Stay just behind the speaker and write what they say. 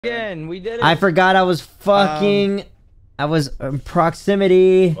Again, we did it. I forgot I was fucking. I was in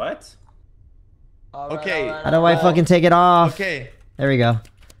proximity. What? Okay. How do I fucking take it off? Okay. There we go.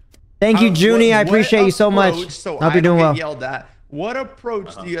 Thank you, Junie. I appreciate you so much. So Hope you're doing well. Yelled at. What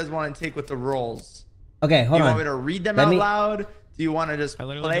approach do you guys want to take with the roles? Okay, hold on. Do you want me to read them out loud? Do you want to just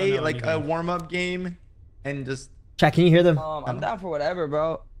play like a warm-up game and just? Chat, can you hear them? I'm down for whatever,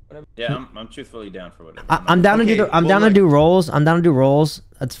 bro. Whatever. Yeah, I'm truthfully down for whatever. I'm down to do. I'm down to do roles. I'm down to do roles.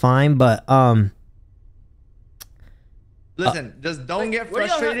 That's fine, but Listen, just don't get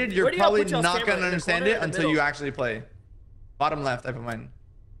frustrated. You're probably not gonna understand it until you actually play. Bottom left, I put mine.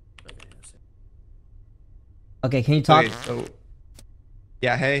 Okay, can you talk? Okay, so,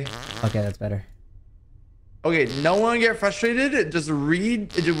 yeah, hey. Okay, that's better. Okay, no one get frustrated. Just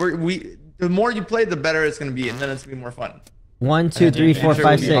read. The more you play, the better it's gonna be, and then it's gonna be more fun. 1, 2, 3, 4,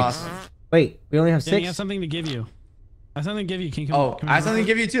 5, 6. Awesome. Wait, we only have 6. I have something to give you. I have something to give you. Can you come? I have something to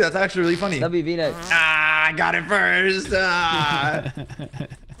give you too. That's actually really funny. WV next. I got it first.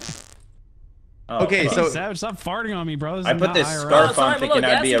 Okay, so Savage, stop farting on me, bro. I put this scarf on thinking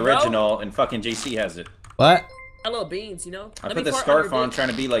I'd be original, and fucking JC has it. What? Hello, beans. You know. I put the scarf on trying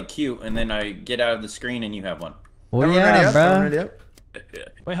to be like cute, and then I get out of the screen, and you have one. Well, yeah, bro.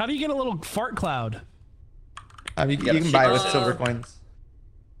 Wait, how do you get a little fart cloud? You can buy it with silver coins.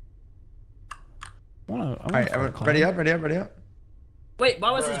 Alright, ready up. Wait,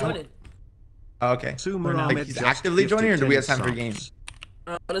 why was he joining? Oh, okay. Like he's actively joining, or do we have time for games?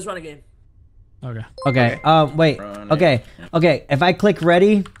 Let's run a game. Okay. Okay. Wait. Okay. If I click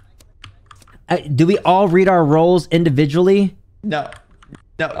ready, do we all read our roles individually? No.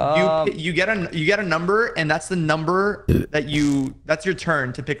 You get a number, and that's the number that's your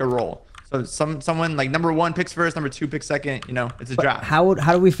turn to pick a role. So someone like number 1 picks first, number 2 picks second. You know, it's a draft. How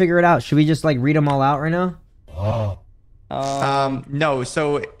do we figure it out? Should we just like read them all out right now? No.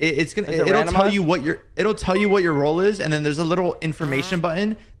 So it'll tell you what your role is, and then there's a little information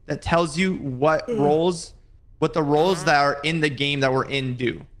button that tells you what the roles that are in the game that we're in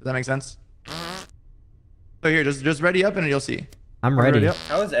do. Does that make sense? So here, just ready up, and you'll see. I'm ready.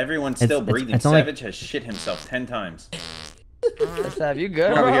 How is everyone still breathing? Savage has shit himself 10 times. Sav, you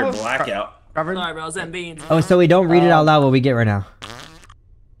good, Over bro? here, blackout. Sorry, bro. It's them beans. Oh, so we don't read it out loud what we get right now.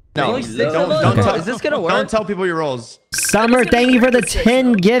 No, is this gonna work? Don't tell people your roles. Summer, thank you for the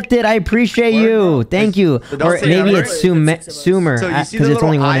 10 gifted. I appreciate you. Thank you. Or maybe it's Sumer. So you see the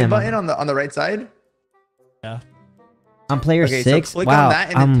little I button on the right side? Yeah. I'm player 6. So click wow. on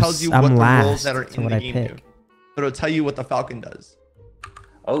that, and it tells you what the roles that are in the game do. So it'll tell you what the Falcon does.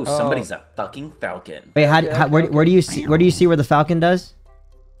 Oh, somebody's a fucking Falcon. Wait, where do you see where the Falcon does?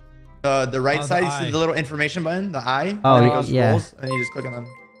 The right side, you see the little information button, the I. Oh, yeah. Roles, and you just click on them.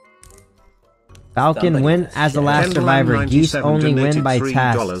 Falcon win as the last survivor. Geese only win by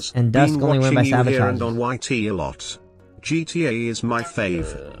task, and Dusk only win by sabotage. On YT a lot. GTA is my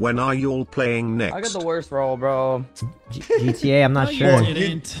fave. When are you all playing next? I got the worst role, bro. GTA, I'm not sure.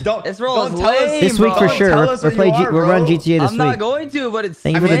 This role is lame, this week for sure. We're running GTA this week. I'm not going to, but it's.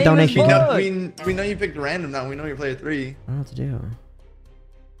 Thank you for the donation. We know you picked random now. We know you're player 3. I don't know what to do.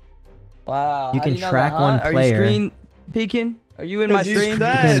 Wow. You can track one player. Are you screen peeking? Are you in my stream? You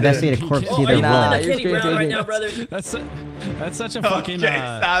can investigate a corpse either role. You're screen right now, brother. That's such a fucking.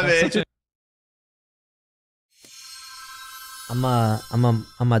 I'm a.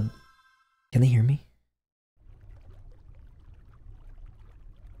 Can they hear me?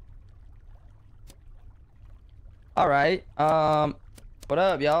 All right. What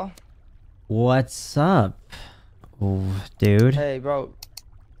up, y'all? What's up, dude? Hey, bro.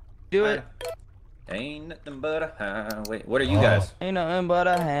 Do it. Ain't nothing but a hound. Wait, what are you guys? Ain't nothing but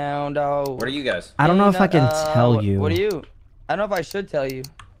a hound dog. What are you guys? I don't know if I can tell you. What are you? I don't know if I should tell you.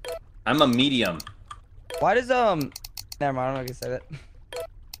 I'm a medium. Why does Never mind. I'm not gonna say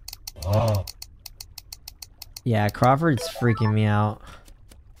that. Yeah, Crawford's freaking me out.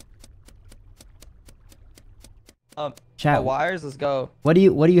 Chat. Wires. Let's go. What do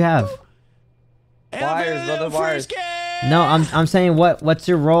you have? Wires, brother. Wires. No, I'm saying what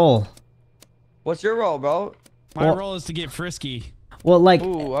your role? What's your role, bro? My role is to get frisky. Well, like,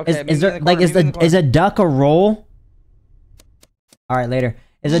 is a duck a role? All right, later.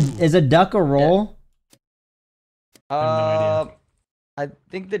 Is a duck a role? I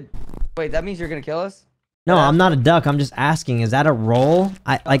think that. Wait, that means you're gonna kill us? No, I'm not a duck. I'm just asking. Is that a role?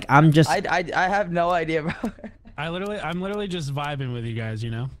 I'm just. I have no idea, bro. I'm literally just vibing with you guys,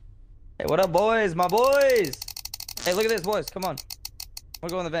 you know. Hey, what up, boys? My boys. Hey, look at this, boys. Come on. We'll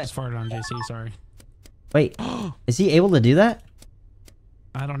go in the vent. Just farted on JC. Sorry. Wait, is he able to do that?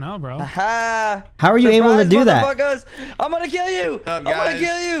 I don't know, bro. Aha. How are you able to do that? Motherfuckers. I'm gonna kill you. I'm gonna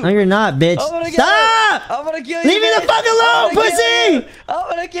kill you. No, you're not, bitch. I'm gonna kill Stop! you. I'm gonna kill you. Leave me the bitch. fuck alone, pussy! I'm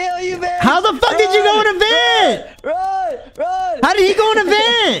gonna kill you, man. How the fuck did you go in a vent? Run! How did he go in a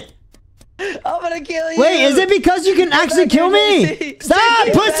vent? I'm gonna kill you. Wait, is it because you can actually kill me? Stop,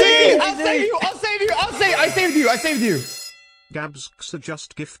 pussy! I'll save you. I'll save you. I saved you. I saved you. Gabs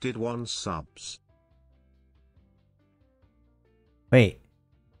just gifted 1 subs. Wait.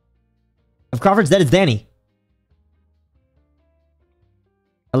 If Crawford's dead, it's Danny.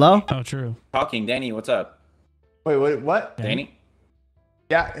 Hello? Oh, true. Talking, Danny. What's up, Wait, what? Danny?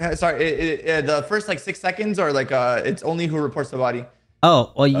 Yeah, sorry. The first like 6 seconds or like it's only who reports the body.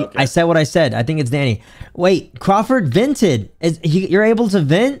 Oh, well, Okay. I said what I said. I think it's Danny. Wait, Crawford vented. You're able to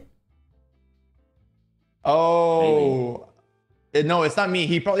vent? Oh. No, it's not me.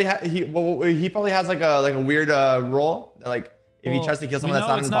 He probably he probably has like a weird role. Like if he tries to kill someone that's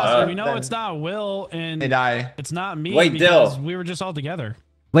not an imposter, we know it's not Will, and they die. it's not me. Wait, because Dill. we were just all together.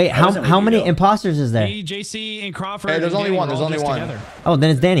 Wait, wasn't how with you, many though. imposters is there? Me, JC, and Crawford. Hey, there's and only Danny one, were there's all only just one. together. Oh, then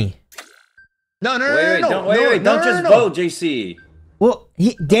it's Danny. No, Don't just vote, JC. Well,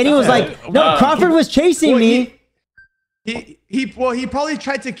 Danny was like, no, Crawford was chasing me. He probably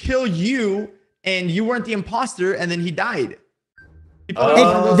tried to kill you, and you weren't the imposter, and then he died. He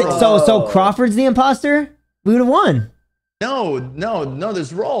probably So Crawford's the imposter? We would have won. No.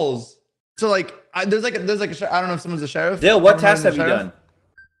 There's roles. So like, there's like a I don't know if someone's a sheriff. Dill, what tasks have you done?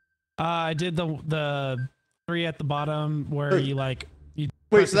 I did the 3 at the bottom where you like. You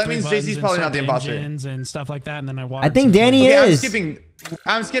Wait, press so the that 3 means buttons JC's and probably start not the imposter. engines and stuff like that, and then I watched. I think Danny Okay, is.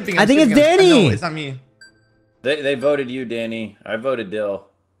 I'm skipping. I think it's Danny. No, it's not me. They voted you, Danny. I voted Dill.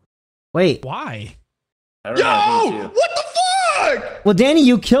 Wait. Why? I don't know. I think Yo, it's what the fuck? Well, Danny,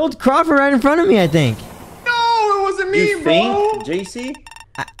 you killed Crawford right in front of me, I think. No, it wasn't me, you bro. think,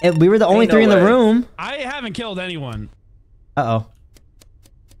 JC? We were the only no 3 in the way. room. I haven't killed anyone. Uh-oh.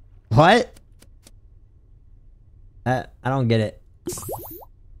 What? I don't get it.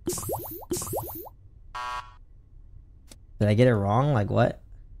 Did I get it wrong? Like what?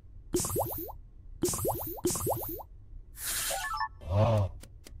 Oh.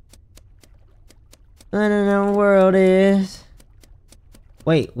 I don't know what the world is.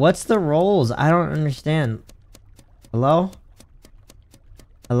 Wait, what's the roles? I don't understand. Hello?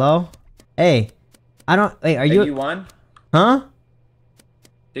 Hello? Hey. I don't... Wait, are you... You won? Huh?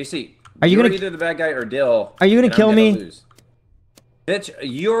 JC, Are you you're gonna- either the bad guy or Dill. Are you gonna and I'm kill me? lose. Bitch,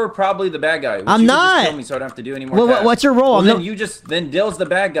 you're probably the bad guy. I'm You not. Just kill me so I don't have to do any more Well, tasks. what's your role? Well, I'm then no- then Dill's the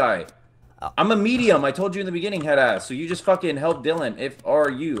bad guy. I'm a medium. I told you in the beginning, head ass. So you just fucking help Dylan.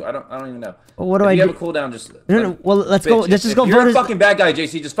 Or you. I don't even know. Well, what do if I you do? have a cooldown, just No. Well, let's go. Let's just go You're vote. a fucking bad guy,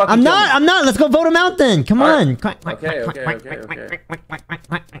 JC. Just fucking. I'm kill not. Me. I'm not. Let's go vote him out then. Come All on. right. Okay.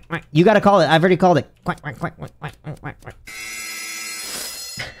 You gotta call it. I've already called it.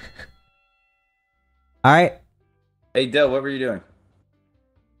 All right. Hey, Dill, what were you doing?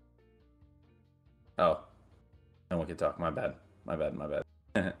 Oh, no one can talk. My bad. Hold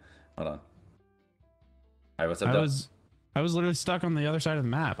on. All right, what's up, Dill? I was literally stuck on the other side of the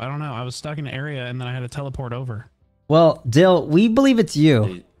map. I don't know. I was stuck in an area and then I had to teleport over. Well, Dill, we believe it's you.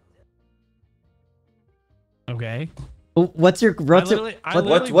 Hey, Okay. What's your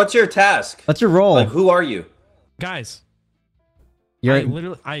what's your task? what's your role? Like, who are you? Guys. You're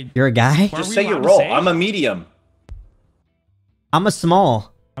you're a guy. Just say your role. I'm a medium. I'm a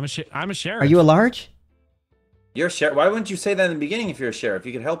small. I'm a sheriff. Are you a large? You're a sheriff. Why wouldn't you say that in the beginning if you're a sheriff?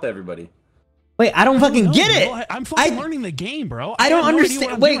 You could help everybody. Wait, I don't fucking No, get bro, it. I'm fucking learning the game, bro. I don't have no idea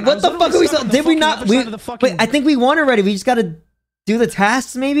understand. I'm Wait, doing. I what was the fuck are we? literally stuck on the Did we fucking not? other side of the fucking- Wait, I think we won already. We just gotta do the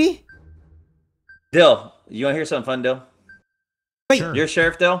tasks, maybe. Dill, you want to hear something fun, Dill? Wait, Sure. You're a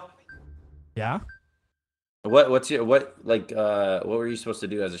sheriff, Dill? Yeah. What were you supposed to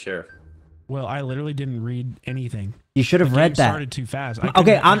do as a sheriff? Well, I literally didn't read anything. you should have The read game that. started too fast.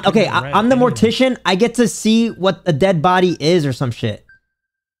 Okay, I'm the mortician. I get to see what a dead body is or some shit.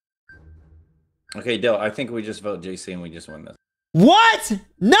 Okay, Dill, I think we just vote JC and we just win this. What?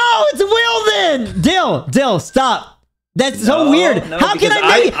 No, it's Will then. Dill, stop. That's so weird. No, how can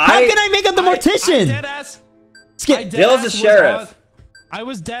I make up the mortician? Dill's a sheriff. I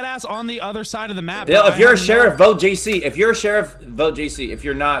was dead ass on the other side of the map. Dill, but if you're I a had sheriff, no- vote JC. If you're a sheriff, vote JC. If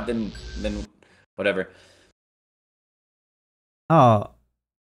you're not, then whatever. Oh.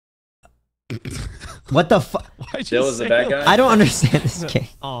 What the fuck? Dill is the bad guy. I don't understand this game.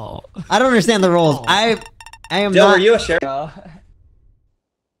 Oh. I don't understand the rules. I am Dill, not. are you a sheriff?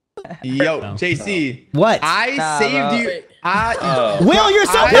 Yo, JC. What? I saved you. Will, you're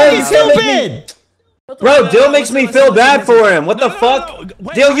so I- fucking Will, stupid. Bro, Dill makes me feel bad for him. What the fuck?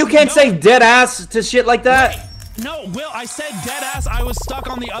 Dill, you can't say dead ass to shit like that. No, Will, I said dead ass. I was stuck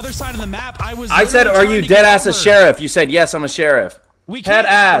on the other side of the map. I said, are you dead ass a sheriff? You said, yes, I'm a sheriff. Head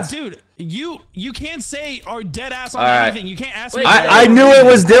ass. Dude, you can't say are dead ass on anything. You can't ask me. I knew it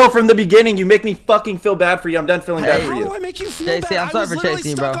was Dill from the beginning. You make me fucking feel bad for you. I'm done feeling bad for you. How do I make you feel JC, bad? I'm sorry for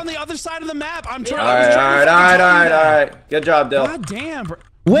chasing you, bro. I was literally stuck on the other side of the map. I'm trying. All right. Good job, Dill. God damn, bro.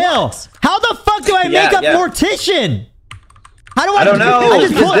 Will, how the fuck do I make up Mortician? How do I don't know.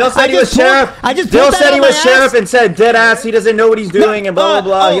 Dill said he was sheriff. Dill said he was sheriff and said dead ass. He doesn't know what he's doing and blah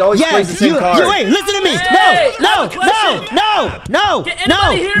blah blah. He always plays the same card. Wait, listen to me.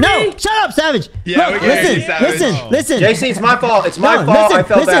 No. Shut up, Savage. Yeah, listen. JC, it's my fault. It's my fault. I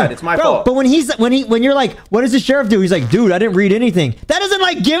felt bad. It's my fault. But when you're like, what does the sheriff do? He's like, dude, I didn't read anything. That doesn't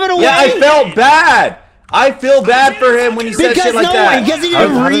like give it away. Yeah, I felt bad. I feel bad for him when he said shit like that. Because he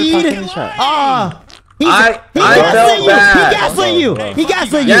didn't read. I felt bad. He gaslit you. He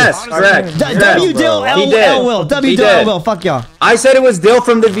gaslit you. Yes, correct. W Dill L Will. W Dill L Will. Fuck y'all. I said it was Dill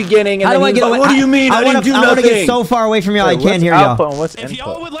from the beginning, and then he was like, what do you mean? I didn't do nothing. I want to get so far away from y'all, I can't hear y'all. If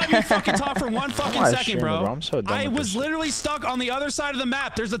y'all would let me fucking talk for 1 fucking second, bro. I was literally stuck on the other side of the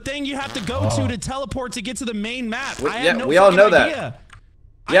map. There's a thing you have to go to teleport to get to the main map. We all know that.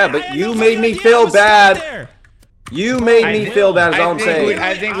 Yeah, but you made me feel bad. You made me feel bad, is all I'm saying.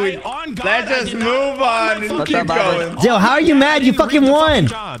 I think we let's just move on and keep going. Dill, how are you mad? You fucking won.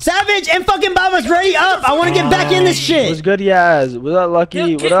 Savage and fucking Baba's ready up. I want to get back in this shit. What's good, Yaz? What up,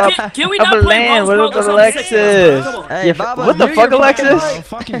 Lucky? What up? Can we not play What up, Alexis? Hey, Baba, What the fuck, Alexis?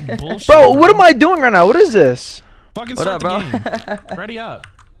 Fucking bullshit. Bro, what am I doing right now? What is this? Fucking What up, start bro? the game. Ready up.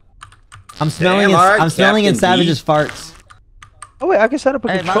 I'm smelling in Savage's farts. Oh wait, I can set up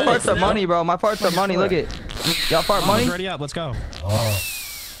a Hey, my controller. farts are money, bro. My farts are money. Look it. Y'all fart money? Ready up. Let's go.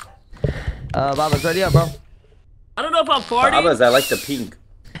 Baba's ready up, bro. I don't know if I'm farting Baba's, I like the pink.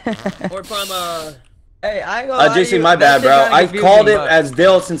 or if I'm Hey, I ain't gonna lie to JC, you, my that bad, shit bro. kinda I confusing, called it but- as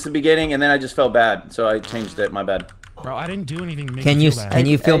Dill since the beginning, and then I just felt bad, so I changed it. My bad. Bro, I didn't do anything to make Can you you feel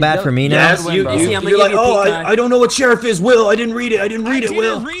bad. feel Hey, bad for me now? Yes, bro. you're like, oh, I don't know what sheriff is. Will, I didn't read it. I didn't read it,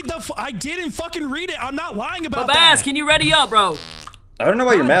 Will. I didn't fucking read it. I'm not lying about Bass, that. can you ready up, bro? I don't know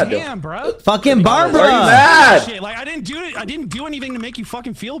why you're mad, Dill. Damn, bro. Fucking Barbara. Why are you mad? Shit, like I didn't do anything to make you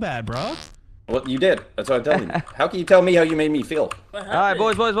fucking feel bad, bro. Well, you did. That's what I'm telling you. How can you tell me how you made me feel? All right,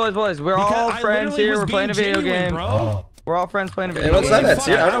 boys. We're all friends here. We're playing a video game. Bro. We're all friends playing a Hey, video what's game. that?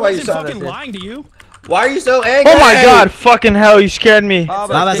 I don't know why you said fucking that. lying to you. Why are you so angry? Oh my god, fucking hell, you scared me.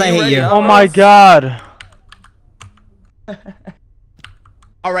 Babas, I hate you. Oh my god.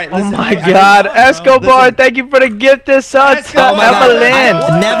 All right, Oh listen. my god. Escobar, thank you for the gift this sucks. Escobar.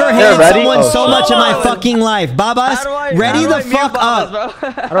 Evelyn. Never They're hated ready? someone Oh, so shit. much in my fucking life. Babas, ready the fuck up.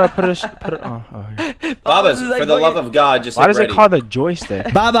 How do I put it? Oh, okay. Babas, for the love of God, just Why say does ready. it call the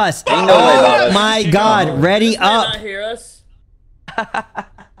joystick? Babas, Ain't no way, oh Babas. my god, ready Can up. not hear us?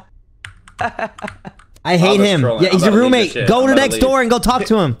 I hate Babas him. trolling. Yeah, he's I'm a about to leave roommate. this shit. Go I'm to about next to leave. door and go talk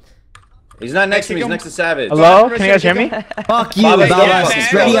to him. He's not next to me. He's next to Savage. Hello? Can you guys hear me? Fuck you, Babas, Babas.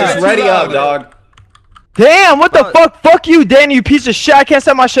 Babas, Ready just up. ready up, dog. Damn, what the fuck? Fuck you, Danny, you piece of shit. I can't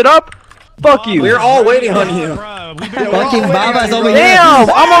set my shit up. Fuck you. We're all waiting on you. Bro, we've been Fucking Babas over here. Damn,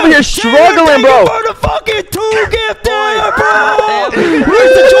 I'm over here struggling, bro. For the fucking two gift there, bro.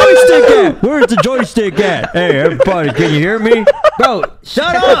 Where's the joystick at? Where's the joystick at? Hey, everybody, can you hear me? Bro,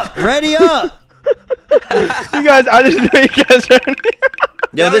 shut up. Ready up. You guys, I just know you guys heard me.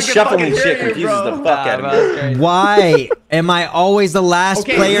 Yo, this can shuffling fucking shit hear you, confuses bro. the fuck out of me. Why am I always the last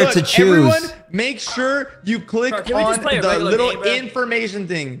player look, to choose? Everyone, make sure you click Bro, can we just on play a the regular little game, bro? information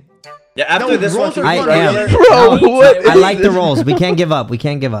thing. Yeah, after No, this rolls one, are I fun, am. brother. Bro, what? I like the rolls. We can't give up. We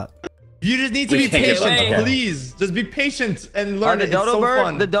can't give up. You just need to We be can't get patient, away. please. Just be patient and On learn the it. It's dodo so bird,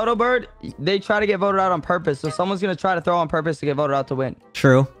 fun. the dodo bird, they try to get voted out on purpose. So someone's gonna try to throw on purpose to get voted out to win.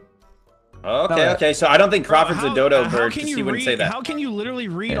 True. Okay. So I don't think Crawford's a dodo bird can because you he wouldn't read, say that. How can you literally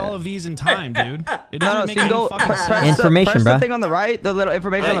read all of these in time, dude? It No, doesn't so make you any go fucking sense. press Information, the bro. thing on the right, the little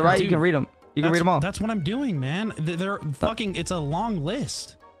information on the right. You dude, can read them. You can read them all. That's what I'm doing, man. They're fucking. It's a long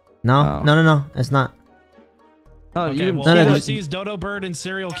list. No, no. It's not. No, Okay, you well, no, all I just- see is dodo bird and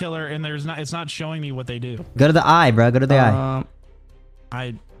serial killer, and there's not. It's not showing me what they do. Go to the eye, bro. Go to the eye.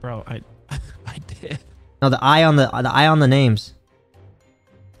 I did. No, the eye on the names.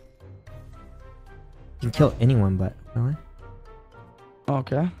 You can kill anyone, but really?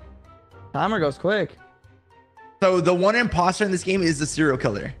 Okay. Timer goes quick. So the one imposter in this game is the serial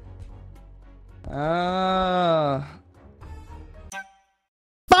killer.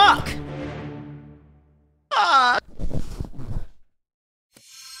 Fuck!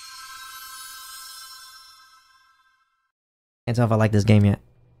 Can't tell if I like this game yet.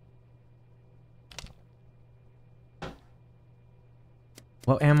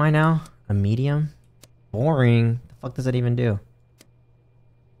 What am I now? A medium? Boring. The fuck does that even do?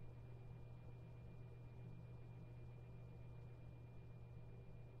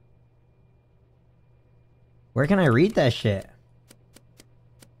 Where can I read that shit?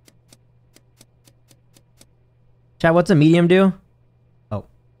 Chat, what's a medium do? Oh.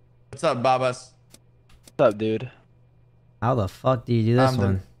 What's up, Babas? What's up, dude? How the fuck do you do this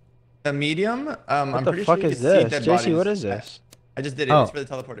one? The medium? What I'm the pretty fuck sure is this? JC, what is this? I just did it. Oh, it's for the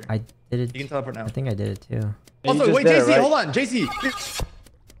teleporter. I did it. You can teleport now. I think I did it too. Also, wait, JC, hold on. JC.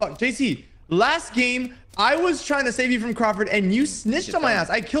 Fuck, JC. Last game, I was trying to save you from Crawford, and you snitched on my ass.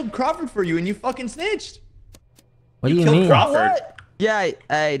 I killed Crawford for you, and you fucking snitched. What do you killed mean? Crawford. Yeah,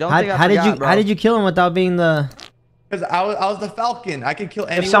 hey, don't How, think I how forgot, did you bro. how did you kill him without being the? Because I was the Falcon. I could kill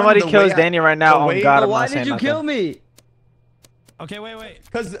anyone. If somebody the kills way Danny right now, the on God, I'm Why not did saying you nothing. kill me? Okay, wait.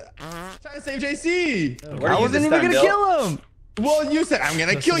 Because I'm trying to save JC. I wasn't even gonna kill him. Well, you said I'm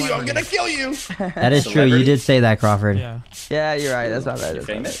gonna kill you. I'm gonna kill you. That is true. You did say that, Crawford. Yeah. Yeah, you're right. That's not bad. That's not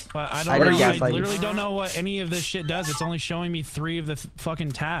bad. Famous? But I I don't didn't know. I gaslight you. literally don't know what any of this shit does. It's only showing me 3 of the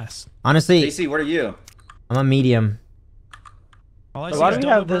fucking tasks. Honestly, JC, what are you? I'm a medium. All I So see why is do we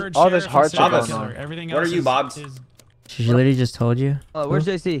have Double this- Bird, all this Sheriff, hardship and serial going on? killer. Everything What are else you, is- Bobs? is- She literally just told you. Oh, where's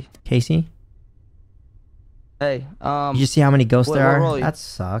JC? Casey? Hey, Did you see how many ghosts what- there what are? role you- That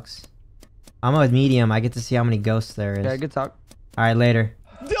sucks. I'm a medium. I get to see how many ghosts there is. yeah, good talk. All right, later.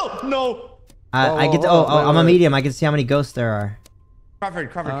 No. I get to. whoa, Oh, wait, I'm a wait. medium. I get to see how many ghosts there are.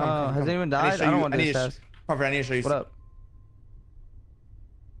 Crawford, come. Has anyone I need died? to show I don't you- want I to need do to this sh- test. Crawford, I need to show you. What up?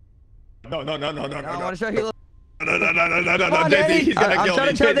 No. I want to show you. No, Come on, JC, Danny. he's gonna I'm kill trying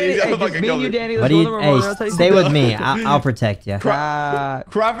me. to tell JC, Danny. he's Hey, gonna just fucking me kill and you, me. Danny. What Let's do go you? to the room. Hey, I'll tell you stay something. with me. I'll protect you. Nah,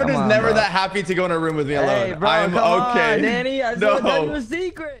 Crawford come is on, never bro. that happy to go in a room with me alone. Hey, bro, I'm come okay. on, Danny. I just want to tell you a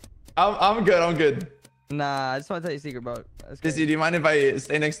secret. I'm good. Nah, I just want to tell you a secret, bro. That's JC, crazy. do you mind if I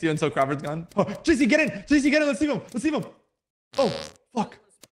stay next to you until Crawford's gone? Oh, JC, get in. JC, get in. Let's leave him. Oh, fuck.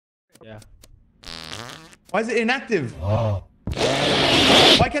 Yeah. Why is it inactive? Oh.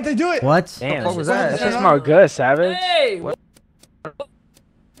 Why can't I do it? What? Damn, fuck was that that? just smell good, Savage. Hey! Hey,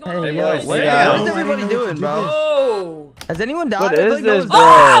 yo, yo, what yeah. is everybody doing, bro? Oh! Has anyone died? What I feel is like no this,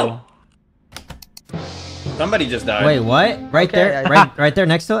 one's- bro? Somebody just died. Wait, what? Right Okay, there, right there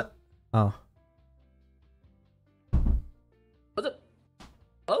next to it. Oh. What's up?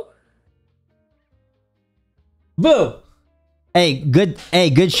 Oh? Boo! Hey, good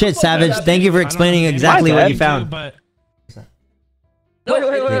shit, Savage. Thank you for explaining exactly what you found. But No, Wait.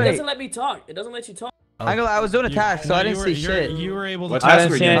 it doesn't let me talk. It doesn't let you talk. I was doing a task, so I didn't see shit. You were able to. What I task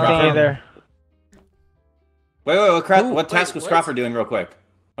didn't were see you doing, anything Crawford? either. Wait, what Ooh, task was wait, Crawford doing real quick?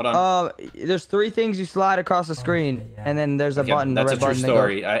 Hold on. There's 3 things you slide across the screen, and then there's a Okay, button. that's the a red true button that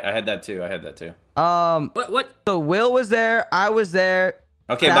story. I had that too. goes- What? So Will was there. I was there.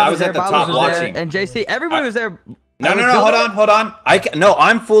 Okay, Chad but I was there, at the Bob top was there, watching. and JC. Everybody was there. No, I was hold building- on. No,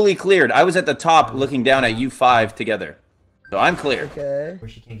 I'm fully cleared. I was at the top looking down at you 5 together. So I'm clear. Okay.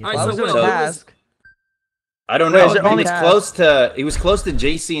 All right, I was so doing Will, a who task. I don't Wait, know. is it He only was close to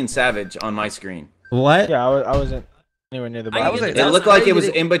JC and Savage on my screen. What? Yeah, I wasn't anywhere near the I bottom. was like, It looked like it was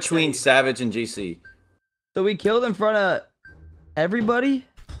crazy. in between Savage and JC. So we killed in front of everybody.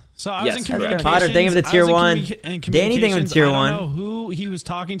 So I Yes, was in correct. communications. Potter, think of the I tier was in one. in Danny, think of the communications. tier I don't one. know who he was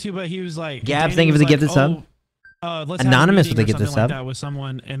talking to, but he was like. Gab, Danny think of was the like, gifted sub. Let's Anonymous have a with the meeting or gifted something like sub. that with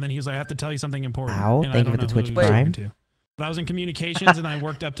someone, and then he was like, "I have to tell you something important." Ow, and I thank you don't for the know who Twitch he was talking Prime. to. But I was in communications, and I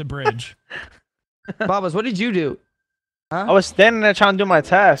worked up to bridge. Babas, what did you do? Huh? I was standing there trying to do my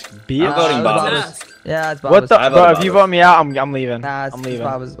task. Bitch. I'm voting it was Babas. Task. Yeah, it's Babas. What the, I voted bro? If you Babas. vote me out, I'm leaving. Nah, it's I'm leaving.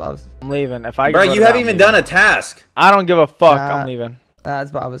 Babas. Babas. I'm leaving. If I Bro, get you voted haven't out, even I'm done a leaving. task. I don't give a fuck. Nah. I'm leaving. Nah,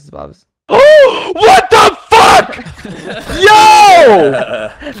 it's Babas. It's Babas. What the fuck?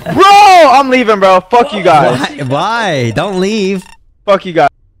 Yo! Bro, I'm leaving, bro. Fuck you guys. Why? Don't leave. Fuck you guys.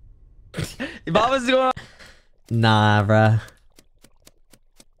 Babas is going on. Nah, bruh.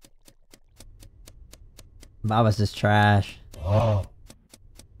 Babas is trash.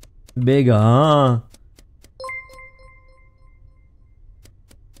 Big, huh?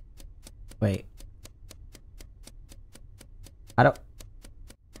 Wait. I don't.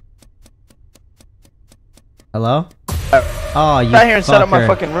 Hello? Oh, you Sat here and set up my fucker.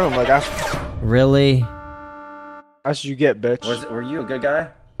 fucking room. Like, that's Really? what you get, bitch. Were you a good guy?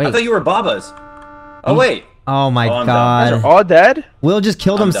 Wait. I thought you were Babas. Oh, wait. Oh my Oh, I'm god. They're all dead? Will just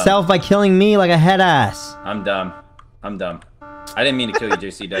killed I'm himself by killing me like a head ass. I'm dumb. I didn't mean to kill you,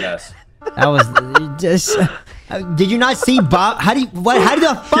 JC. Deadass. That was just. Did you not see Bob? How do you? What? How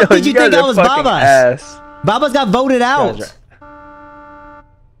the fuck Yo, did you guys think I are was fucking Babas? ass. Babas got voted You out. guys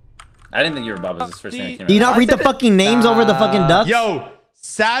I didn't think you were Bubba's. This first thing that came out. Do you not read the fucking names over the fucking ducks? Yo,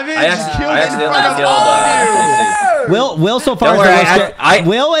 Savage I accidentally killed Will so far is the worst.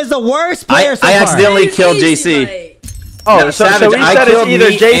 Will is the worst player so far. I accidentally killed JC. Oh, no, so Savage, we said it's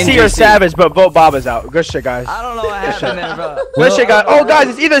either JC or Savage, but vote Bubba's out. Good shit, guys. I don't know what happened there, bro. Good shit, guys. Oh, guys,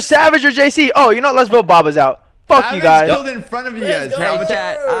 it's either Savage or JC. Oh, you know what? Let's vote Bubba's out. Fuck you guys. Killed in front of you guys.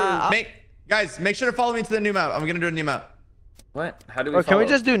 Guys, make sure to follow me to the new map. I'm gonna do a new map. What? How do we? Can we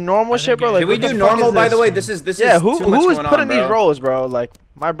just do normal shit, bro? Like, can we do normal? By the way, this is yeah. Who is putting these roles, bro? Like,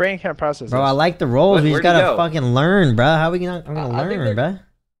 my brain can't process. Bro, I like the roles. We just gotta fucking learn, bro. How we gonna? I'm gonna learn, bro.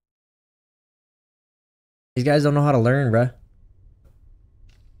 These guys don't know how to learn, bro.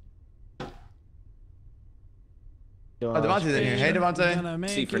 Devontae's in here. Hey, Devontae.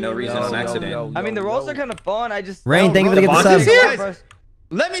 See, for no reason on accident. I mean, the roles are kind of fun. I just. Rain, thank you for the good sub.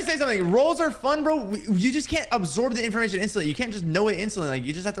 Let me say something. Roles are fun, bro. You just can't absorb the information instantly. You can't just know it instantly. Like,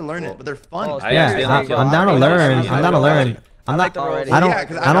 you just have to learn it. But they're fun. Yeah, I'm down to learn. I'm down to learn. I'm not. I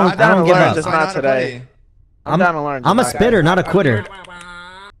don't give up. Just not today. I'm down to learn. I'm a spitter, not a quitter.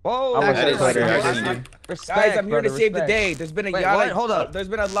 Whoa, guys, I'm here to save the day. There's been a yelling. Hold up. There's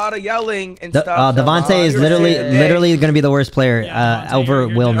been a lot of yelling and stuff. Devontae is literally gonna be the worst player over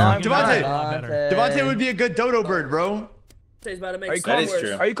Will now. Devontae would be a good dodo bird, bro.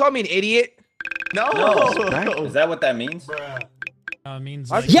 Are you calling me an idiot? No. Is that what that means?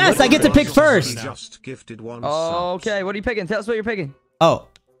 Yes, I get to pick first. Just gifted one. Oh, okay. What are you picking? Tell us what you're picking. Oh.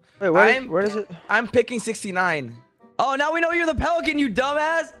 Wait, where is it? I'm picking 69. Oh, now we know you're the Pelican, you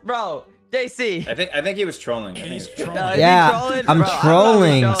dumbass, bro. JC. I think he was trolling. Yeah, I'm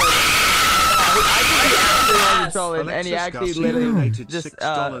trolling. And he actually literally just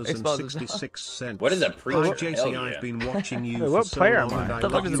exposed himself. What is a preacher? JC, I've been watching you what for so player long, am I?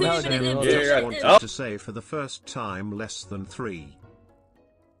 and I just wanted to say for the first time less than 3.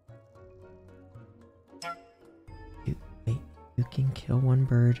 You can kill one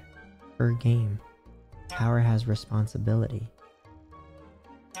bird per game. Tower has responsibility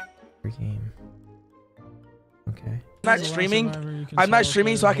per game. Okay. I'm not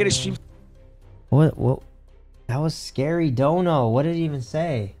streaming, so I can stream. What? That was scary, Dono. What did he even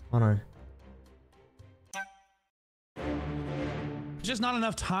say? Hold on. Just not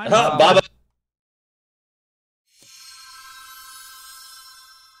enough time. Baba.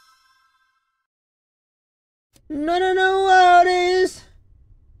 No, what is?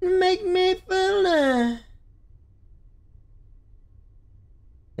 Make me feel that.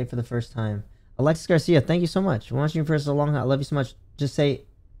 Say for the first time. Alexis Garcia, thank you so much. Watching you for so long. I love you so much. Just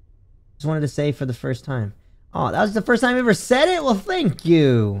wanted to say for the first time. Oh, that was the first time you ever said it? Well, thank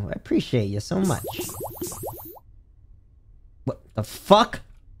you. I appreciate you so much. What the fuck?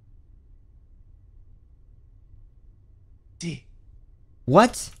 D.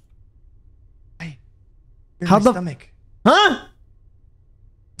 What? How the stomach? Huh?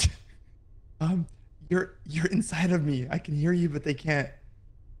 You're inside of me. I can hear you, but they can't.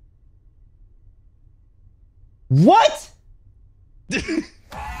 What? Did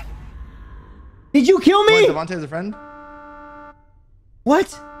you kill me? Devontae's a friend?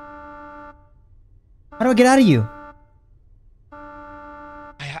 What? How do I get out of you?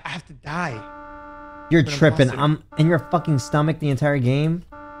 I have to die. You're tripping. I'm in your fucking stomach the entire game.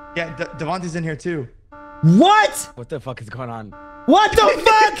 Yeah, Devontae's in here too. What? What the fuck is going on? What the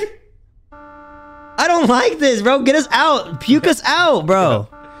fuck? I don't like this, bro. Get us out. Puke us out, bro.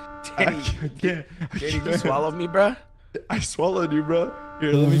 Danny, you swallowed me, bro? I swallowed you, bro.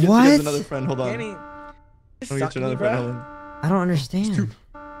 Here, let me get you guys another friend. Hold on. Danny, let me get you another friend. Hold on. I don't understand.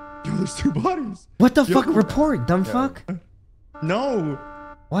 There's two bodies. What the fuck? Report, dumb fuck. No.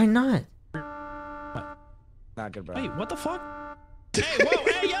 Why not? Not good, bro. Wait, what the fuck? Hey, whoa,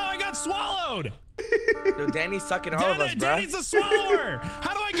 hey, yo, I got swallowed. Dude, Danny's sucking all of us, bro. Danny's a swallower.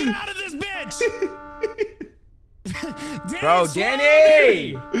 How do I get out of this bitch? Bro,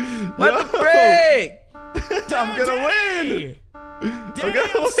 Danny! What the frick? I'm gonna win. I'm gonna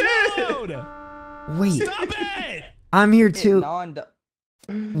win. Wait. Stop it. I'm here too.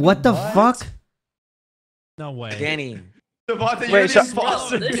 What the fuck? No way. Danny. Wait, so,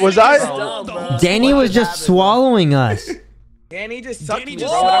 was I? Danny was just swallowing us. Danny just sucked me, bro,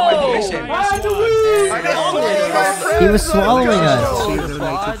 without my permission. He was swallowing us.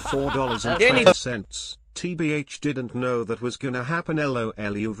 $4.05. TBH didn't know that was gonna happen.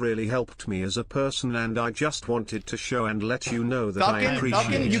 LOL, you've really helped me as a person, and I just wanted to show and let you know that I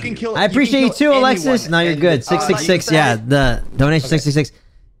appreciate you. I appreciate you too, Alexis. No, you're good. 666, yeah, the donation 666.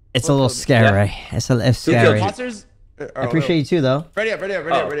 It's a little scary. It's scary. I appreciate you too, though. Ready up.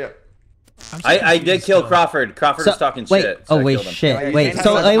 I did kill Crawford. Crawford was talking shit. So wait, guys. If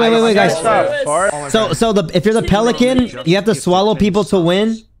you're the Pelican, you have to swallow people to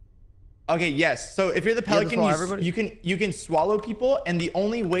win. Okay, yes. So if you're the Pelican, you can swallow people, and the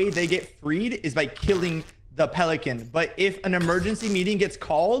only way they get freed is by killing the Pelican. But if an emergency meeting gets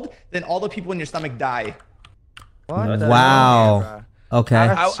called, then all the people in your stomach die. Wow. Okay.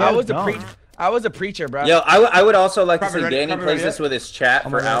 I was a preacher, bro. Yo, I would also like to say Danny plays this with his chat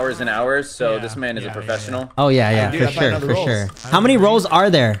for hours and hours, so this man is a professional. Oh yeah, for sure. How many roles are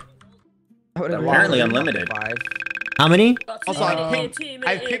there? Apparently unlimited. How many? Also,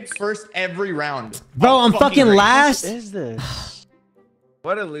 I picked first every round. Bro, I'm fucking last. What is this?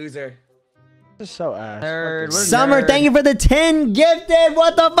 What a loser. This is so ass. Summer, thank you for the 10 gifted.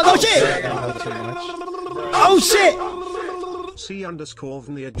 What the fuck? Oh shit! Oh shit!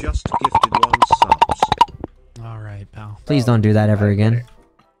 C_Vania just gifted 1 subs. All right, pal. Please don't do that ever again.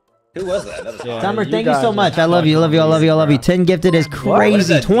 Who was that? Summer, thank you so much. I love you, love you, I love you, I love you. 10 gifted is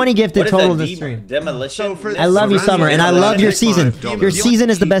crazy. 20 gifted total this stream. Demolition. I love you, Summer, and I love your season. Your season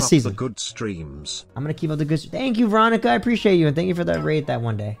is the best season. Good streams. I'm gonna keep up the good. Thank you, Veronica. I appreciate you, and thank you for that raid that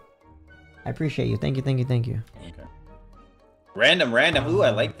one day. I appreciate you. Thank you, thank you, thank you. Okay. Random. Ooh,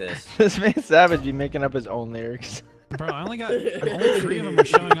 I like this. This man Savage be making up his own lyrics. Bro, I only 3 of them are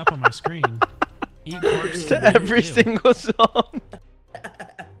showing up on my screen. Eat corks to every single song.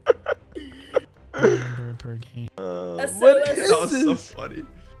 Per game. What is That was this? so funny.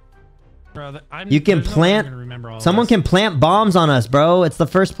 Bro, You can plant. Someone can plant bombs on us, bro. It's the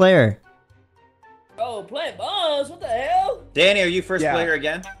first player. Oh, plant bombs? What the hell? Danny, are you first player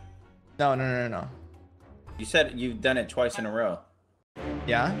again? No. You said you've done it twice in a row.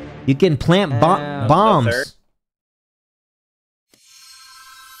 Yeah? You can plant bombs. No,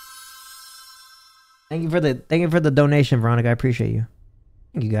 Thank you for the donation, Veronica. I appreciate you.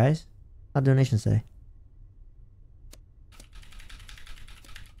 Thank you guys. How'd donations say?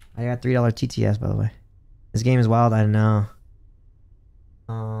 I got $3 TTS, by the way. This game is wild, I know.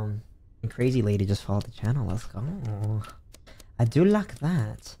 And Crazy Lady just followed the channel. Let's go. I do like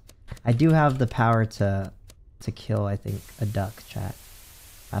that. I do have the power to kill, I think, a duck, chat.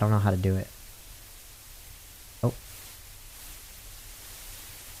 I don't know how to do it. Oh.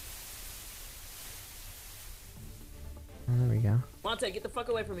 There we go. Monte, get the fuck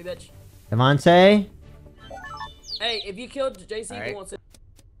away from me, bitch. Devontae? Hey, if you killed JC, right. you won't say.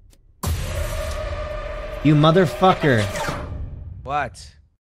 You motherfucker. What?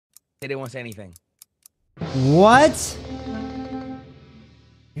 They didn't want to say anything. What?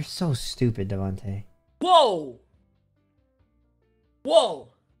 You're so stupid, Devontae. Whoa! Whoa!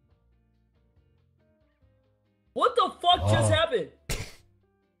 What the fuck just happened?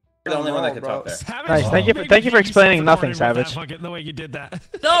 You're the only one that could talk there. Nice. Thank you for explaining nothing, Savage. The way you did that.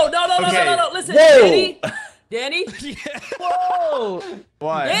 No. Listen, Danny. Yeah. Whoa!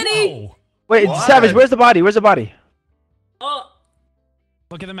 What? Danny. No. Wait, What? Savage, where's the body? Where's the body?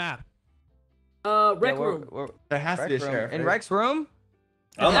 Look at the map. Rec room. There has to be a sheriff. In Rex's room?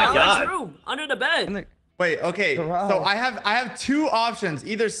 Oh my god. Room, under the bed. Wait, okay. So I have 2 options.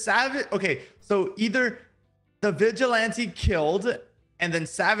 Either Savage. Okay, so either the vigilante killed and then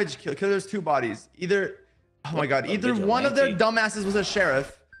Savage killed, because there's 2 bodies. Either, oh my god, either one of their dumbasses was a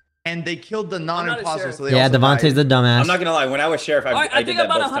sheriff and they killed the non-imposter. So they also Devontae's the dumbass. I'm not gonna lie. When I was sheriff, I think did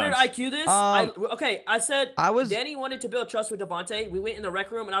about that both 100 times. IQ this. I said Danny wanted to build trust with Devontae. We went in the rec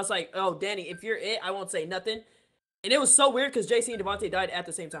room and I was like, oh, Danny, if you're it, I won't say nothing. And it was so weird because JC and Devontae died at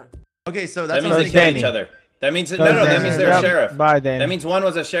the same time. Okay, so that means they killed each other. That means that means they're a sheriff. Bye, Danny. That means one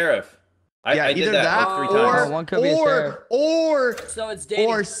was a sheriff. I did that like 3 times. One could be a sheriff. So it's Danny.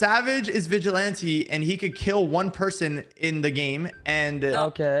 Or Savage is vigilante and he could kill one person in the game and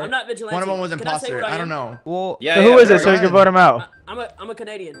Okay. I'm not vigilante. one of them was Can I say imposter. what I don't know. Well, So who is it so you can vote him out? I'm a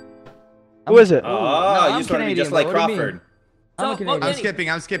Canadian. Who is it? Oh, I'm you just want to be Canadian, just like but what do you mean? Crawford. So, vote I'm Danny. skipping.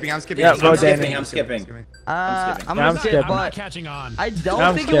 Yeah, vote Danny. I'm skipping. I'm I'm gonna skip, skipping. I'm not but catching on. I don't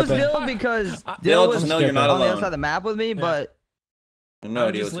I'm think it was skipping. Dill because Dill, Dill was just know you're not on the other alone. side of the map with me, but No I'm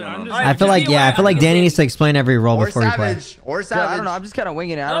idea just- what's going I'm on. just- I feel like, I feel like Danny needs to explain every role Or before he plays. Savage. Or yeah, Savage. I don't know. I'm just kind of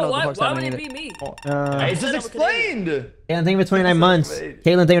winging it. I don't know what the fuck's Why would happening. it be me? It's just explained. Caitlin, thank you for 29 months.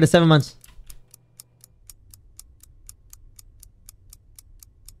 Caitlin, thank you for 7 months.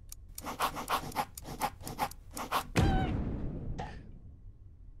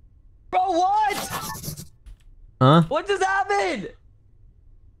 Bro, what? Huh? What just happened?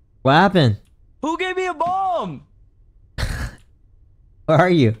 What happened? Who gave me a bomb? Where are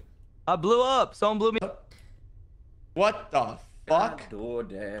you? I blew up. Someone blew me up. What the fuck?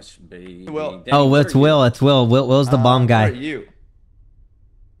 DoorDash, baby. Will. Oh, it's Will. It's Will. Will's the bomb Who are guy. you?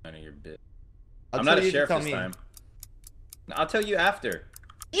 None of your bit. I'm not a sheriff this time. I'll tell you after.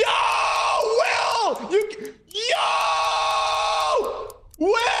 Yo, Will! Yo! Will!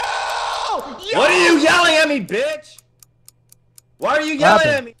 Yo! What are you yelling at me, bitch? Why are you yelling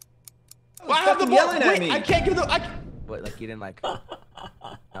at me? Why have the ball? Yelling at me? I can't get the. What? Like you didn't like?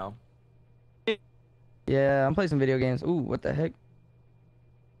 No. Yeah, I'm playing some video games. Ooh, what the heck?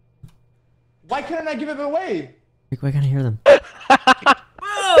 Why couldn't I give it away? Why can't I hear them?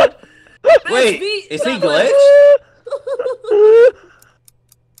 Wait, is he glitched?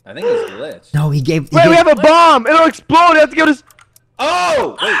 I think he's glitched. No, he gave. Wait, we have a bomb! It'll explode! I have to go to.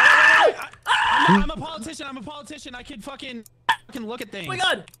 Oh! Wait. I'm a politician. I'm a politician. I can fucking look at things. Oh my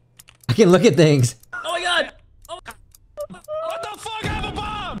god! I can look at things. Oh my god! Oh. What the fuck? I have a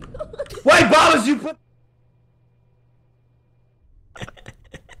bomb! Wait, bombs! You put.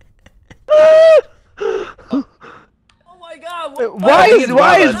 Oh my god!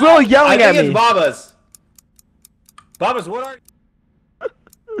 Why is Will yelling at me? I think it's Baba's. Baba's, what are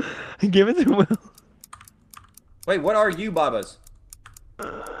you? Give it to Will. Wait, what are you, Baba's?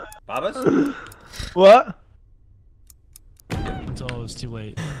 Baba's? What? Until it's too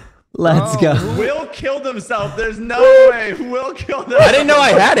late. Let's go. Will killed himself. There's no way. Will killed himself. I didn't know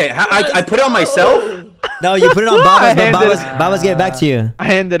I had it. I put it on myself? No, you put it on Baba's, but Baba's gave it back to you. I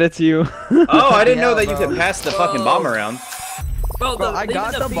handed it to you. Oh, I didn't know that you could pass the fucking bomb around. Bro, I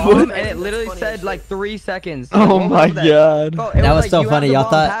got the bomb and it literally said like 3 seconds. Oh my god. Bro, that was so funny. Y'all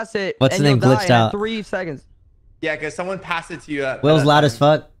thought, what's the name, glitched out? 3 seconds. Yeah, because someone passed it to you. Will's loud as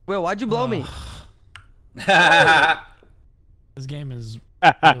fuck. Will, why'd you blow me? This game is.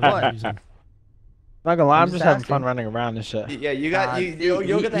 What? Not gonna lie, I'm just having fun running around and shit. Yeah, you'll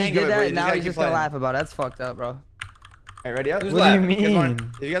get the hang of it. That, now he's just gonna laugh about it. That's fucked up, bro. Alright, ready up? What do you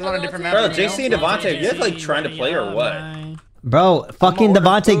mean? If you guys want a different map, bro, JC and Devontae, you guys like trying to play or what? Bro, fucking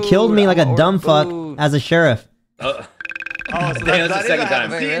Devontae killed me like a dumb fuck as a sheriff. Oh, so that's the second time.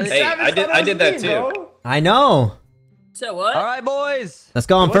 Hey, I did that too. I know. So what? All right, boys. Let's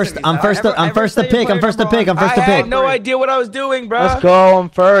go. I'm first to pick. I had no idea what I was doing, bro. Let's go. I'm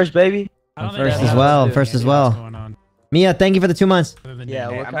first, baby. I'm first as well. Mia, thank you for the 2 months. Yeah,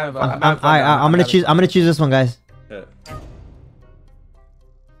 we're kind of. I'm gonna choose this one, guys.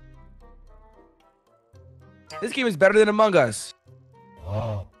 This game is better than Among Us.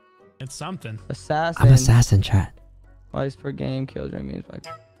 Oh. It's something. Assassin. I'm assassin, chat. Twice per game, kill during meetings by.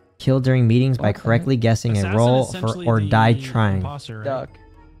 Kill during meetings by correctly guessing a roll or die trying. Imposter, right? Duck.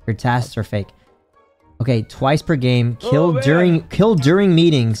 Your tasks are fake. Okay, twice per game. Kill during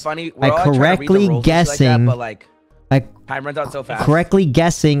meetings by correctly guessing. Time runs out so fast. Correctly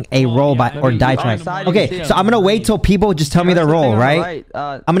guessing a roll by or die trying. Okay, so I'm gonna wait till people just tell me their roll, right?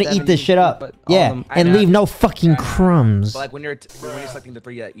 I'm gonna eat this shit up. Yeah, and leave no fucking crumbs. But like when you're selecting the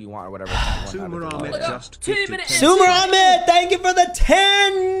 3 that you want or whatever. Sumer Ahmed just 2 minutes. Sumer Ahmed, thank you for the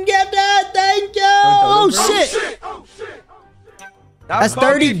 10 gifted. Thank you. Oh shit. That's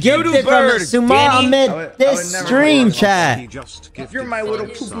 30 gifted from Sumer Ahmed this stream, chat. You're my little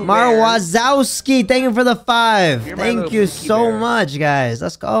Marwazowski, thank you for the 5. Thank you so much, guys.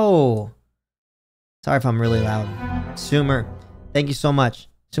 Let's go. Sorry if I'm really loud. Sumer, thank you so much.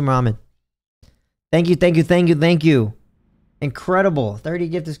 Sumer Ahmed. Thank you. Incredible. 30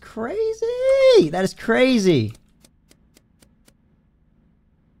 gift is crazy. That is crazy.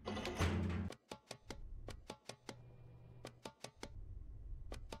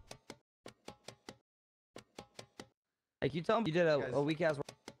 Like you tell him you did a weak ass.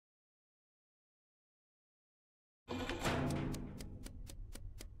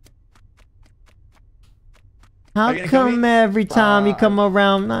 How come every time you come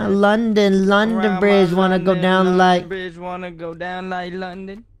around my London Bridge wanna go down like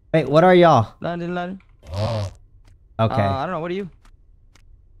London? Wait, what are y'all? London. Okay. I don't know. What are you?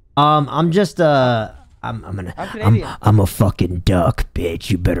 I'm just I'm a fucking duck, bitch.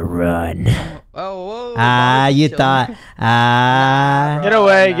 You better run. Oh, whoa. You thought. Get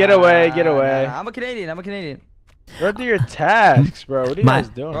away. I'm a Canadian. Go do your tasks, bro. What are you guys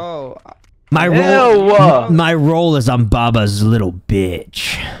doing? Bro. My role is I'm Baba's little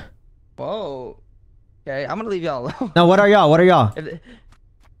bitch. Whoa. Okay, I'm gonna leave y'all alone. No, what are y'all?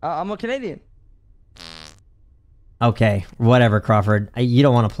 I'm a Canadian. Okay, whatever, Crawford. You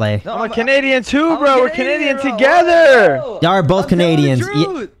don't want to play. No, I'm a Canadian too, bro. We're Canadian together. Y'all are both Canadians.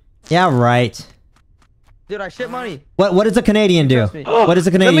 Yeah, right. Dude, I ship money. What does a Canadian do? What does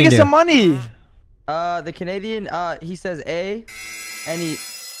a Canadian do? Let me get some money. The Canadian, he says A, and he.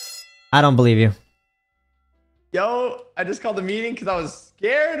 I don't believe you. Yo, I just called the meeting because I was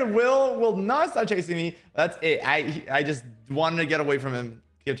scared. Will not stop chasing me. That's it. I just wanted to get away from him.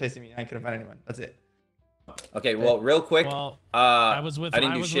 kept chasing me. I couldn't find anyone. That's it. Okay, well, real quick. Well, I was with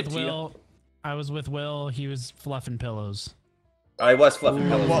Will. I was with Will. He was fluffing pillows. I was fluffing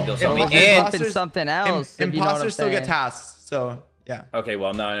pillows. And something else. Imposters still get tasks, so yeah. Okay,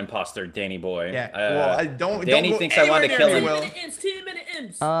 well, not an imposter, Danny boy. Yeah. Well, I don't. Danny thinks I want to kill him. 10-minute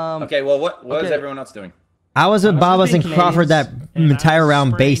imps. Okay, well, what was everyone else doing? I was with Babas and Crawford that entire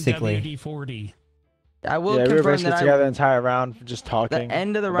round, basically. WD-40. I will confirm we were basically together the entire round, just talking. The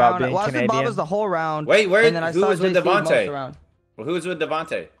end of the round. Well, I was with Babas the whole round. Wait, who was with Devontae? Well, who was with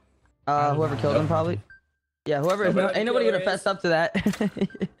Devontae? Whoever killed him, probably. Yeah, whoever. Ain't nobody gonna fess up to that.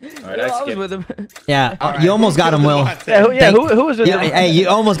 Alright, I was with him. Yeah, you almost got him, Will. Who was with him? Hey, you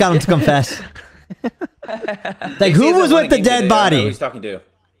almost got him to confess. Like, who was with the dead body? Who's talking to?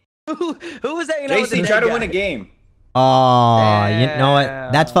 Who was hanging out with the JC, try to win a game. Oh, you know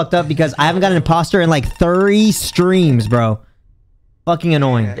what? That's fucked up because I haven't got an imposter in like 30 streams, bro. Fucking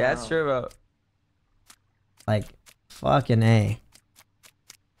annoying. Yeah, that's true, bro. Like, fucking A.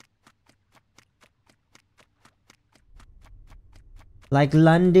 Like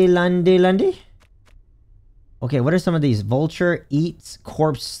Lundy. Okay, what are some of these? Vulture eats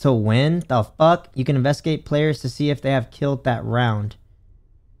corpse to win? The fuck? You can investigate players to see if they have killed that round.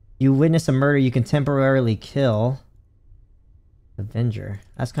 You witness a murder you can temporarily kill. Avenger.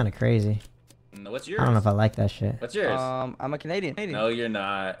 That's kind of crazy. What's yours? I don't know if I like that shit. What's yours? I'm a Canadian. No, you're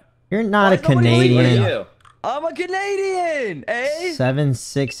not. You're not a Canadian. What are you? I'm a Canadian, eh?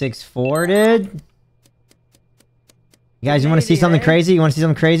 7664, dude. You guys, you want to see something crazy? You want to see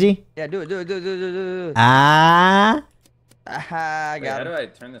something crazy? Yeah, do it. Ah. I got How do I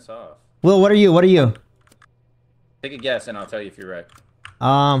turn this off? Will, what are you? What are you? Take a guess and I'll tell you if you're right.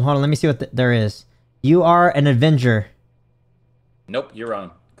 Hold on. Let me see what there is. You are an Avenger. Nope, you're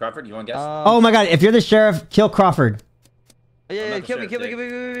wrong. Crawford, you want to guess? Oh my God! If you're the sheriff, kill Crawford. Yeah, kill me, pick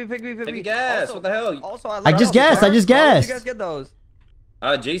me. Take a guess. Also, what the hell? Also, I just guessed. Did you guys get those?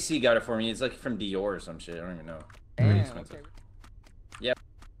 JC got it for me. It's like from Dior or some shit. I don't even know. Pretty expensive. Okay. Yeah.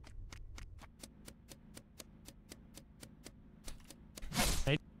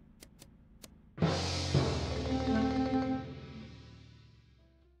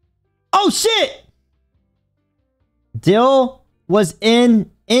 Oh shit! Dill was in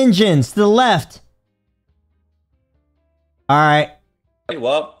engines to the left. All right.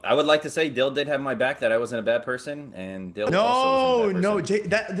 Well, I would like to say Dill did have my back, that I wasn't a bad person, and Dill also wasn't a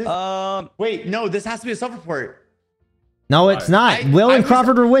bad person. Wait, no, this has to be a self-report. No, it's not. Will and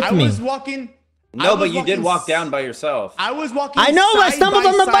Crawford were with me. I was walking. No, but you did walk down by yourself. I was walking. I know. I stumbled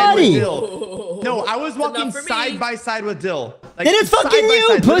on the body. No, I was walking side by side with Dill. Like, then it's fucking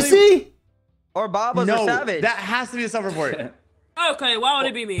you, pussy. Or Babas or Savage. That has to be a self-report. Okay, why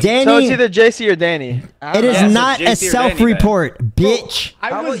would it be me? Danny, so it's either JC or Danny. It is not a self-report, bitch.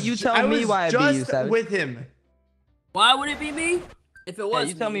 How about you tell me why it be you, Savage? With him. Why would it be me? If it was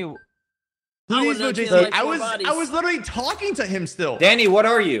you tell me. Please no, JC. I was literally talking to him still. Danny, what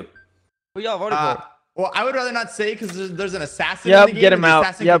are you? Who y'all voted for? Well, I would rather not say because there's an assassin in the game. Get him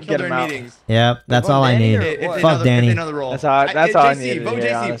out. Yep, get him out. Yep, that's all I need. Fuck Danny. That's all I need. Vote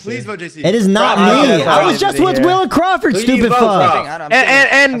JC. Please vote JC. It is not me. I was just with Will and Crawford, stupid fuck.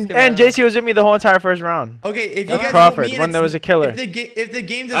 And JC was with me the whole entire first round. Okay, if you guys Crawford, when there was a killer. If the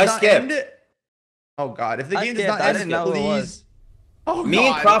game does not end. Oh God, if the game does not end, please. Oh, me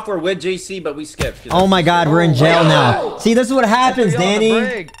and Crawford with JC, but we skipped. Oh my God, we're in jail now. See, this is what happens,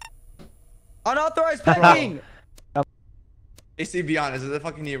 Danny. Unauthorized pecking. JC, be honest, it's a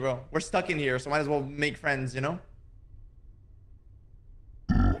fucking you, bro. We're stuck in here, so might as well make friends, you know?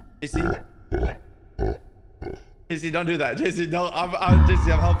 JC? JC, don't do that. JC, don't.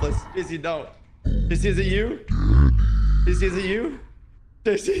 JC, I'm helpless. JC, don't. JC, is it you? JC, is it you?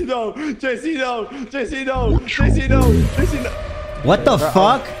 JC, no. JC, no. JC, no. JC, no. JC, no. What the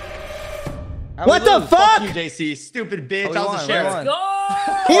fuck? What the fuck? Fuck you, JC. Stupid bitch. I was the sheriff.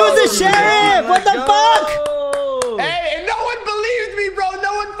 He was the sheriff. What the fuck? Hey, and no one believes me, bro.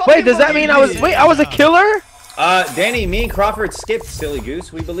 No one fucking Wait, does that mean I was a killer? Danny, me and Crawford skipped, silly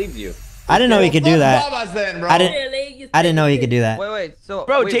goose. We believed you. I didn't know he could do that. I didn't know he could do that. Wait. So,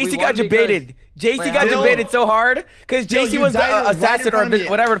 bro, JC got debated. JC got debated so hard because JC was the assassin or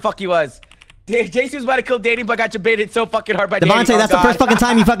whatever the fuck he was. JC was about to kill Danny, but got debated so fucking hard by Danny. Devontae, that's the first fucking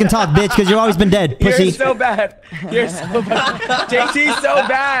time you fucking talk, bitch, because you've always been dead, pussy. You're so bad. You're so bad. JC's so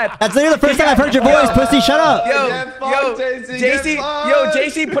bad. That's literally the first time I've heard your voice, pussy. Shut up.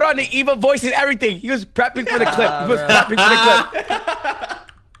 JC put on the evil voice and everything. He was prepping for the clip. He was prepping for the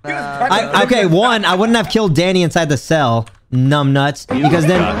clip. Okay, one, I wouldn't have killed Danny inside the cell, numbnuts, because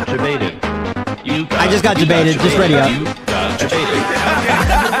then... I just got debated. Just ready up.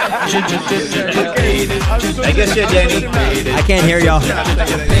 I guess you're Danny. I can't hear y'all.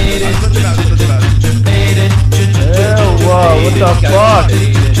 Whoa, what the fuck?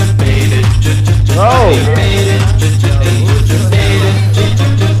 Bro.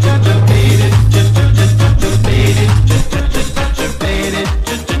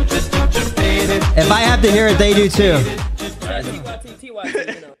 If I have to hear it, they do too.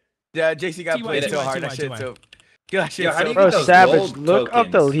 Yeah, JC got played so hard. That shit too. Gosh, Bro, Savage, look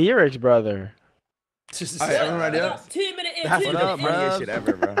up the lyrics, brother. Alright, everyone ready up? 10 minute in. That's the funniest shit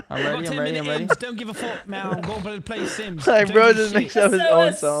ever, bro. I'm ready. Don't give a fuck, man. Go play Sims. Like, bro just makes up his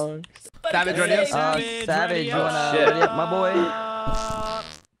own song. Savage, ready up? Savage, you wanna ready up, my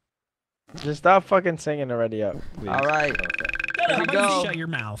boy? Just stop fucking singing already up. All right. Here we go. Shut your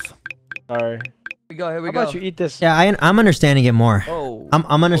mouth. Sorry. Here we How go. about you eat this? Yeah, I'm understanding it more. Oh.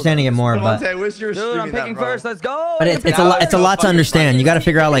 I'm understanding it more, but Dude, I'm picking first. Let's go. but it's a lot to understand. You got to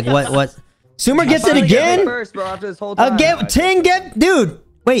figure out like what. Sumer gets it again. First, bro, after this whole time. Again, Ting get dude.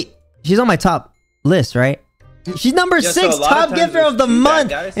 Wait, she's on my top list, right? She's number 6 top gifter of the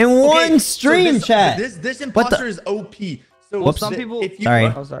month in one stream chat. This imposter is OP. So some people. Sorry.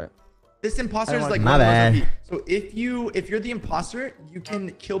 Oh, sorry. This imposter is like my bad. So if you're the imposter, you can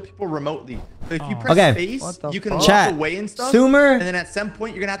kill people remotely. So if you press space, you can walk away and stuff. Sumer and then at some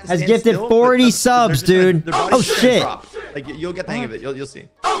point you're gonna have to has stand gifted still, 40 subs, dude. Oh shit. Like you'll get the hang of it. You'll see.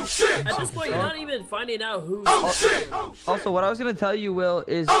 At this point, you're not even finding out who's. Also, what I was gonna tell you, Will,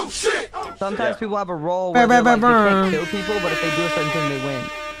 is sometimes people have a role where they can't kill people, but if they do a certain thing, they win.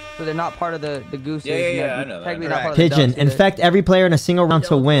 So they're not part of the Goose. Yeah, I know that. Pigeon. Infect every player in a single round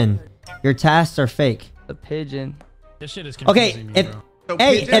to win. Your tasks are fake. The pigeon. This shit is okay, if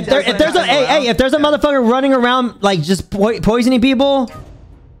there's a motherfucker running around like just poisoning people,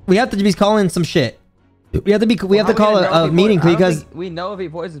 we have to be calling some shit. We have to call a meeting because we know if he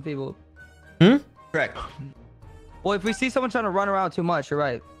poisons people. Correct. Well, if we see someone trying to run around too much, you're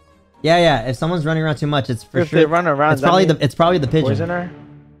right. Yeah. If someone's running around too much, it's for sure. They run around, it's probably the pigeon. Poisoner?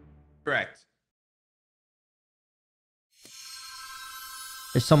 Correct.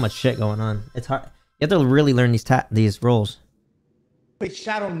 There's so much shit going on. It's hard. You have to really learn these roles. Wait,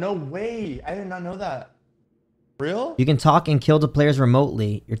 Shadow, no way. I did not know that. Real? You can talk and kill the players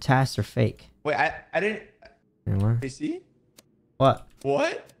remotely. Your tasks are fake. Wait, I didn't. What? See? What?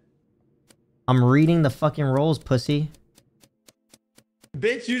 What? I'm reading the fucking roles, pussy.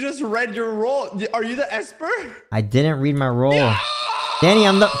 Bitch, you just read your role. Are you the Esper? I didn't read my role. No! Danny,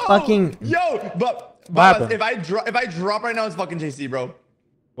 I'm the fucking. Yo, but if I drop right now, it's fucking JC, bro.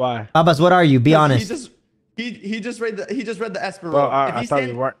 Why? Babas, what are you? Be honest. He just read the Esper role. Well, I thought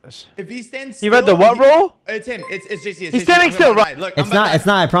you weren't. If he stands still, he read the what role? It's him. It's JC. He's standing still, right? Look, it's not.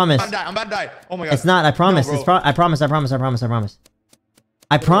 I promise. I'm about to die. Oh my god. It's not. I promise. No, I promise. I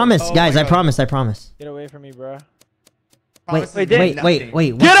promise, guys. I promise. Get away from me, bro. Wait. Get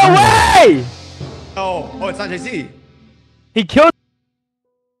away! Oh, it's not JC. He killed.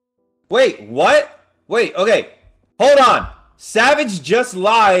 Wait, what? Wait, okay. Hold on. Savage just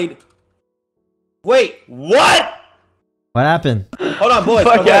lied. Wait, what? What happened? Hold on, boys.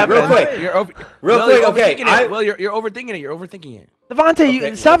 Okay, real quick. Real quick, okay. Well, you're overthinking it. You're overthinking it.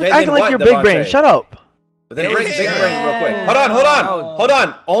 Devontae, stop acting like you're big brain. Shut up. But then bring big brain real quick. Hold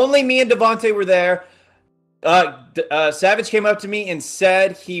on. Only me and Devontae were there. Savage came up to me and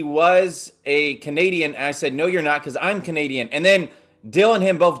said he was a Canadian. And I said, no, you're not, because I'm Canadian. And then Dill and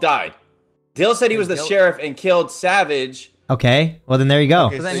him both died. Dill said he was the sheriff and killed Savage. Okay, well then there you go.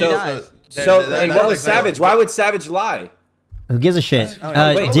 Okay, then he dies. So what was Savage? Why would Savage lie? Who gives a shit?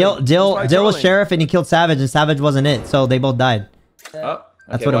 Dill was sheriff and he killed Savage, and Savage wasn't it, so they both died. Oh,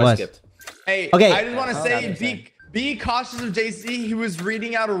 that's what it was. Hey, okay. I just want to say, be cautious of JC. He was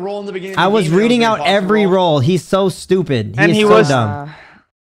reading out a role in the beginning. I was reading out every role. He's so stupid. He was so dumb.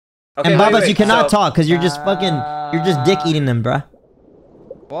 Okay, and Babas, you cannot talk because you're just dick eating them, bruh.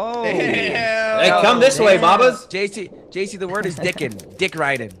 Whoa. Hey, come this way, Babas. JC, the word is dickin'. Dick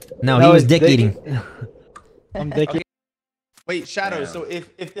riding. No, he was dick eating. I'm dick eating. Wait, Shadow, so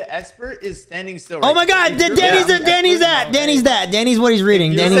if the Esper is standing still right, oh my god, Danny's what he's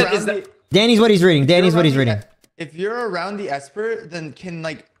reading. Danny's what he's reading. If you're around the Esper, then can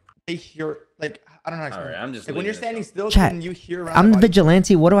they hear I don't know. Alright, I'm just when you're standing still, Chat, can you hear around I'm the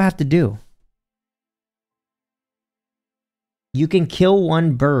vigilante, what do I have to do? You can kill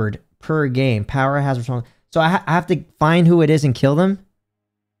one bird per game. Power has responsibility. So I have to find who it is and kill them?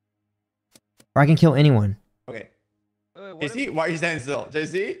 Or I can kill anyone. Okay. JC, why are you standing still?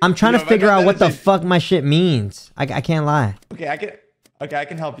 JC? I'm trying to figure out what the fuck my shit means. I can't lie. Okay, Okay, I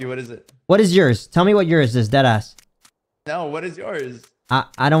can help you. What is it? What is yours? Tell me what yours is, deadass. No, what is yours?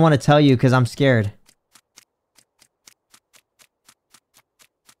 I don't want to tell you because I'm scared.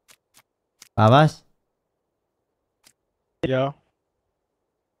 Babas? Yo.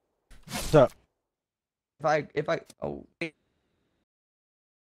 What's up? If I oh.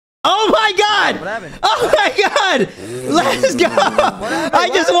 Oh my god! What happened? Oh my god! Let's go! I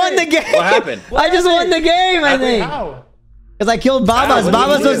just won the game! What happened? I just won the game, I think! How? Because I killed Babas.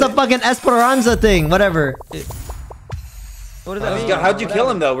 Babas was the fucking Esperanza thing, whatever. What does that mean? How'd you kill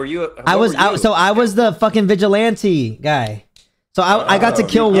him though? Were you? I was the fucking vigilante guy. So I got to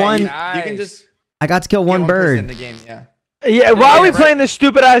kill one. You can just. I got to kill one bird. In the game, yeah. Yeah, why are we playing this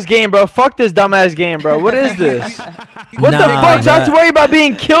stupid ass game, bro? Fuck this dumb ass game, bro. What is this? What the fuck? So I have to worry about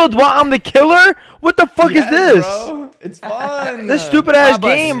being killed while I'm the killer? What the fuck is this? Bro. It's fun. This stupid ass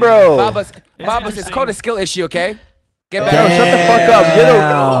game, bro. Babas, it's called a skill issue, okay? Get Yo, better. shut the fuck up. You're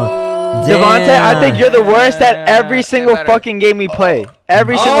the Devontae, I think you're the worst at every single fucking game we play.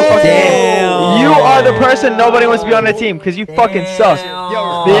 Every single fucking game. You are the person nobody wants to be on the team because you fucking suck.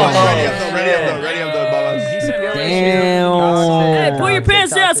 Yo, ready up though, Babas. Hey, pull your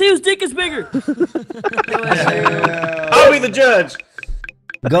pants down. See whose dick is bigger. I'll be the judge.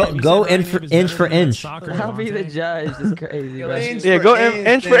 Go inch for inch. I'll be the judge. It's crazy, bro. Yeah, go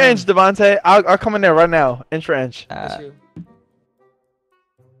inch for inch, Devontae. I'll come in there right now. Inch for inch.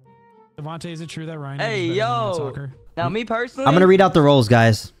 Devontae, is it true that Ryan? Hey, yo. Now, me personally, I'm gonna read out the roles,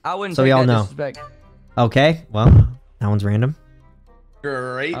 guys. I wouldn't. So we all know. Disrespect. Okay, well, that one's random.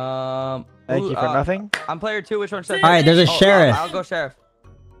 Great. Thank you for nothing. I'm player 2. Which one should I? All right, there's a sheriff. I'll go sheriff.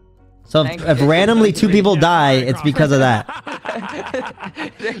 So if randomly 2 people die, it's because of that.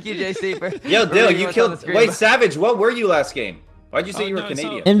 Thank you, JC. For Yo, Dill, you killed. Wait, Savage, what were you last game? Why'd you say you were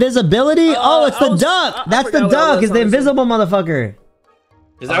Canadian? Invisibility? Oh, it's the duck. That's the duck. It's the invisible motherfucker.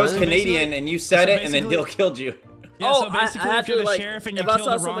 Because I was Canadian and you said it, and then Dill killed you. Yeah, so basically, I if you're the like, sheriff and you if I kill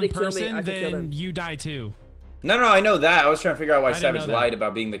saw the wrong somebody kill me, person, I could kill then them. you die too. No, I know that. I was trying to figure out why I didn't Savage know that. lied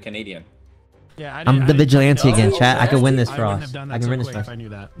about being the Canadian. Yeah, I'm the vigilante again, chat. I can win this for I us. wouldn't have done I that can win so this quick for if us. I knew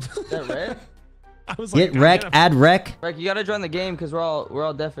that. Is that red? I was Get like, wreck, add wreck. Rick, you gotta join the game because we're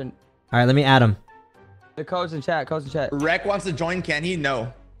all different. All right, let me add him. The codes in chat. Rec wants to join. Can he?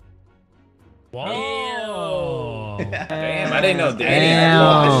 No. Whoa. Damn, I didn't know Danny had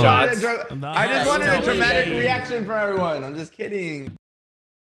all the shots. I just wanted a dramatic reaction from everyone. I'm just kidding.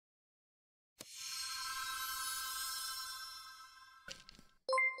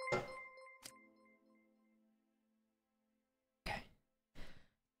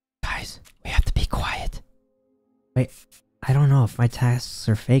 Guys, we have to be quiet. Wait, I don't know if my tasks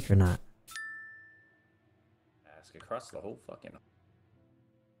are fake or not. Ask across the whole fucking.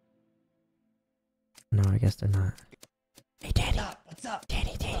 No, I guess they're not. Hey, Danny. What's up?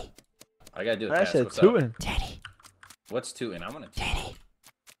 Danny. I gotta do a That task. shit What's up? tootin'. Danny. What's tootin'? I'm gonna. Danny.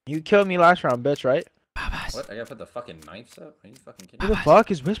 You killed me last round, bitch, right? Babas. What? I gotta put the fucking knives up? Are you fucking kidding Who me? the fuck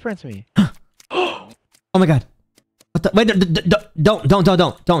is whispering to me? Oh my god. What the? Wait,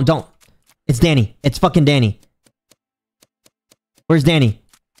 don't. It's Danny. It's fucking Danny. Where's Danny?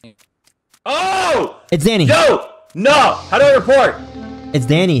 Oh! It's Danny. Yo! No! How do I report? It's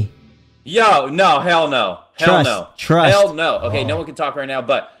Danny. Yo, no, hell no. Hell Trust, no. trust. Hell no. Okay, no one can talk right now,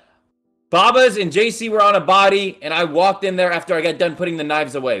 but Babas and JC were on a body, and I walked in there after I got done putting the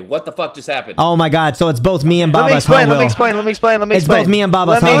knives away. What the fuck just happened? Oh my god, so it's both me and Babas. Let me explain. It's both me and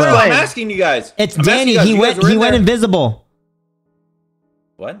Babas. Let me explain. I'm asking you guys. It's I'm Danny. asking you guys. He went invisible.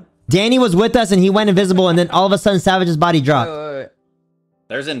 What? Danny was with us and he went invisible, and then all of a sudden Savage's body dropped. Wait.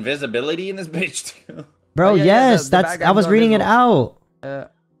 There's invisibility in this bitch too. Bro, Oh, yeah, yes, the that's bad guys I was go reading it invisible.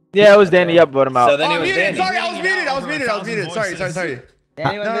 out. Yeah, it was Danny. Yep, vote him out. So then it was muted. Danny. Sorry, I was muted. Sorry.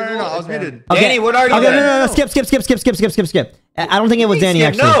 Danny went No, invisible? I was Okay. muted. Okay. Danny, what are you Okay, then? no. Skip. I don't think it was Danny Skip,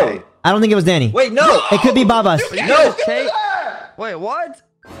 actually. no. I don't think it was Danny. Wait, no. It could be Babas. No. Okay. Wait, what?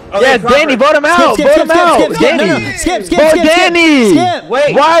 Okay, Yeah, proper. Danny, vote him out. Vote him out. Danny. Skip. Vote Danny. Skip.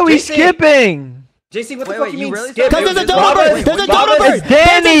 Wait. Why are we JC. skipping? JC, what the Wait, fuck wait, you you mean really skip? Because there's a It was dodo Babas. bird. There's a Babas. dodo bird. It's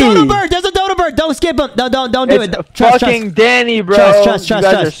Danny. There's a dodo bird. Don't skip him. Don't do it. It's Trust. fucking Danny, bro. Trust. You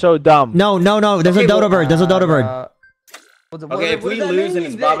guys are so dumb. No. There's a dodo bird. There's a dodo bird. Okay, if we lose and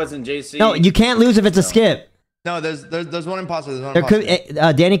it's Babas and JC. No, you can't lose if it's a skip. No, there's one imposter. There could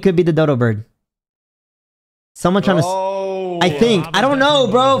Danny could be the dodo bird. Someone trying to. Oh. I think. I don't know,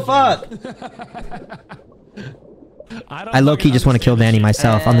 bro. Fuck. I low key just want to kill Danny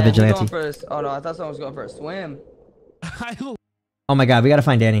myself. I'm the vigilante. Oh no, I thought someone was going for a swim. Oh my god, we gotta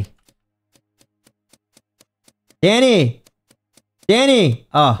find Danny. Danny!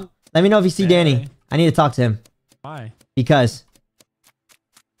 Oh, let me know if you see Danny. I need to talk to him. Why? Because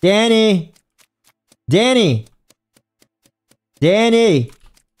Danny. Danny. Danny.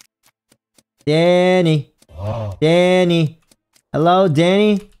 Danny. Danny. Hello,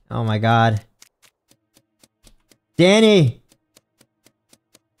 Danny? Oh my god. Danny.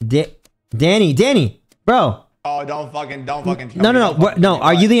 Danny. Bro. Oh, don't fucking No.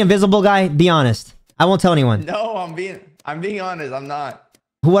 Are you the invisible guy? Be honest. I won't tell anyone. No, I'm being honest. I'm not.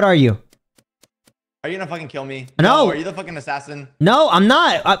 What are you? Are you gonna fucking kill me? No. Are you the fucking assassin? No, I'm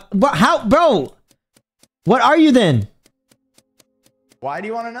not. How, bro? What are you then? Why do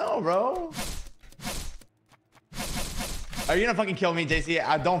you want to know, bro? Are you gonna fucking kill me,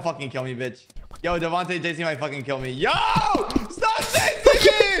 JC? Don't fucking kill me, bitch. Yo, Devontae, JC might fucking kill me. Yo! Stop saying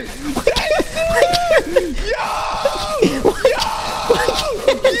JC! Yo!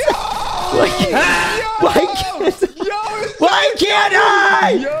 Why can't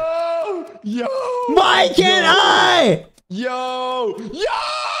I? Yo! Why can't I? Yo!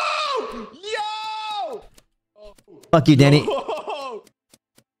 Fuck you, Danny.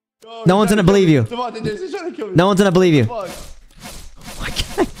 No one's gonna believe you. No one's gonna believe you.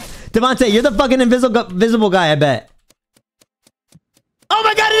 Devontae, you're the fucking invisible guy, I bet. Oh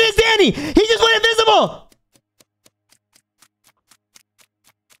my god, it is Danny! He just went invisible!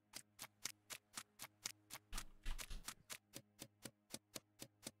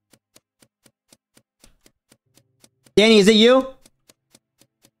 Danny, is it you?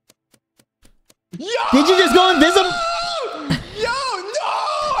 Did you just go invisible?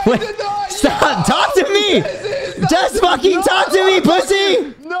 I did not. Stop! Talk to me! Just fucking talk to me,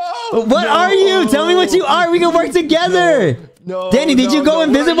 pussy! What are you? Tell me what you are. We can work together. Danny, did you go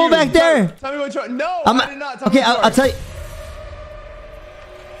invisible back there? Tell me what you are. No, I did not. Okay, I'll tell you.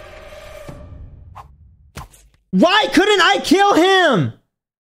 Why couldn't I kill him?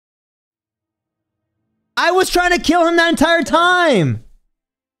 I was trying to kill him that entire time.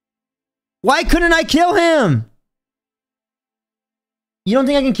 Why couldn't I kill him? You don't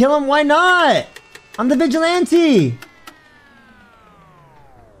think I can kill him? Why not? I'm the vigilante.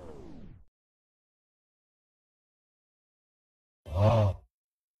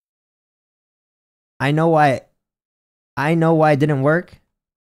 I know why it didn't work.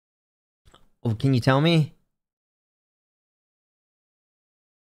 Oh, can you tell me?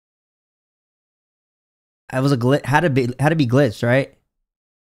 I was a glitch. Had to be glitched, right?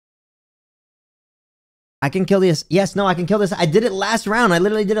 I can kill this. Yes, no, I can kill this. I did it last round. I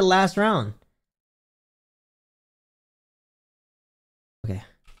literally did it last round. Okay.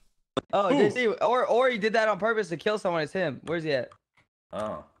 Oh, JC, or he did that on purpose to kill someone. It's him. Where's he at?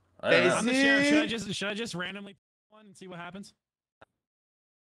 Oh. I'm the sheriff. Should I just randomly one and see what happens?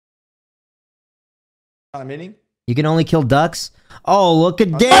 Not a meeting? You can only kill ducks. Oh, look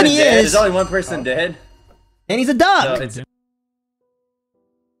at Danny is. There's only one person dead. Danny's a duck.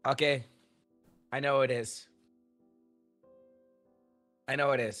 Okay. I know it is. I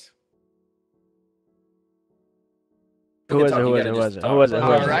know it is. Who is it? All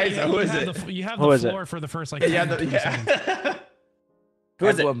right, so who is it? You have the floor for the first like. Yeah. Who is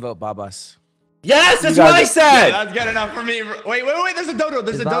it? Everyone vote Babas. Yes, that's what I said. Yeah, that's good enough for me. Wait. There's a dodo.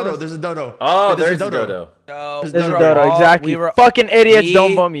 There's a dodo. Oh, there's a dodo. There's a dodo. Exactly. Fucking idiots.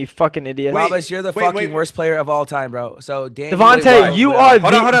 Don't vote me. Fucking idiots. Babas, you're the fucking worst player of all time, bro. So Devontae, you are the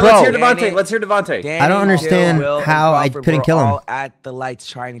Hold on. Let's hear Devontae. I don't understand how I couldn't kill him. All at the lights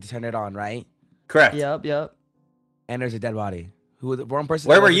trying to turn it on, right? Correct. Yep. And there's a dead body. One person.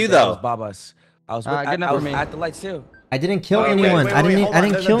 Where were you though? Babas. I was at the lights too. I didn't kill anyone. I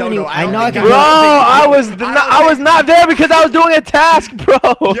didn't kill anyone. I know I can. Bro, I was not there because I was doing a task, bro.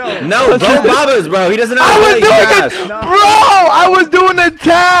 No, vote Babas, bro. He doesn't know. I was doing a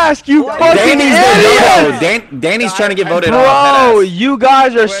task. You fucking idiot. Danny's trying to get voted off. Bro, you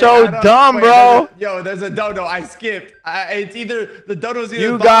guys are so dumb, bro. Yo, there's a dodo. I skipped. It's either the dodo's either.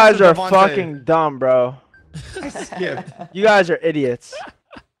 You guys are fucking dumb, bro. I skipped. You guys are idiots.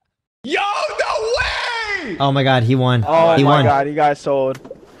 Yo, no way! Oh my god, he won. Oh he my won. god, you guys sold.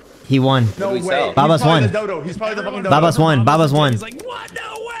 He won. No way. Babas won. He's probably the fucking dodo. Babas won. Babas won. He's like, what?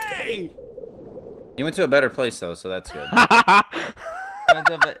 No way! You went to a better place though, so that's good. You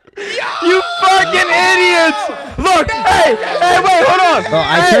fucking idiots! Look, hey, wait, hold on. Bro,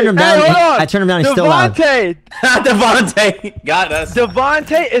 I turned him down. I turned him down. He's still loud. Devontae got us.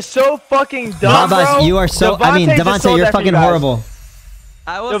 Devontae is so fucking dumb, Babas, bro. you are so. Devontae, you're fucking horrible.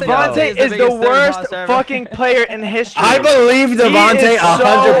 Devontae is the worst fucking player in history. I believe Devontae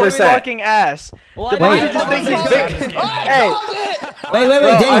 100%. Fucking ass. Devontae just thinks he's big. Hey. Wait,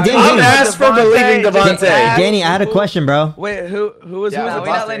 Danny. I'm asked for believing Devontae. Danny, I had a question, bro. Wait, who was we're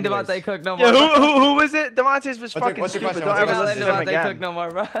not letting Devontae cook no more. Yeah, who was it? Devontae's was fucking stupid. Don't ever listen to him again. Cook no more,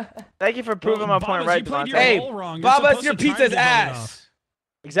 bro. Thank you for proving my point right, Devontae. Hey, Baba, your pizza's ass.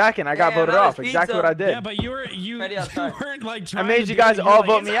 Exactly, and I got voted off. Exactly what I did. Yeah, but you weren't like trying I made to you guys do it. all Like,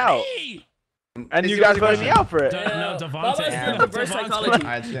 vote me out. And you guys voted me out for it. No, Devontae. Reverse psychology.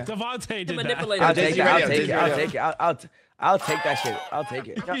 Devontae did manipulate. I'll take it. I'll take that shit. I'll take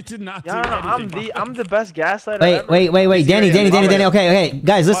it. You did not do I'm the best gaslighter. Wait, Danny. Okay,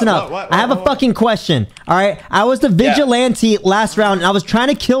 guys, listen up. I have a fucking question. All right, I was the vigilante last round, and I was trying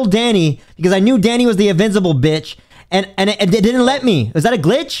to kill Danny because I knew Danny was the invincible bitch, and it didn't let me. Is that a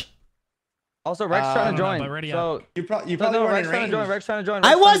glitch? Also, Rex trying to join. So you probably weren't in range. Rex trying to join.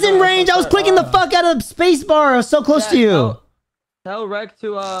 I was in range. I was clicking the fuck out of the space bar. I was so close to you. Tell Rex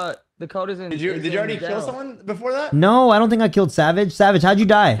to the code is in. Did you already kill someone before that? No, I don't think I killed Savage. Savage, how'd you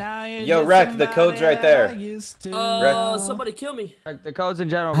die? Yo, Rex, the code's right there. Somebody kill me. The codes in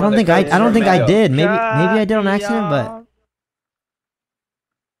general. I don't think I did. Maybe I did on accident, but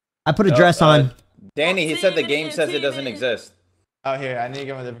I put a dress on. Danny, he said the game says it doesn't exist. Oh, here, I need to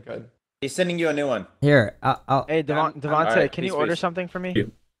give him a different code. He's sending you a new one. Here, Hey, Devontae, right, can you order something for me?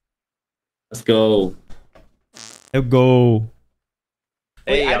 Let's go. Let's go.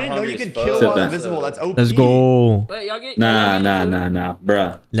 Hey, I didn't know you could kill while invisible. That's OP. Let's go. Wait, y'all get, Nah,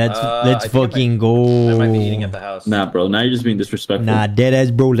 bruh. Let's fucking go. I might be eating at the house. Nah, bro. Now you're just being disrespectful. Nah,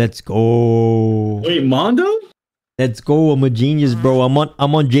 deadass, bro. Let's go. Wait, Mondo? Let's go. I'm a genius, bro. I'm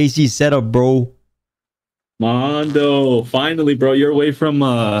on JC's setup, bro. Mondo, finally, bro. You're away from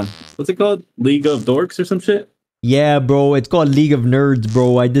what's it called? League of Dorks or some shit? Yeah, bro. It's called League of Nerds,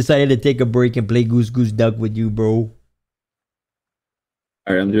 bro. I decided to take a break and play Goose Goose Duck with you, bro.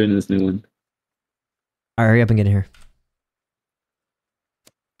 Alright, I'm doing this new one. Alright, hurry up and get in here.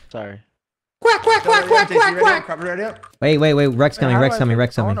 Sorry. Quack. Ready up? Wait. Rex coming. I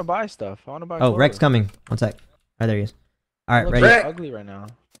want to buy stuff. Oh, Rex coming. One sec. Right, there he is. Alright, ready. Rick. Ugly right now.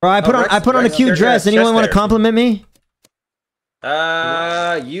 Bro, I put on a cute dress. Anyone want to compliment me?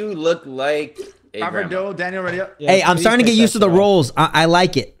 You look like a Daniel, ready up? Hey, I'm starting to get used to the roles. I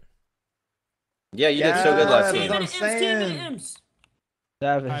like it. Yeah, you did so good last game. game.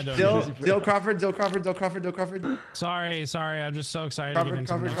 That's what I'm saying. Dill Crawford. Sorry, I'm just so excited.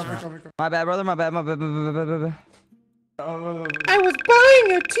 Crawford. My bad, brother. My bad. I was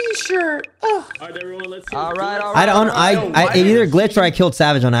buying a t-shirt. Oh. Alright, everyone, let's see. All right. I either glitched or I killed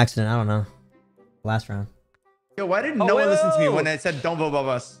Savage on accident. I don't know. Last round. Yo, why didn't no one listen to me when I said don't vote above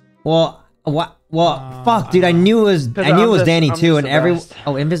us? Well, what? Well, fuck, dude. I knew it was Danny too, and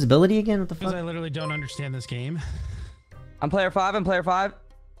invisibility again. What the fuck? Because I literally don't understand this game. I'm player 5.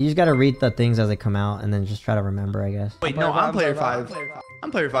 You just gotta read the things as they come out, and then just try to remember, I guess. Wait, no, I'm player 5.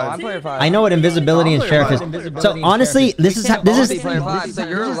 I'm player 5. I know what invisibility and sheriff is. So honestly, this is player 5, so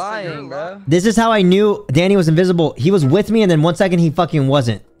you're lying, bro. This is how I knew Danny was invisible. He was with me, and then 1 second he fucking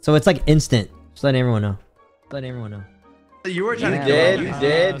wasn't. So it's like instant. Just let everyone know. You were trying to kill him. You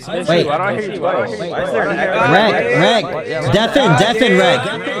did. Wait. Why don't I hear you? Reg. Deafen, Reg.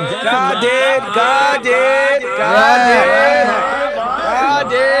 God did.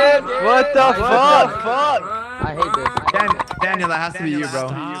 What the fuck? I hate this. Daniel, that has to be you, bro.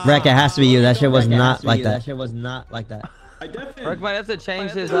 Reg, it has to be you. That shit was not like that. Rick might have to change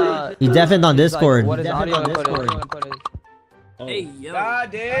his He deafened on Discord. What is audio input is. Hey, yo.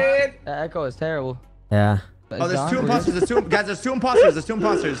 God did. The echo is terrible. Yeah. Oh, there's 2 imposters. There's two imposters.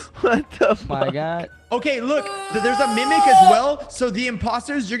 What the fuck? My God. Okay, look, there's a mimic as well. So the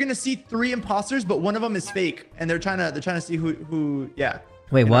imposters, you're gonna see 3 imposters, but one of them is fake, and they're trying to see who. Yeah.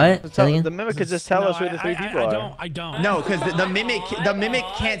 Wait, what? The mimic could just tell us who the 3 people are. I don't. No, because the mimic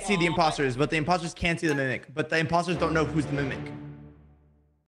can't see the imposters, but the imposters can see the mimic. But the imposters don't know who's the mimic.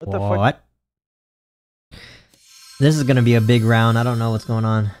 What the fuck? This is gonna be a big round. I don't know what's going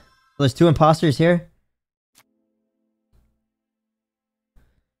on. There's 2 imposters here.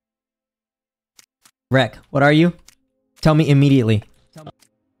 Rec, what are you? Tell me immediately.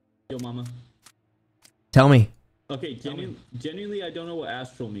 Yo, mama. Tell me. Okay, genuinely, I don't know what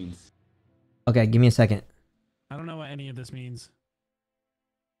astral means. Okay, give me a second. I don't know what any of this means.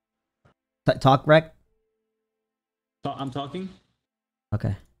 Talk, Rec? I'm talking?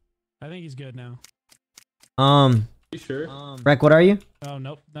 Okay. I think he's good now. You sure? Rec, what are you? Oh,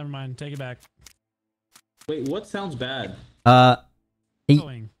 nope. Never mind. Take it back. Wait, what sounds bad?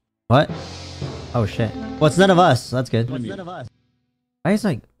 Going. What? Oh shit. Well, it's none of us. So that's good. I was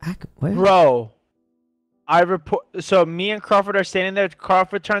like, what? Bro, I report. So me and Crawford are standing there.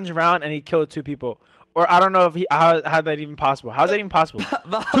 Crawford turns around and he killed 2 people. Or I don't know if how that even possible. How's that even possible?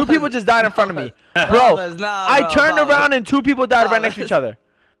 2 people just died in front of me, bro. I turned around and 2 people died right next to each other.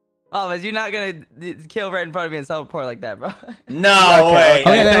 Oh, but you're not gonna kill right in front of me and self-report like that, bro. No way.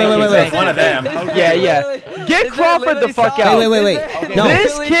 Wait. One of them. Yeah. Get Crawford the fuck out. Wait. No.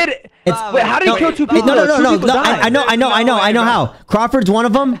 This kid. Wait, how did he kill 2 people? No. I know how. Crawford's one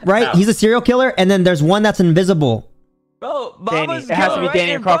of them, right? He's a serial killer, and then there's one that's invisible. Bro, Danny. It has to be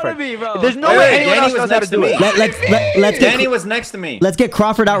Danny and Crawford. Me, bro. There's no way anyone else knows how to do it. Let's Danny was next to me. Let's get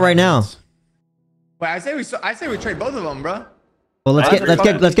Crawford out right now. Wait, I say we trade both of them, bro. Well,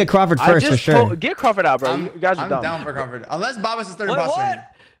 let's get Crawford first for sure. Get Crawford out, bro. You guys are dumb. I'm down for Crawford. Unless Babas is third Wait, imposter.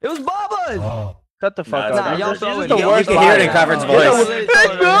 what? It was Baba's. Shut the fuck up. Y'all You're the worst. You can hear it in Crawford's voice.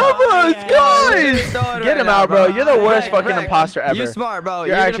 Get him out, bro. You're the worst fucking imposter ever. You smart, bro.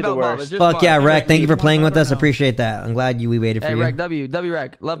 You're actually the worst. Fuck yeah, Rec. Thank you for playing with us. Appreciate that. I'm glad we waited for you. Rec, W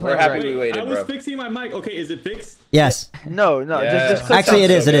Rec. Love playing. We're happy we waited, I was bro. fixing my mic. Okay, is it fixed? Yes. No. Just click Actually,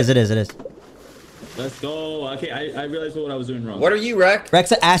 it something. is. Let's go. Okay, I realized what I was doing wrong. What are you, Rec?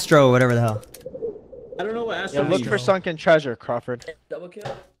 Rec's an Astro or whatever the hell. I don't know what Astro Yeah, look means. for sunken treasure, Crawford. Double kill.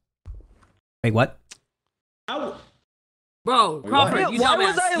 Wait, what? Ow. Bro, Crawford, you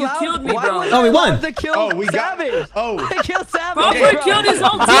dumbass. You killed me, bro. Oh, we won. We got Savage. I killed Savage. Crawford killed his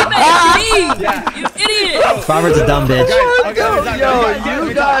own teammate. You idiot. Crawford's a dumb bitch. Yo,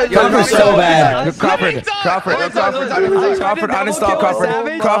 you guys. Crawford's so bad. Crawford, uninstall Crawford.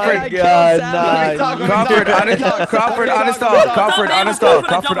 Crawford,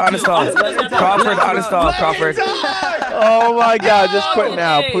 Crawford. Oh my God, just quit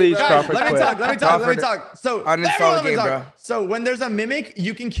now, please, Crawford. Let me talk. So Uninstall the game, bro. So when there's a mimic,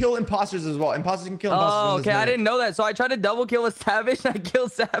 you can kill imposters as well. Imposters can kill imposters. Oh, okay. I didn't know that. So I tried to double kill with Savage and I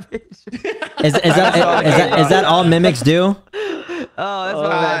killed Savage. Is that all mimics do? Oh, that's my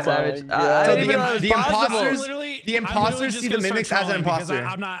bad, Savage. So the imposters see the mimics as an imposter.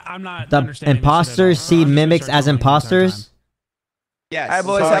 I'm not. The imposters see mimics as imposters? Yes. Hi,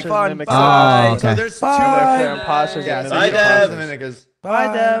 boys. Have fun. Oh, okay. So there's 2 different imposters. Bye, Dev.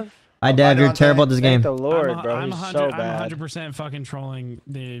 Bye, Dev. Hi, Dev. You're terrible at this game. Thank the Lord, bro. I'm He's so bad. 100% fucking trolling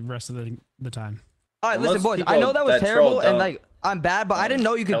the rest of the time. All right, listen, boys. I know that was terrible and like I'm bad, but I didn't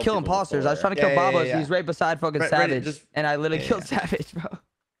know you could kill imposters. I was trying to kill Baba. He's right beside fucking Savage, and I literally killed Savage, bro.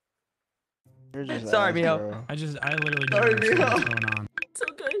 Sorry, Miho. I literally don't know what's going on. So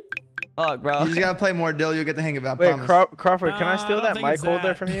good. Fuck, bro. You just gotta play more Dill. You'll get the hang of it. Wait, Crawford, can I steal that mic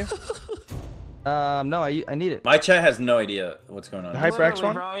holder from you? No, I need it. My chat has no idea what's going on. The HyperX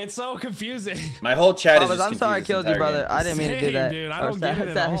one? Bro, it's so confusing. My whole chat is just I'm sorry I killed you, brother. I didn't mean to do that. Dude, I don't get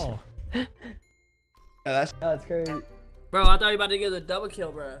it at all. That's crazy. Bro, I thought you were about to get a double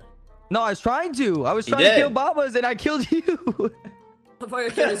kill, bro. No, I was trying to. I was trying to kill Babas and I killed you. Before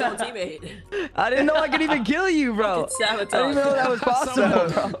you killed his own teammate. I didn't know I could even kill you, bro. I didn't even know that was possible,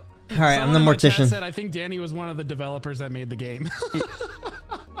 bro. All right, I'm the mortician. Said, I think Danny was one of the developers that made the game.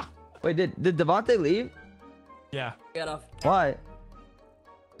 Wait, did Devontae leave? Yeah. Get off. Why?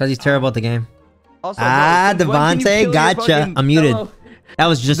 Because he's terrible at the game. Also, Devontae, gotcha. I'm muted. That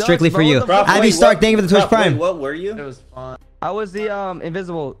was just strictly for you. Ivy Stark, thank you for the Twitch Prime. What were you? It was fun. I was the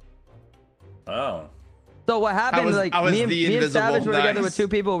invisible. Oh. So what happened? Me and Savage were together with 2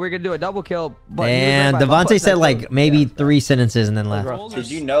 people. We are gonna do a double kill. But and Devontae said like maybe 3 sentences and then left.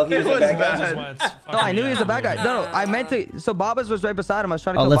 Did you know he was a bad guy? No, I knew he was a bad guy. No, I meant to. So Babas was right beside him. I was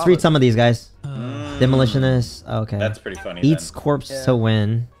trying to. Oh, let's read some of these guys. Demolitionist. Okay. That's pretty funny. Eats corpse to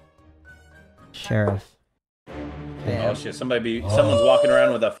win. Sheriff. Oh shit! Someone's walking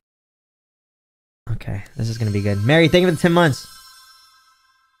around with a. Okay, this is gonna be good. Mary, thank you for the 10 months.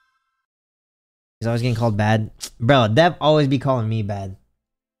 He's always getting called bad. Bro, Dev always be calling me bad.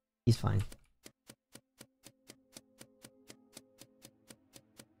 He's fine.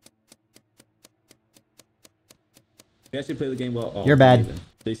 You actually play the game well. Oh, you're bad.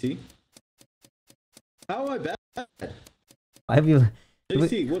 JC? How am I bad? Why have you...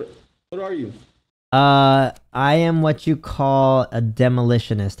 JC, what are you? I am what you call a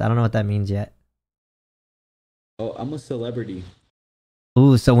demolitionist. I don't know what that means yet. Oh, I'm a celebrity.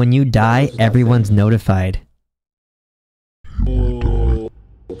 Ooh, so when you die, everyone's notified. Oh.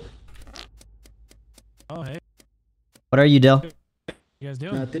 Oh, hey. What are you, Dill? You guys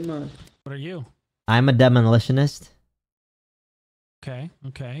doing? Nothing much. What are you? I'm a demolitionist. Okay.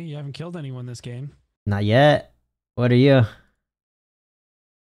 You haven't killed anyone this game. Not yet. What are you?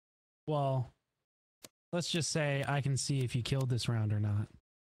 Well, let's just say I can see if you killed this round or not.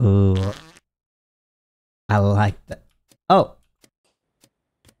 Ooh. I like that. Oh.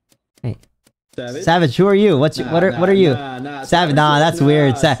 Hey. Savage, who are you? What are you? Savage, nah, that's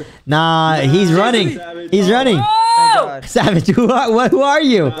weird. He's running. He's running. Savage, who are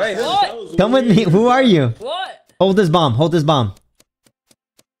you? What? Come with me. Who are you? What? Hold this bomb. Hold this bomb.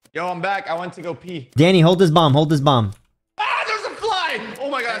 Yo, I'm back. I went to go pee. Danny, hold this bomb. Hold this bomb. Ah, there's a fly! Oh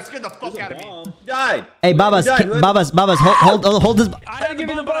my god, it scared the fuck out of me. Died. Hey, Babas, hold this. I had the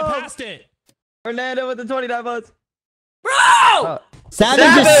bomb, but I passed it. Fernando with the 29 votes. Bro!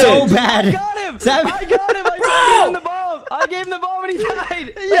 Savage is so bad. I got him. Savage. I got him. I gave him the bomb. I gave him the bomb and he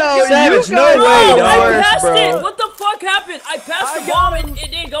died. Yo, Savage, no way, I passed bro. it. What the fuck happened? I passed the bomb and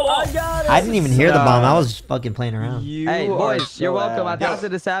it didn't go off. I didn't even hear the bomb. I was just fucking playing around. Hey, boys, you're welcome. I passed it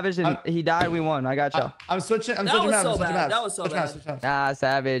to Savage and he died. We won. I got y'all. I'm switching. I'm That switching was maps. so bad. That was so bad. Nah,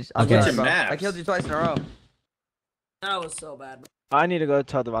 Savage. Okay. I'm sorry, bro. Maps. I killed you twice in a row. That was so bad. I need to go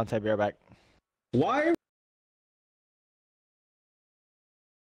tell Devontae be right back. Why?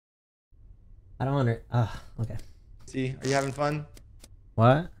 I don't under. Okay. See, are you having fun?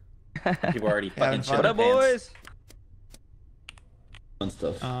 What? People already fucking shit. What up, boys? Fun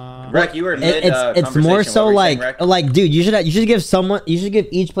stuff. Rec, you were mid. It's more so like, dude, you should give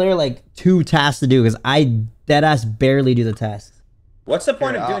each player like 2 tasks to do because I deadass barely do the tasks. What's the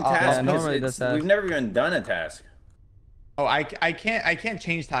point of doing tasks? normally We've never even done a task. Oh, I can't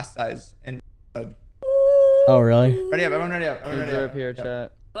change task size. And Oh really? ready up, everyone ready up. Everyone ready up. Here,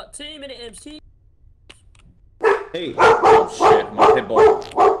 chat. About 10 minute MC. Hey. Oh shit, I'm a pit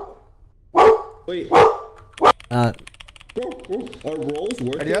bull. Wait. Uh. Are rolls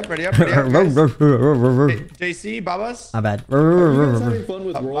worth Ready it? up, ready up, ready up. Guys. JC, Babas. My bad. Are you guys having fun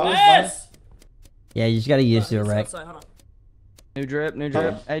with rolls? Yes! Yeah, you just gotta get used to it, Wreck. New drip, new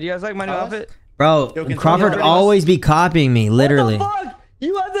drip. Hey, do you guys like my new outfit? Bro, Yo, Crawford always be copying me, literally. What the fuck?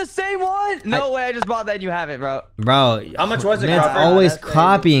 You have the same one? No way, I just bought that and you have it, bro. Bro, How much was it, man's Crawford? always That's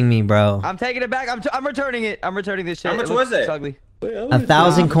copying me, bro. I'm taking it back. I'm returning it. I'm returning this shit. How much looks was it? Ugly. Wait,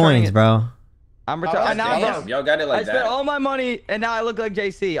 1,000 coins, bro. I'm returning. Now, Damn, y'all got it I like spent that. all my money and now I look like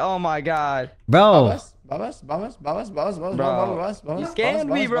JC. Oh my god. Bro. Babas. Bro, you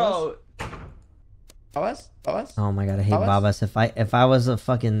scammed me, bro. Babas. Oh my god, I hate Babas. If I was a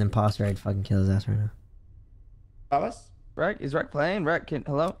fucking imposter, I'd fucking kill his ass right now. Babas. Rec, is Rec playing? Rec,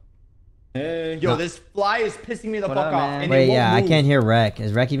 hello? Hey. Yo, this fly is pissing me the fuck up, off. man? And Wait, it won't yeah, I move. can't hear Rec.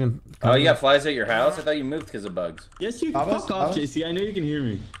 Is Rec even Oh, you got flies at your house? I thought you moved because of bugs. Yes, you Babas, fuck off, Babas? JC. I know you can hear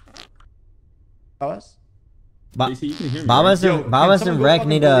me. Babas. JC, you can hear me. Babas Yo, Babas can and someone go Rec fucking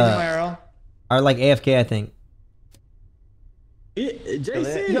need bully IRL? are like AFK, I think.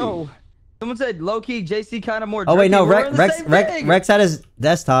 JC. Yo, someone said low-key JC kind of more Oh wait, no, jerky. We're in the same thing. Rex had his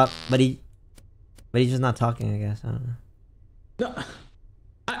desktop, but he's just not talking, I guess. I don't know. No.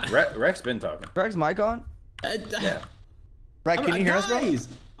 Rex been talking. Rec's mic on? Yeah. Rec, can you hear us, bro? Guys,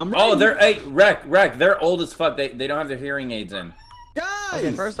 I'm Oh, right they're Rec. They're old as fuck. They don't have their hearing aids in. Guys.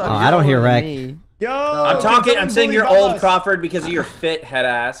 Okay, first Oh, off, I don't hear you're Rec. older than me. Yo, I'm talking. I'm saying you're old, Crawford, because of your fit head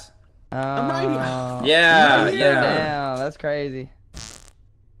ass. right. Yeah, right yeah. Damn, that's crazy.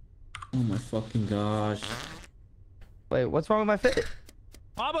 Oh my fucking gosh. Wait, what's wrong with my fit?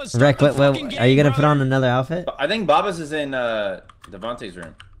 Rec, what, are you gonna put on another outfit? I think Babas is in Devontae's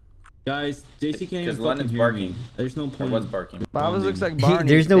room. Guys, JC can't even fucking London's hear barking. me. There's no Or point. was barking. Bobas looks like Barney.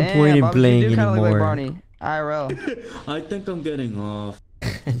 There's no point in Bobas, playing you do kinda look anymore. like Barney. IRL. I think I'm getting off. I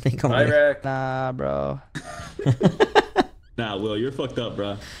think I'm Hi, Rec. Nah, bro. Nah, Will, you're fucked up,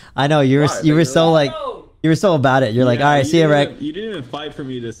 bro. I know you were so like you were so about it. You're like, all right, see ya, Rec. You didn't even fight for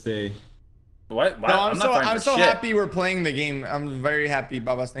me to stay. What? No, I'm so happy we're playing the game. I'm very happy,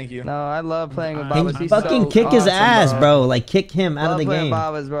 Babas. Thank you. No, I love playing with Hey, Babas. He's fucking so kick his awesome, ass, bro. Like kick him out of the playing game.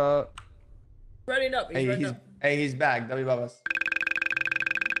 Babas, bro. Ready up. Hey, he's back. W Babas.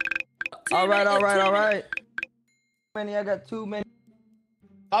 All right. Many? I got too many.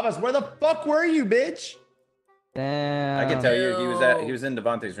 Babas, where the fuck were you, bitch? Damn. I can tell you, he was in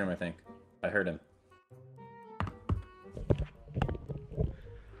Devontae's room. I think I heard him.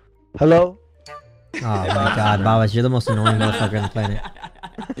 Hello? Oh my god, Babas, you're the most annoying motherfucker on the planet.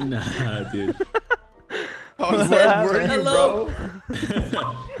 Nah, dude. Where were you, bro?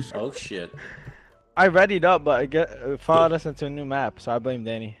 Oh shit. I readied up, but followed us into a new map, so I blame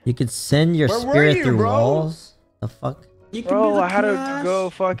Danny. You could send your Where were spirit you, through bro? walls? The fuck? You Bro, I had to go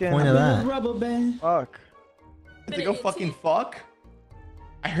fucking. Point of that. Rubber band. Fuck. To go fucking fuck?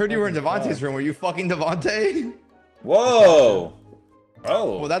 I heard you were in Devontae's room. Were you fucking Devontae? Whoa.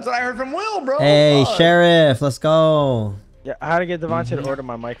 Oh. Well, that's what I heard from Will, bro. Hey, Fuck. Sheriff, let's go. Yeah, I had to get Devontae to order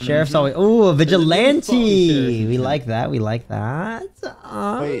my mic. Sheriff's always. Ooh, a vigilante. We like that. We like that.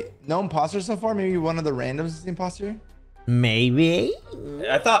 Wait, no imposter so far? Maybe one of the randoms is the imposter? Maybe.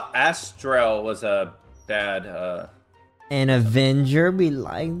 I thought Astral was a bad. An Avenger be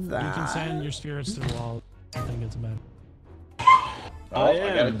like that. You can send your spirits to the wall. I think it's bad. I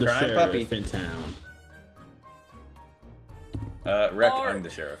got a crying puppy in town. Wreck, I'm the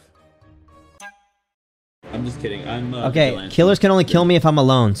sheriff. I'm just kidding. I'm okay. vigilante. Killers can only kill me if I'm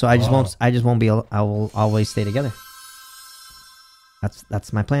alone, so I just won't. I just won't be. I will always stay together.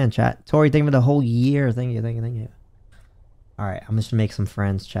 That's my plan, chat. Tori, thank you for the whole year. Thank you, thank you, thank you. All right, I'm just gonna make some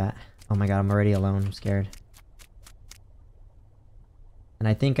friends, chat. Oh my god, I'm already alone. I'm scared. And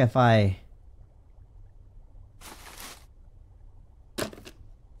I think if I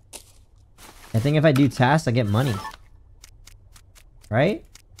do tasks, I get money. Right?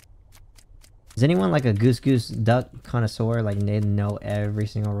 Is anyone like a goose duck connoisseur? Like they know every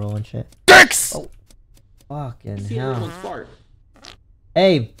single rule and shit? Dicks! Oh. Fucking See hell. everyone's fart.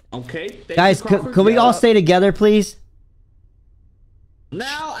 Hey. Okay. Guys, could we all stay together, please?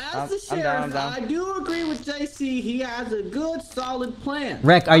 Now, as the sheriff, I do agree with JC. He has a good, solid plan.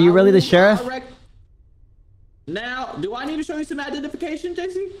 Rec, are you really the sheriff? Now, do I need to show you some identification,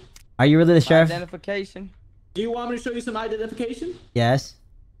 JC? Are you really the sheriff? Identification. Do you want me to show you some identification? Yes.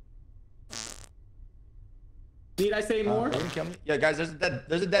 Need I say more? Yeah, guys,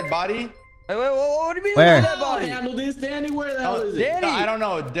 there's a dead body. Wait, what do you mean? Where? Dead body? Handle this, Danny. Where the hell is it? Danny. No, I don't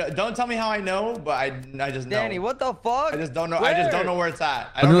know. Don't tell me how I know, but I just know. Danny, what the fuck? I just don't know. Where? I just don't know where it's at.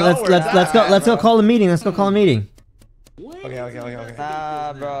 I don't know where it's at. Let's go call a meeting. Let's go call a meeting. Okay.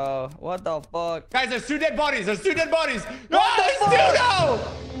 Nah, bro. What the fuck? Guys, there's 2 dead bodies. There's 2 dead bodies. What the fuck? Let's go.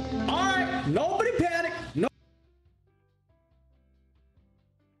 All right, nobody panic. No.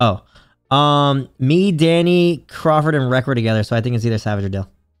 Oh. Me, Danny, Crawford, and Rec were together, so I think it's either Savage or Dill.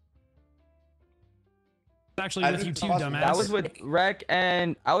 Actually, with you too, dumbass. I was with Rec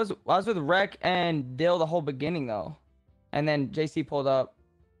and I was with Rec and Dill the whole beginning though, and then JC pulled up.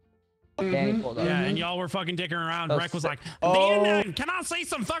 Danny pulled up. Yeah, and y'all were fucking dicking around. Oh, Rec was like, oh. can I see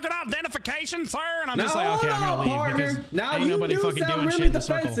some fucking identification, sir? And I'm just like, okay, I'm gonna leave partner. because Now ain't you nobody do fucking sound doing really shit in the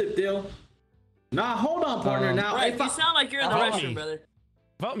circle. defensive, Dill. Nah, hold on, partner. Now, Right, if you I, sound like you're in the restroom, brother.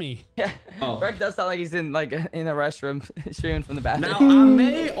 Vote me. Yeah. Oh. Rec does sound like he's in the restroom, streaming from the bathroom. now I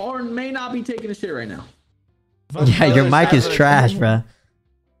may or may not be taking a shit right now. Vote Yeah, me. your mic is trash, bro.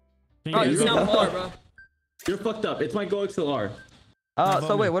 Bro, you sound far, bro. You're fucked up. It's my Go XLR. Oh,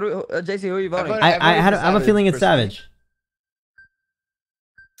 so wait, what do we, JC, who are you voting? I have a feeling it's Savage.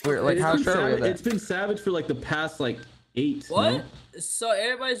 We're like, how sure are we of that? It's been Savage for like the past like 8. What? No? So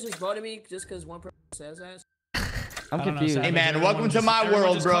everybody's just voting me just because one person says that? I'm I don't know, confused. Savage. Hey, man, Everyone welcome to just- my everyone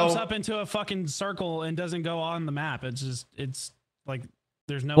world, just bro. Clumps up into a fucking circle and doesn't go on the map. It's like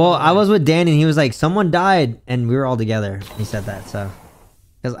there's no. Well, other I way. was with Danny, and he was like, "Someone died," and we were all together. He said that, so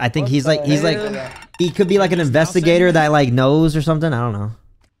because I think he's like he could be like an investigator that like knows or something. I don't know.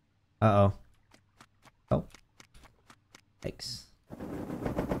 Oh. Thanks. Oh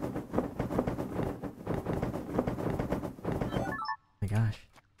my gosh.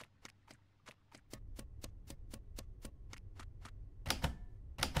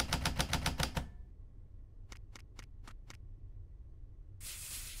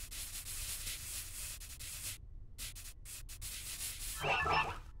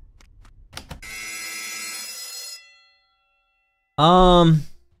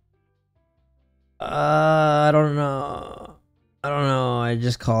 I don't know. I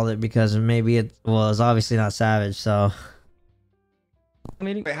just called it because maybe it's obviously not Savage, so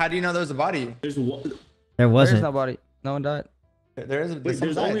Wait, how do you know there's a body? There's one. there There's wasn't. nobody. No one died. There's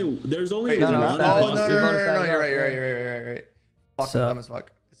There's only Wait, one. no, oh, Savage. no, We voted Savage you're out. right. Fuck, So- dumb as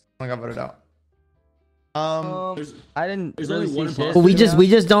fuck. I got voted out. There's- I didn't there's really only see one shit. imposter. Well, we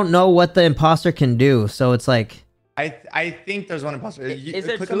just don't know what the imposter can do, so it's like I think there's one imposter. Is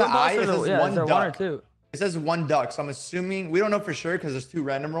there click two on the eye, imposters? it says Yeah, one is there duck. one or two? It says 1 duck, so I'm assuming we don't know for sure because there's 2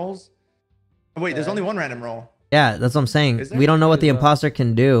 random rolls. Oh, wait, there's only 1 random roll. yeah, that's what I'm saying. Is there? We don't know what the imposter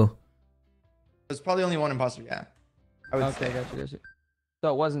can do. There's probably only 1 imposter. Yeah, I would Okay, say. gotcha.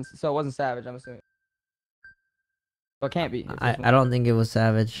 So it wasn't Savage, I'm assuming. Well, it can't be. I don't think it was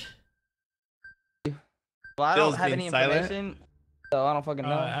Savage. Well, I don't Bill's have any being silent. information, so I don't fucking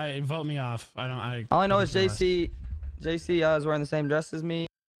know. I vote me off. I don't. All I know is couldn't care less. JC is wearing the same dress as me.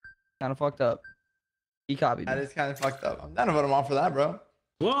 Kind of fucked up. He copied me. That is kind of fucked up. I'm down to vote him off for that, bro.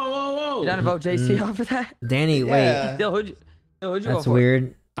 Whoa. You down to vote JC off for that? Danny, wait. Yeah. Still, who'd you vote That's for?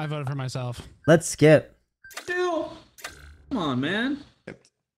 weird. I voted for myself. Let's skip. Dill. Come on, man. Come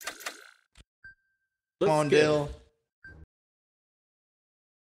Let's on, skip. Dill.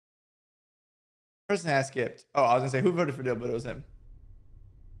 Person has skipped. Oh, I was gonna say who voted for Dill, but it was him.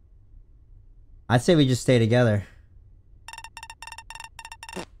 I'd say we just stay together.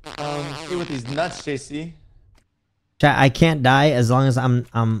 me with these nuts, JC. Chat, I can't die as long as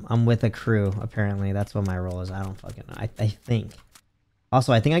I'm with a crew. Apparently, that's what my role is. I don't fucking know. I think.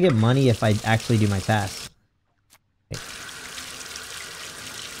 Also, I think I get money if I actually do my tasks. Wait.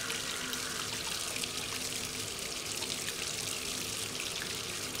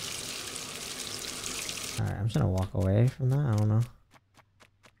 Alright, I'm just gonna walk away from that. I don't know.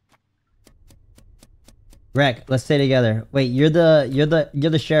 Rec, let's stay together. Wait, you're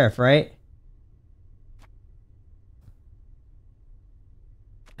the sheriff, right?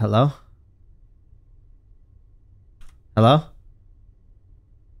 Hello? Hello?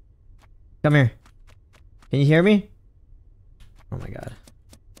 Come here. Can you hear me? Oh my god.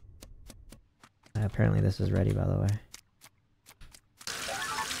 Apparently this is ready, by the way.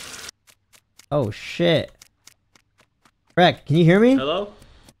 Oh shit. Rec, can you hear me? Hello?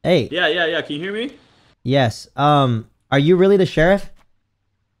 Hey. Yeah. Can you hear me? Yes. Are you really the sheriff?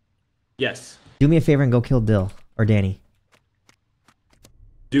 Yes. Do me a favor and go kill Dill or Danny.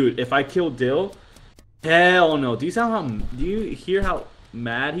 Dude, if I kill Dill, hell no. Do you hear how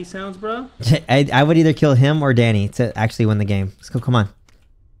mad he sounds, bro? I would either kill him or Danny to actually win the game. Let's go. Come on.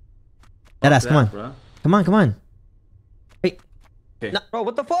 Deadass, come on. Bro. Come on. Wait. Okay. No, bro,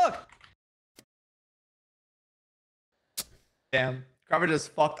 what the fuck? Damn. Crawford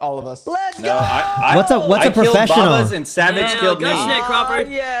just fucked all of us. Let's go. What's a professional? Babas and Savage killed me. Good shit, Crawford.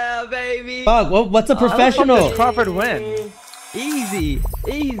 Yeah, baby. Fuck, what's a professional? Crawford win. Easy.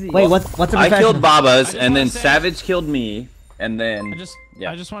 Wait, what's a professional? I killed Babas, and then Savage killed me, and then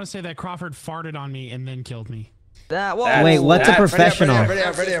I just want to say that Crawford farted on me and then killed me. Wait, what's a professional?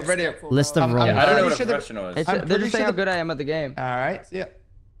 Ready up. List of roles. I don't know what a professional is. They're just saying how good I am at the game. All right. Yeah.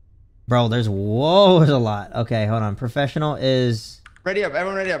 Bro, there's a lot. Okay, hold on. Professional is Ready up.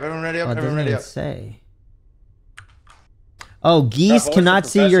 Everyone ready up. Everyone ready up. Oh, it Everyone doesn't ready even up. say. Oh, geese what's cannot a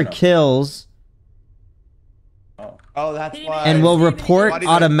see your professional? kills Oh, that's why. and will report Bodies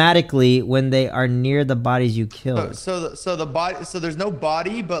automatically when they are near the bodies you killed. So the body. So there's no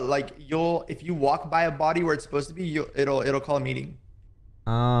body, but like if you walk by a body where it's supposed to be, it'll call a meeting.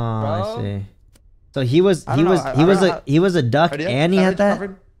 Oh, I Bro. see. So he was a duck Ready up? and he had Savage,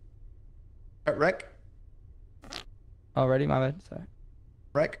 that. Crawford? Rec. Already, my bad. Sorry.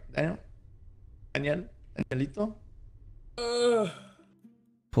 Rec. Daniel. Danielito.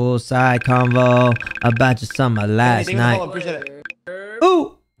 Poolside convo about your summer last Anything night. follow, appreciate it.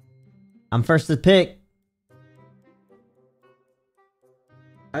 Ooh, I'm first to pick.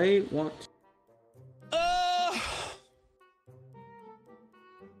 I want.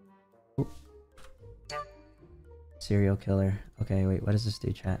 Serial killer. Okay, wait. What does this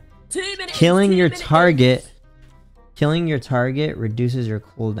do, chat? Killing your target reduces your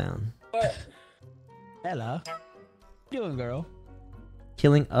cooldown. Hello. Doing, girl.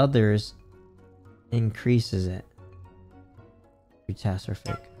 Killing others increases it. Your tasks are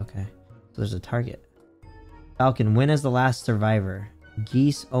fake. Okay. So there's a target. Falcon, win as the last survivor.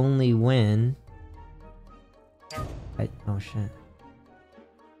 Geese only win. Oh shit.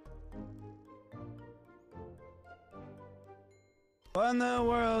 What in the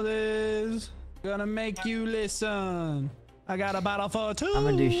world is gonna make you listen? I got a bottle for two. I'm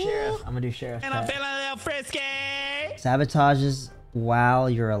gonna do sheriff. And I'm feeling a little frisky. Sabotages while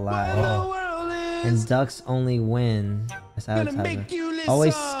you're alive. What in the world is And ducks only win. A gonna make sabotager. you listen?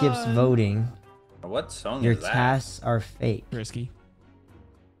 Always skips voting. What song Your is that? tasks are fake. Risky.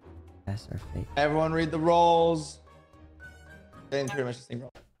 Tasks are fake. Everyone read the rolls. Then pretty much the same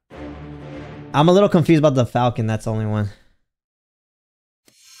roll. I'm a little confused about the Falcon. That's the only one.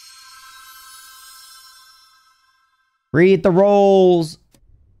 Read the rolls.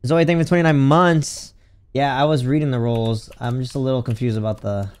 Zoe, thank you for 29 months. Yeah, I was reading the rolls. I'm just a little confused about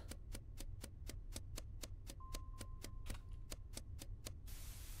the...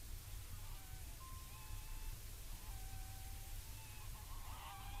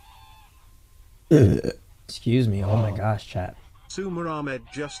 Excuse me. Oh my gosh, chat. Sumer Ahmed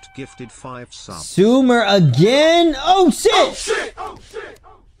just gifted 5 subs. Sumer again? Oh shit!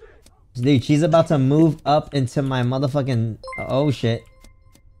 Dude, she's about to move up into my motherfucking... Oh shit.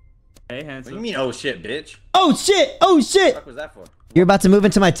 Hey, What handsome. do you mean, oh shit, bitch? Oh shit! Oh shit! What was that for? You're about to move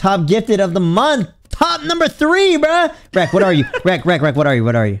into my top gifted of the month. Top number 3, bruh. Rec, what are you? Rec, what are you?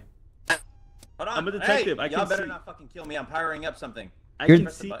 What are you? Hold on. I'm a detective. Hey, I y'all can better see. not fucking kill me. I'm powering up something. I You're- can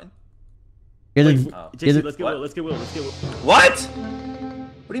Press the see. button. You're Wait, the, Oh. you're JC, the, let's get Will. Let's get Will. Let's get Will. What?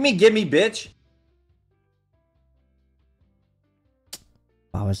 What do you mean, give me, bitch?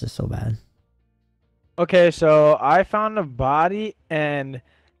 wow, is this so bad? Okay, so I found a body, and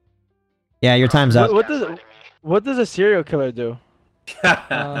Yeah, your time's up. what does a serial killer do?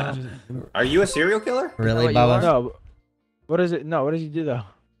 Are you a serial killer? Really, Baba? No. What is it? No, what does he do though?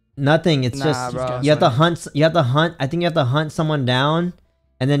 Nothing. It's just you have to hunt. You have to hunt. I think you have to hunt someone down,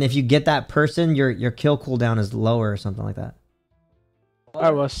 and then if you get that person, your kill cooldown is lower or something like that. All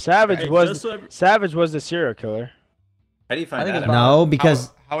right. Well, Savage was the serial killer. How do you find that? No,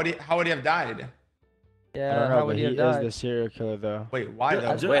 because how would he have died? Yeah, I don't know, how would he have died? He is the serial killer though. Wait, why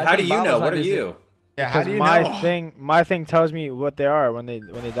though? Wait, how do you know? What are you? Yeah, how do you know? My thing tells me what they are when they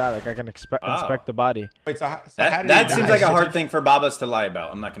die. Like I can inspect the body. Wait, that seems like a hard thing for Babas to lie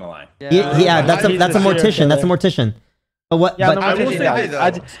about. I'm not gonna lie. Yeah, that's a mortician. That's a mortician. But what? Yeah, but, I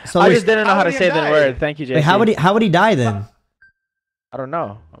just didn't know how to say the word. Thank you, JC. Wait, how would he die then? I don't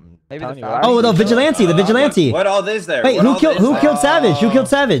know. Maybe the the vigilante. The vigilante. What all is there? Wait, who killed Savage? Who killed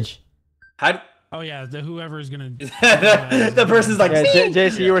Savage? Oh yeah, whoever's gonna. The person's like,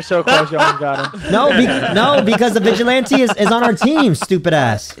 JC, you were so close. You almost got him. No, because the vigilante is on our team. Stupid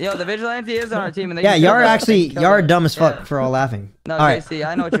ass. Yo, the vigilante is on our team. And y'all dumb as fuck for all laughing. No, all right. JC,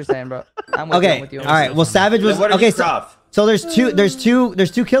 I know what you're saying, bro. I'm with you. All right. Well, Savage was okay. So there's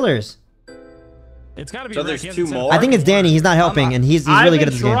two killers. It's gotta be. So there's two more. I think it's Danny. He's not helping, and he's really good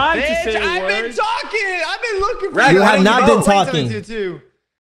at this game. I've been talking. I've been looking for you. You have not been talking.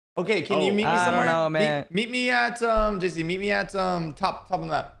 Okay, can you meet me somewhere? I don't know, man. Meet me at JC. Meet me at top of the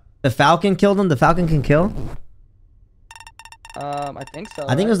map. The Falcon killed him. The Falcon can kill. I think so.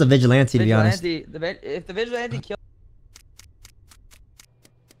 I think it was the vigilante, to be honest. If the vigilante killed.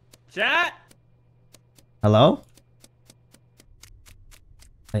 Chat. Hello.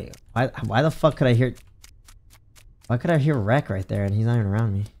 Wait, why the fuck could I hear? Why could I hear Wreck right there and he's not even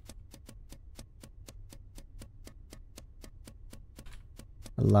around me?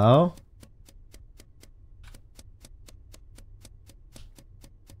 Hello?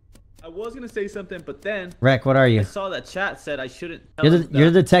 I was gonna say something, but then Wreck, what are you? I saw that chat said I shouldn't.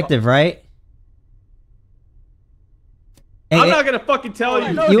 You're the detective, right? I'm not gonna fucking tell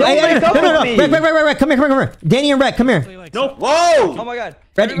you. No. Wreck, come here. Danny and Wreck, come here. No. Whoa! Oh my god.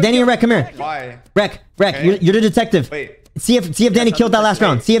 Danny and Wreck, come here. Why? Wreck, okay. you're the detective. Wait. See if Danny killed that last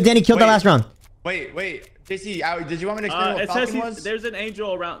round. See if Danny killed that last round. Wait. JC, did you want me to explain what Falcon was? There's an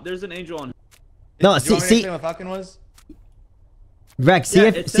angel around. There's an angel on. No, see what Falcon was? Wreck, see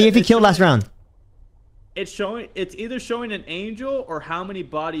if he killed last round. It's either showing an angel or how many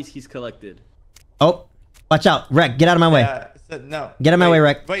bodies he's collected. Oh, watch out, Wreck, get out of my way. No. Get out of my way,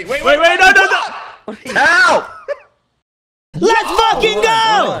 Wreck. Wait, no. Ow! Let's fucking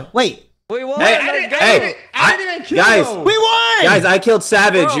go! Wait. We won. Hey, I didn't even kill guys. him. We won! Guys, I killed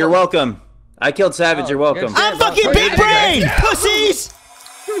Savage. You're welcome. I killed Savage. You're welcome. I'm fucking big brain, pussies!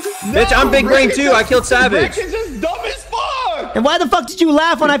 Bitch, I'm big brain too. I killed Savage. Rick is just dumb as fuck. And why the fuck did you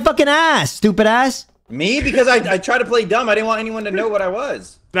laugh when I fucking asked, stupid ass? Me? Because I tried to play dumb. I didn't want anyone to know what I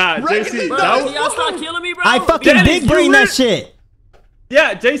was. Nah, JC. Y'all stop killing me, bro. I fucking big brain that shit.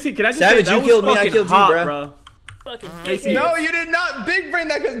 Yeah, JC, can I just Savage, say you killed me, I killed you, bro. No, you did not big brain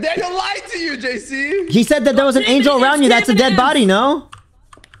that because Daniel lied to you, JC. He said that there was an angel around you. That's a dead body, no?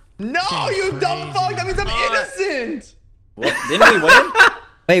 No, you dumb fuck. That means I'm innocent. Well, didn't we win?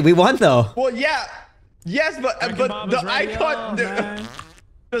 Wait, we won though. Well, yeah. Yes, but the icon.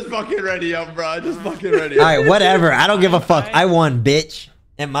 Just fucking ready up, bro. Just fucking ready up. All right, whatever. I don't give a fuck. I won, bitch.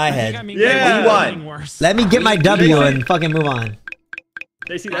 In my head. Yeah, we won. Let me get my W and fucking move on.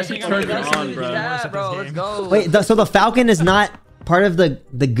 JC, that shit turned me on, bro. Yeah, bro, let's go. Wait, so the Falcon is not part of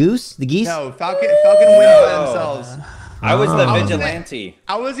the Goose? The geese? No, Falcon wins by themselves. I was the vigilante.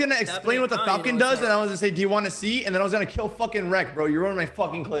 I was gonna explain what the Falcon does, and I was gonna say, "Do you want to see?" And then I was gonna kill fucking Wreck, bro. You ruined my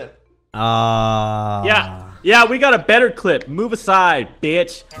fucking clip. Yeah, we got a better clip. Move aside,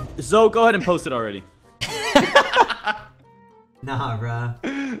 bitch. Zoe, go ahead and post it already. Nah,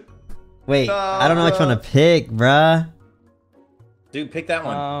 bruh. Wait, I don't know which one to pick, bruh. Dude, pick that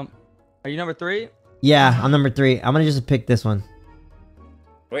one. Are you number 3? Yeah, I'm number 3. I'm gonna just pick this one.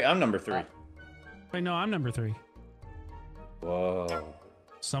 Wait, I'm number 3. Wait, no, I'm number 3. Whoa.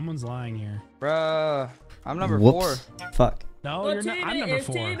 Someone's lying here. Bruh, I'm number Whoops. 4. Fuck. No, you're not. I'm number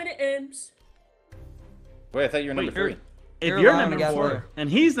 4. Wait, I thought you were number 3. If you're number 4 and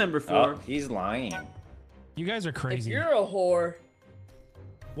he's number 4, he's lying. You guys are crazy. If you're a whore.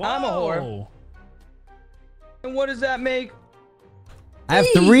 Whoa. I'm a whore. And what does that make? I have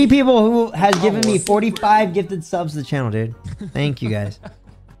 3 people who has given me 45 gifted subs to the channel, dude. Thank you guys.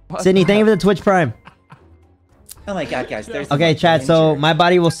 Sydney, thank you for the Twitch Prime. Oh my god, guys. Okay, chat. So my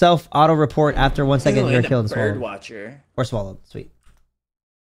body will self-auto report after 1 second you're killed and swallowed. Watcher. Or swallowed. Sweet.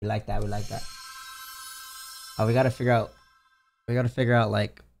 We like that. We like that. Oh, we gotta figure out. We gotta figure out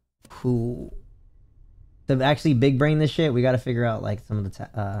like who. to actually big brain this shit, we got to figure out like some of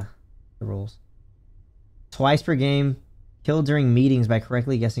the rules. Twice per game, kill during meetings by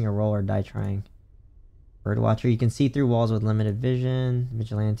correctly guessing a role or die trying. Birdwatcher, you can see through walls with limited vision.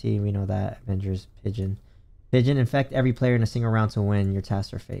 Vigilante, we know that. Avengers, Pigeon. Pigeon, infect every player in a single round to win. Your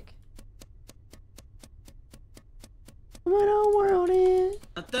tasks are fake. What a world is.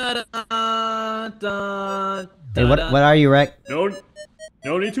 Hey, what are you, Rec?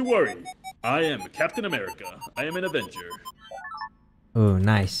 No need to worry. I am Captain America. I am an Avenger. Ooh,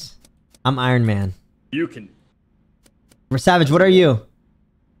 nice. I'm Iron Man. You can. Savage, what are you?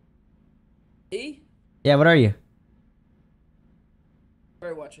 Me? Yeah, what are you?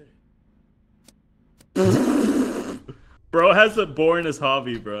 Birdwatcher. Bro has the boringest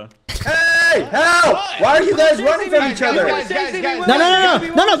hobby, bro. Hey, help! Why are you guys running from each other? No, guys.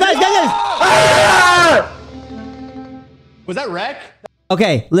 Ah! Was that Rec?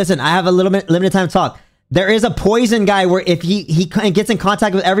 Okay, listen, I have a little bit limited time to talk. There is a poison guy where if he gets in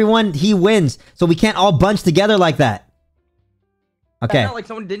contact with everyone, he wins. So we can't all bunch together like that. Okay. Not like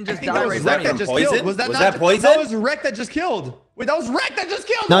someone didn't just die that right was now. Rec that just killed. Was that poison? That was Rec that just killed. Wait, that was Rec that just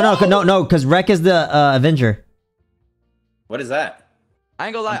killed. No, because Rec is the Avenger. What is that? I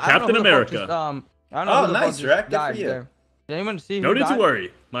ain't gonna lie. Captain America. I don't know. Oh, nice, Rec. Good for you. There. Did anyone see? No need to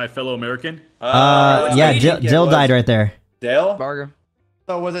worry, my fellow American. Yeah, Dill died right there. Dale? Barger.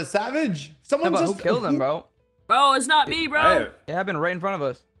 So was it Savage? Someone Who killed him, bro? Bro, it's not me, bro. It happened right in front of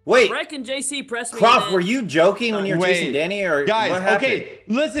us. Wait, Rec and JC pressed me. Croft, were you joking when you were chasing Danny, or guys? what happened? Okay,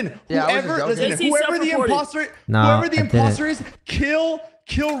 listen. Yeah, whoever the imposter, No, whoever the I didn't. imposter is, kill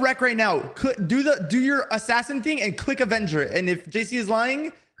Rec right now. Do your assassin thing and click Avenger. And if JC is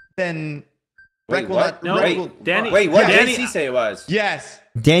lying, then Wait, Rec will what? not. No, Rec will- Danny. Wait, what did Danny, JC say it was? Yes.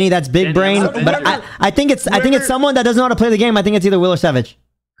 Danny, that's big Danny, brain. that's But Avenger. I think it's someone that doesn't know how to play the game. I think it's either Will or Savage.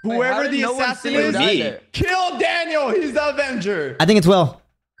 Wait, how Whoever did the no one assassin see who is, died there? kill Daniel. He's the Avenger. I think it's Will.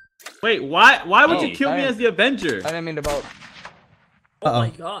 Wait, why would you kill me I- as the Avenger? I didn't mean to vote. Oh my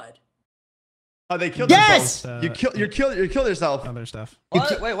god. Oh, they killed Yes! themselves. You killed yourself. Other stuff.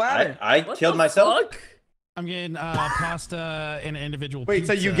 What? Wait, what happened? I What killed the myself. fuck? I'm getting pasta and an individual. Wait,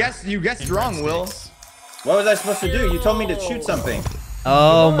 so you pizza guessed and wrong, Will. breadsticks. What was I supposed to do? You told me to shoot something.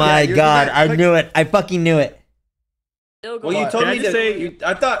 Oh my you're god, the- I knew it. I fucking knew it. Well, you told Can I me just to. say-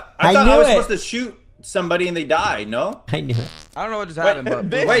 I thought I I knew was it. supposed to shoot somebody and they died. No. I knew it. I don't know what just happened,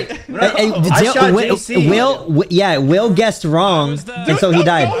 but Wait. No, Hey, I shot JC. Will guessed wrong, and so he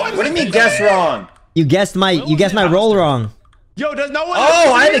died. What do you mean guess wrong? You guessed my roll wrong. Yo, does no one?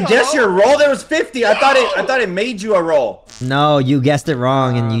 Oh, I had to guess your roll. There was 50. I thought it made you a roll. No, you guessed it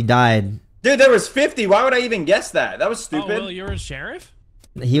wrong and you died. Dude, there was 50. Why would I even guess that? That was Oh, stupid. Will, you're a sheriff?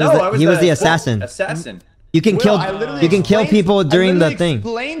 He No, I was the assassin. Assassin. You can Will, I literally kill explained- people during the I thing.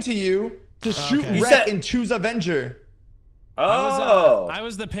 Explain to you to shoot Okay. You Rec said- and choose Avenger. Oh. I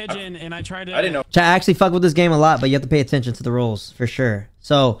was the pigeon, and I tried to. I didn't know. Chat, I actually fuck with this game a lot, but you have to pay attention to the rules for sure.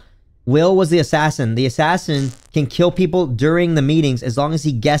 So, Will was the assassin. The assassin can kill people during the meetings as long as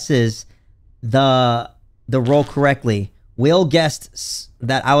he guesses the role correctly. Will guessed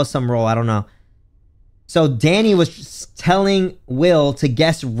that I was some role. I don't know. So Danny was telling Will to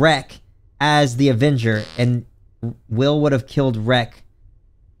guess Rec as the Avenger, and Will would have killed Rec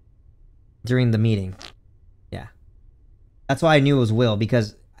during the meeting. Yeah. That's why I knew it was Will,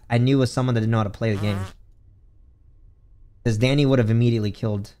 because I knew it was someone that didn't know how to play the game. Because Danny would have immediately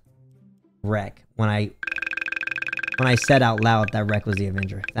killed Rec when I said out loud that Rec was the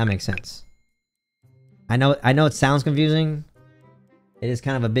Avenger. That makes sense. I know it sounds confusing. It is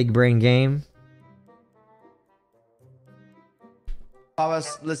kind of a big brain game.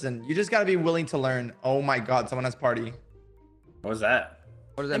 Listen, you just gotta be willing to learn. Oh my god, someone has party. What was that?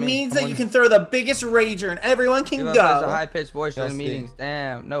 What does that It mean? means that you can throw the biggest rager and everyone can Give us a go. high-pitched voice during Just meetings.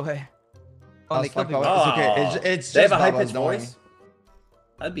 Damn, no way. Oh, Oh, they kill people. it's okay. It's They have just a high Baba's pitched annoying. voice.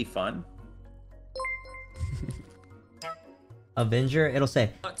 That'd be fun. Avenger, it'll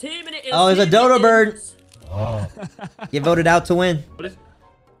say, Team it is oh, there's a team dodo it bird. is. Get voted out to win. What is?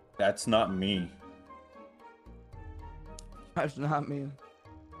 That's not me. That's not me.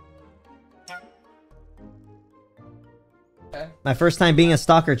 My first time being a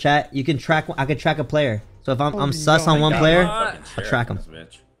stalker, chat. You can track. I can track a player. So if I'm sus on one player, I'll track him.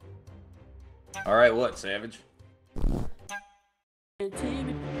 All right, what, Savage?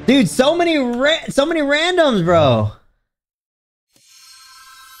 Dude, so many randoms, bro.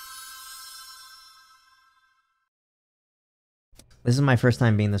 This is my first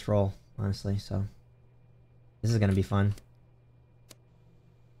time being this role, honestly. So this is gonna be fun.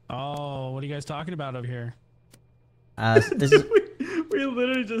 Oh, what are you guys talking about over here? This is We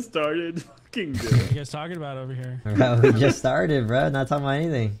literally just started. fucking What are you guys talking about over here? Bro, we just started, bro. Not talking about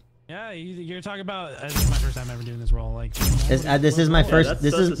anything. Yeah, you're talking about. This is my first time ever doing this role. Like, This is my first.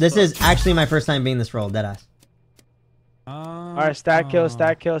 This is actually my first time being this role. Deadass. All right, stack kill,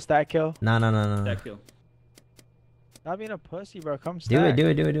 stack kill, stack kill. No. Stack kill. Stop being a pussy, bro. Come stack. Do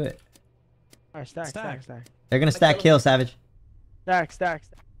it. All right, stack. They're gonna stack kill, Savage. Stack.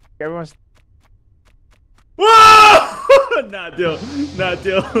 Everyone's. Whoa! Not deal. Dude,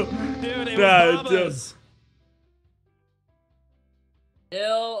 it was Bubba's.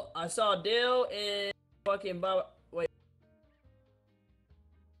 Dill, I saw Dill and fucking Baba. Wait.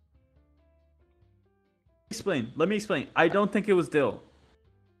 Let me explain. I don't think it was Dill.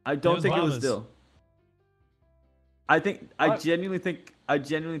 I don't think it was Dill. I genuinely think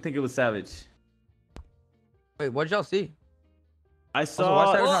it was Savage. Wait, what did y'all see? I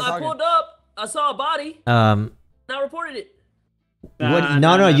saw. I pulled up. I saw a body. I reported it.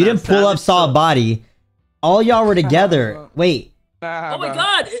 No. You didn't pull up, saw a body. All y'all were together. Wait. Oh my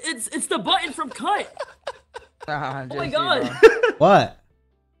god! It's the button from Cut. Oh my god! What?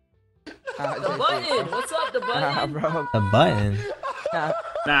 The button. What's up, the button? Bro. The button.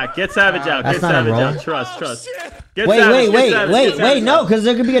 Nah, get Savage out. That's Get not a Savage roll. out. Trust. Wait, no, because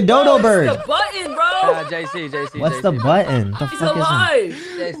there could be a dodo bird. It's the button, bro. JC. What's the button? The He's fuck alive.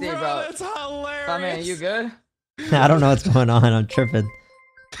 JC, bro. That's hilarious. I mean, you good? I don't know what's going on. I'm tripping.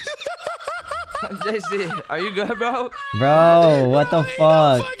 JC, are you good, bro? Bro, what the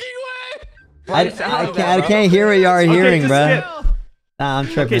fuck? I can't hear what you are hearing, bro. Nah, I'm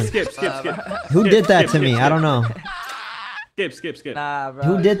tripping. Okay, skip. Who did that to me? I don't know. Skip. Nah, bro.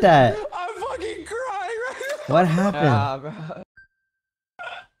 Who did that? I'm fucking crying right now. What happened? Nah, bro.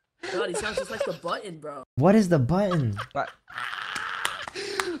 God, he sounds just like the button, bro. What is the button?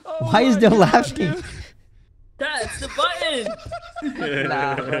 Oh Why is Dill laughing? dude. That's the button.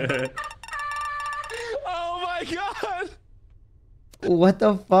 Nah, bro. Oh my god. What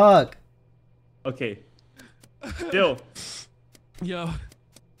the fuck? Okay. Dill. Yo.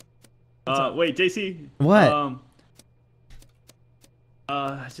 Wait, JC. What?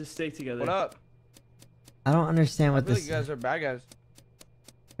 Just stay together. What up? I don't understand what I feel this. like you guys are bad guys.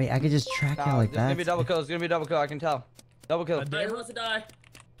 Wait, I could just track y'all like It's gonna that. be double kill. It's gonna be double kill. I can tell. Double kill. Everyone wants to die.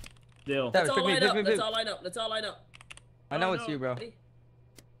 Dill. Let's all Pick me, line pick up. me, Let's pick. all line up. Let's all line up. I know it's you, bro. Ready?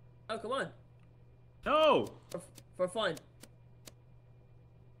 Oh, come on. No. For fun.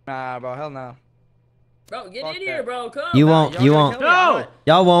 Nah, bro. Hell no. Bro, get Fuck in here, that. bro. Come. You Nah, won't. y'all You gonna won't. kill me? I'm No. not-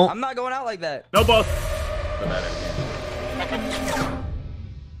 Y'all won't. I'm not going out like that. No, both.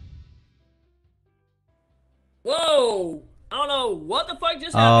 Whoa. I don't know what the fuck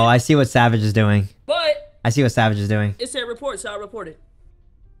just Oh, happened. I see what Savage is doing. But I see what Savage is doing. it said report, so I reported.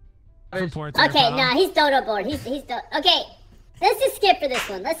 Reports. Okay, nah, he's dodo board. He's okay. Let's just skip for this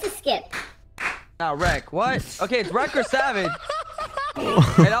one. Let's just skip. Nah, Wreck. What? Okay, it's Wreck or Savage.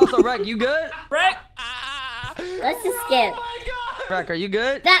 And also, Wreck, you good? Wreck. Let's just skip. Wreck, are you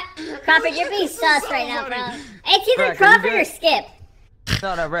good? That Crawford, you're being sus right now, bro. It's either Wreck, are you Crawford or good? skip.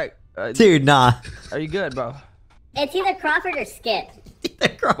 No, Wreck. Dude, nah. Are you good, bro? It's either Crawford or skip.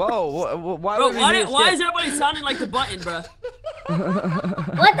 Whoa, why Bro, would we do why skip? is everybody sounding like the button, bro?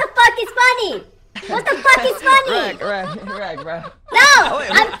 What the fuck is funny? What the fuck is funny? Wreck, bro. No,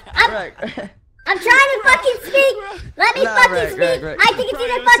 Wreck. I'm trying to fucking speak. Let me Nah, fucking Rick, speak. Rick, Rick. I think it's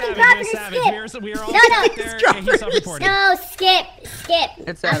either fucking Crawford or skip. We are all No. there, and he's self-reporting. No, skip.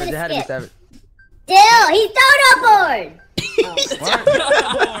 It's I'm Savage. It gonna had to be skip. Savage. Dill, he's dodo board.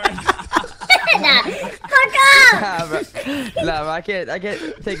 Nah, fuck off. Nah, bro, I can't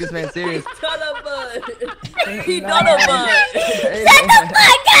take this man serious. Shut up, bud. He done a bud. Shut the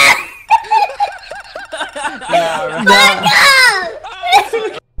fuck up. Fuck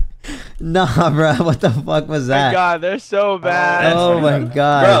off. Nah, bro. What the fuck was My that? God, they're so bad. Oh my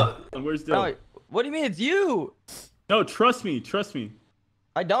god. Bro, where's Dill? No, what do you mean it's you? No, trust me.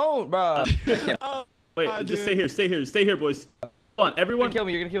 I don't, bro. Wait, just stay here, boys. Hold on, everyone. You're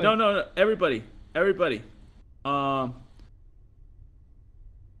gonna kill me. No, everybody.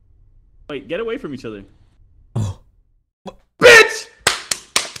 Wait, get away from each other. Bitch!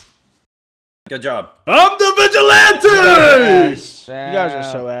 Good job. I'm the vigilante! You guys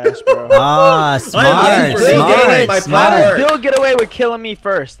are so ass, bro. Ah, smart, My smart. How did power. Bill get away with killing me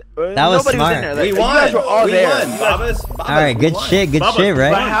first? That was Nobody smart. was in there. We You won. guys were all we there. won. Babas, All right, good shit, good Bubba, shit, But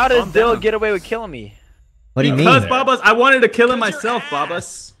right? how does Calm Bill down. get away with killing me? What do you Because, mean? Babas, I wanted to kill him myself,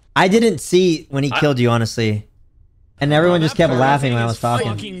 Babas. I didn't see when he killed you, honestly. And everyone just kept laughing when I was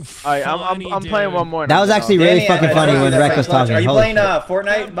talking. Alright, I'm playing one more. That was actually really Danny, fucking I funny told when you that Rex was French lunch. talking. Are you Holy playing shit.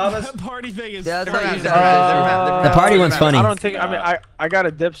 Fortnite, Babas? Party thing is. Yeah, that's different. not you, Savage. The party one's funny. I don't think. I mean, I gotta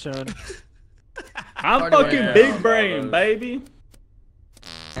dip soon. I'm fucking big brain, baby.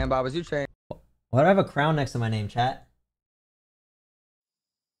 And Bob, was you trained? Why do I have a crown next to my name, chat?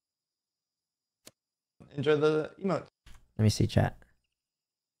 Enjoy the emote. Let me see, chat.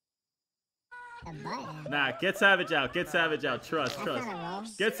 Nah, get Savage out. Get Savage out. Trust.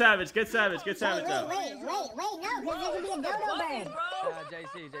 Get Savage. Get Savage. Get Savage out. Wait, no, because there could be a dodo bird.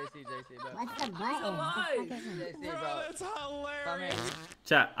 JC, bro. What's the button? JC, bro. That's hilarious.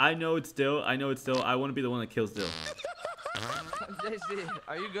 Chat, I know it's Dill. I want to be the one that kills Dill. JC,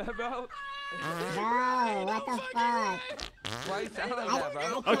 are you good, bro? Bro, what the fuck? Why you sound like that,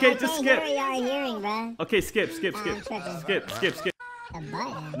 bro? Okay, just skip. Hearing, bro. Okay, skip.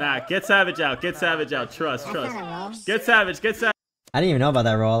 Nah, get Savage out. Get Savage out. Trust. Get Savage. I didn't even know about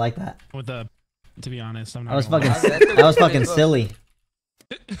that roll. I like that. To be honest, I'm not. That was fucking silly.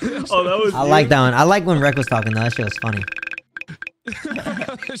 Oh, that was. I like that one. I like when Rec was talking though. That shit was funny.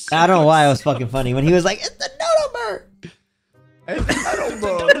 I don't know why it was fucking funny when he was like, "It's the dodo bird."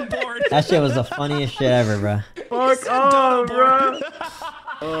 That shit was the funniest shit ever, bro. Fuck off, bro.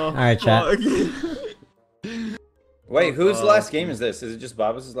 All right, chat. Wait, whose last game is this? Is it just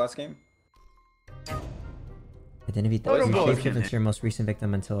Babas' last game? Identity theft. You shapeshift into your most recent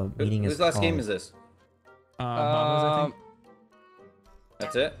victim until a meeting is Whose last called. game is this? I think.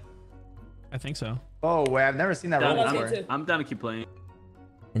 That's it? I think so. Oh, wait, I've never seen that roll before. I'm down to keep playing.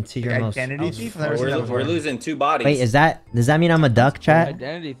 Into your most. Identity thief? We're losing 2 bodies. Wait, does that mean I'm a duck, chat?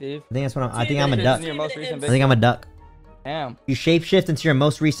 Identity thief. I think that's what I think I'm a duck. Your most recent I think I'm a duck. Damn. You shapeshift into your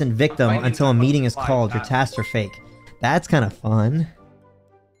most recent victim until a meeting is called. Your tasks are fake. That's kind of fun.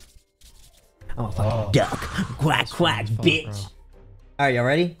 I'm a fucking duck. Quack, quack, bitch. Alright, y'all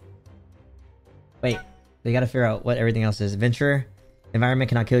ready? Wait. They gotta figure out what everything else is. Venture. Environment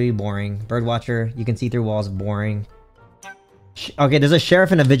cannot kill you. Boring. Birdwatcher. You can see through walls. Boring. Okay, there's a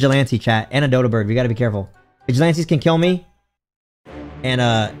sheriff and a vigilante, chat. And a dodo bird. We gotta be careful. Vigilantes can kill me. And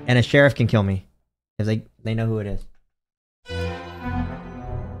a sheriff can kill me. Because they know who it is.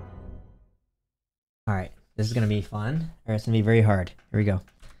 Alright. This is gonna be fun. Or it's gonna be very hard. Here we go.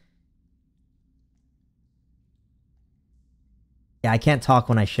 Yeah, I can't talk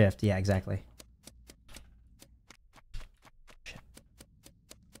when I shift. Yeah, exactly. Shit.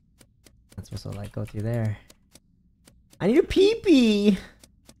 Not supposed to like go through there. I need a pee-pee.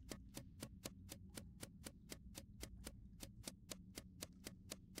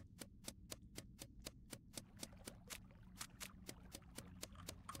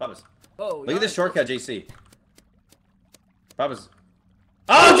 Babas. Oh, look at this shortcut, JC. Babas.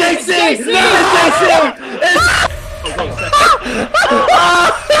 Oh, JC! JC!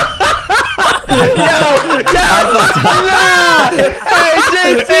 Hey,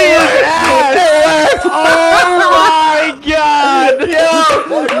 JC is ass! Oh my god! Yo!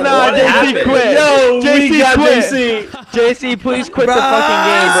 Nah, JC quit! Yo, JC quit! JC, please quit the fucking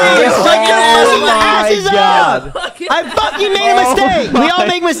game, bro! Oh my god! I fucking made a mistake! We all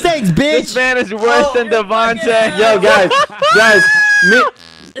make mistakes, bitch! This man is worse than Devontae! Yo, guys,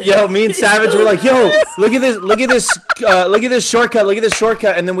 me and Savage were like, yo, look at this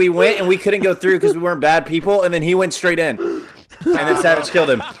shortcut, and then we went and we couldn't go through because we weren't bad people, and then he went straight in, and then Savage killed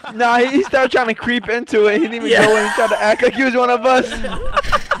him. Nah, he started trying to creep into it. He didn't even go in and try to act like he was one of us.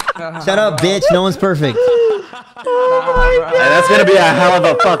 Shut up, bitch! No one's perfect. Oh my god. And that's gonna be a hell of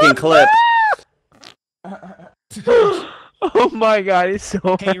a fucking clip. Oh my god, he's so.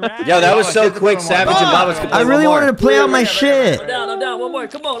 Yo, that was so quick. Savage and Babas could play I really wanted to play out my shit. I'm down. One more.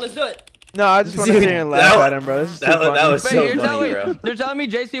 Come on, let's do it. No, I just want to sit here and laugh at him, bro. That was so funny, bro. You're telling me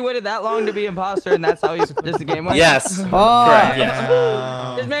JC waited that long to be imposter, and that's how this the game went? Yes. Oh. Correct.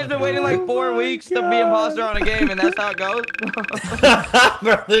 Yes. This man's been waiting like 4 weeks to be imposter on a game, and that's how it goes.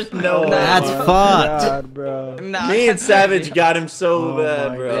 Bro, there's no way. That's fucked. God, bro. Nah. Me and Savage got him so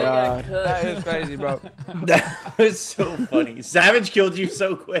bad, bro. God. That is crazy, bro. That was so funny. Savage killed you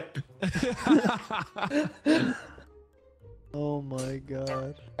so quick. Oh my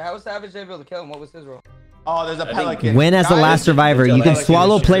god. How was Savage able to kill him? What was his role? Oh, there's a pelican. Win as the last survivor. You can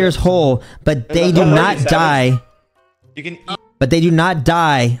swallow players whole, but they do not die. You can eat. But they do not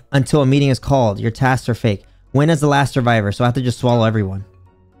die until a meeting is called. Your tasks are fake. Win as the last survivor, so I have to just swallow everyone.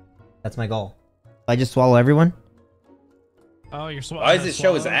 That's my goal. I just swallow everyone? Oh, you're swallowing. Why does it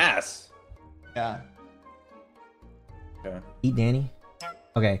show his ass? Yeah. Okay. Eat Danny.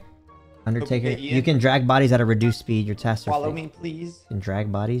 Okay. Undertaker. You can drag bodies at a reduced speed. Your tasks are Follow fake. me, please. You can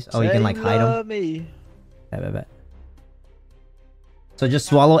drag bodies. Oh, you can like hide them. Me. Bet. So just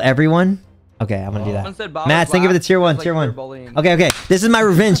swallow everyone. Okay, I'm gonna do Someone said that. Bob Matt, thank you for the tier one. like Tier you were one. bullying. Okay. This is my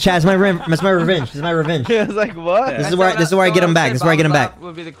revenge, Chaz. It's my revenge. This is my revenge. I was like, what? This is where I get him back. This is where I get him back.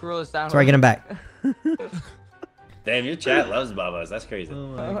 Would be the cruelest sound. That's where I get him back. Damn, your chat loves Babas. That's crazy.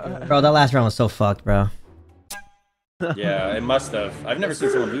 Bro, that last round was so fucked, bro. Yeah, it must have. I've never seen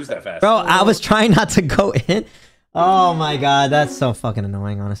someone lose that fast. Bro, I was trying not to go in. Oh my god, that's so fucking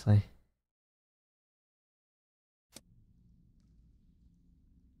annoying, honestly.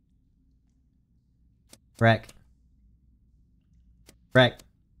 Wreck.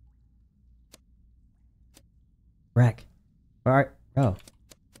 Where are... Bro.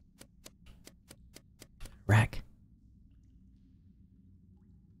 Wreck.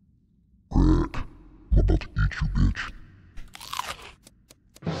 I'm about to eat you, bitch.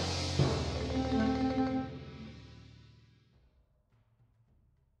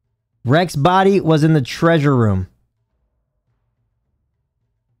 Reck's body was in the treasure room.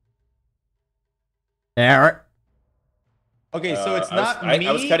 There. Okay, so it's not me.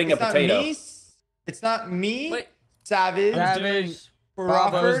 I was cutting a potato. It's not me. Wait. Savage,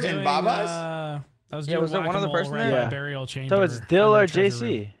 Crawford, and Babas. I was doing was there one other person there? Yeah. Burial chamber. So it's Dill or under treasure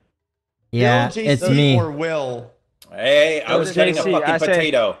room. JC? Yeah, Bill, it's JC, me. Or Will. Hey, I So was it's cutting a JC. fucking I say-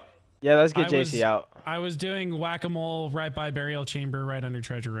 potato. Yeah, let's get I JC was- out. I was doing whack-a-mole right by burial chamber, right under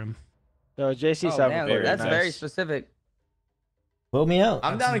treasure room. So JC Oh, self man, very that's nice. very specific. Vote me out.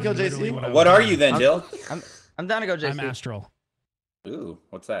 I'm down to kill Literally JC. I What was are doing. you then, Dill? I'm down to go, I'm JC. Astral. Ooh,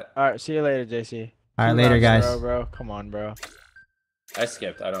 what's that? All right, see you later, JC. All right, 2 later, rounds, guys. Bro, come on, bro. I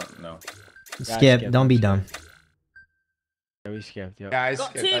skipped. I don't know. Skip. Don't be dumb. Yeah, we skipped. Yo. Guys,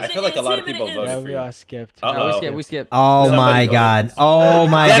 I feel like a lot of people Yeah, voted for we you. all skipped. Uh-oh. We skipped. Oh Somebody my voted. god. Oh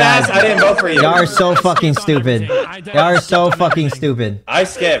my Deadass, god. I didn't vote for you. Y'all are so fucking stupid. Y'all are so fucking stupid. I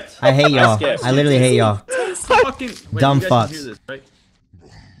skipped. I hate y'all. skipped. I literally hate y'all. Fucking wait, Dumb you guys can fucks. hear this, right?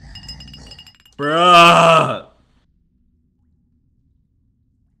 Bruh.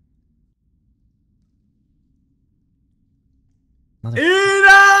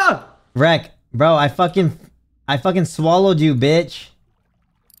 Ina! Wreck, bro, I fucking swallowed you, bitch.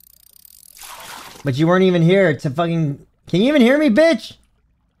 But you weren't even here to fucking... Can you even hear me, bitch?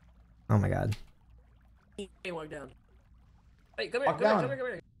 Oh my god. Hey, walk down. Hey, come here, Walk come here, down. come here, come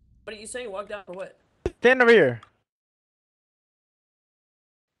here. What are you saying? Walk down for what? Stand over here.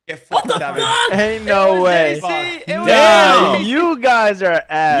 Get fucked, Savage. Ain't no way. Damn. Yeah, you guys are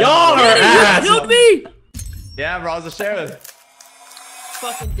ass. Y'all are Daddy, ass. you killed me! Yeah, bro, I was the sheriff.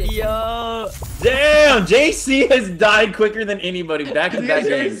 Fucking dick. Yo. Damn, JC has died quicker than anybody back in You that guys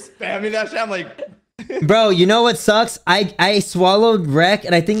game. spam me that shit. I'm like, Bro, you know what sucks? I swallowed Wreck,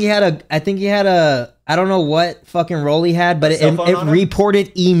 and I think he had a I don't know what fucking role he had, but it cell phone on him?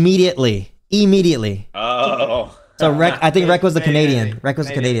 reported immediately. Oh. So Wreck, I think Wreck was the Hey, Canadian. hey, Wreck was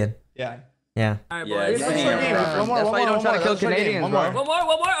the Canadian. yeah. Yeah. Alright, Yeah, boys. yeah. Let's play a game. That's One more, That's one why you more, don't try to one kill more. Let's play a game. Canadians, One bro. more. One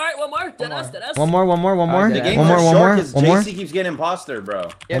more. Alright, one more. Deadass, Deadass. One more. The game's One more. short because One more. JC keeps getting imposter, bro.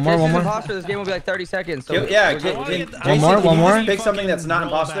 Yeah, One more, if one JC's more. imposter, this game will be like 30 seconds. So Yeah, we're can, good. can, One JC, more, can one you more. just pick something that's not Roll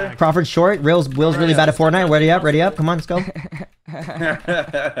imposter? back. Crawford short. Will's really bad at Fortnite. Ready up. Come on, let's go.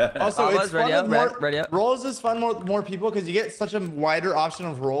 Also, Babas, it's ready fun up, with ready more up. roles is fun with more people because you get such a wider option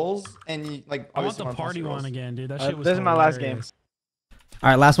of roles and you like I want obviously the more party roles. one again, dude. That shit was This is my last hilarious. All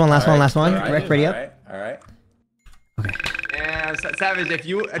right, last one. All right, Wreck, ready up. All right. Yeah, Savage, if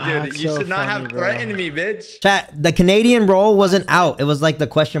you, dude, That's you so should not funny, have bro. threatened me, bitch. Chat, the Canadian role wasn't out. It was like the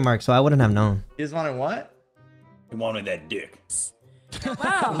question mark, so I wouldn't have known. You just wanted what? You wanted that dick.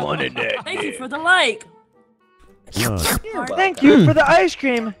 Wow. Wanted that Thank you dick. for the like. Thank you for the ice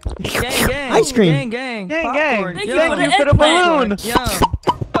cream. Gang, gang. Ice cream. Gang, gang. Gang, gang. Popcorn, Thank yum. you for the Thank you for the eggplant.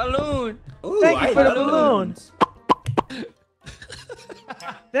 balloon. Yum. Balloon. Ooh, Thank you I for the love balloon. balloons.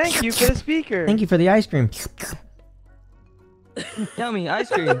 Thank you for the speaker. Thank you for the ice cream. Yummy ice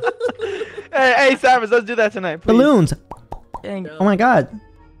cream. Hey, Cyrus, let's do that tonight, please. Balloons. Gang. Oh my god.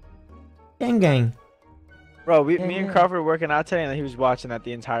 Gang. Bro, me and Crawford were working out today, and he was watching that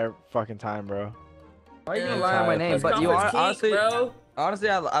the entire fucking time, bro. Why are you gonna lie on my name? Cause But you Crawford's honestly, bro.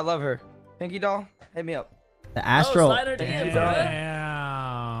 I love her. Pinky doll, hit me up. The Astral. slide her DMs, bro.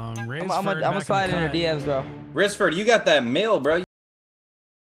 Damn. I'm gonna slide in her DMs, bro. Risford, you got that mail, bro.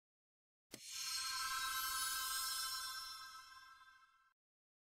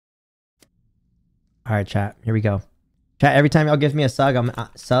 All right, chat. Here we go. Chat. Every time y'all give me a sub, I'm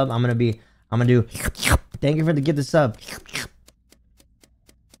gonna do. Thank you for the give the sub.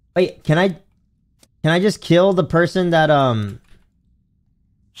 Wait, can I just kill the person that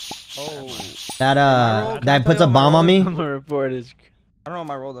that puts a bomb on me? I'm gonna report his. I don't know what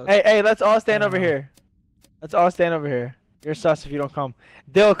my role does. Hey, let's all stand over here. Let's all stand over here. You're sus if you don't come.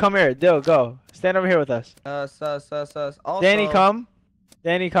 Dill, come here. Dill, go. Stand over here with us. Sus. Also, Danny, come.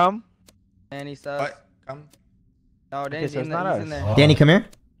 Danny, come. Danny, sus. What? Come. No, Danny's so in it's not there. us. He's in there. Danny, come here.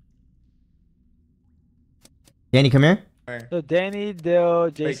 Danny, come here. So Danny, Dill,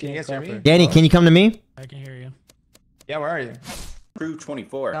 Wait, JC, can you guys hear me? Crawford. Danny, can you come to me? I can hear you. Yeah, where are you? Crew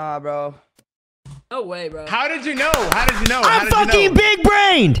 24. Nah, bro. No way, bro. How did you know? How did you know? I'm fucking big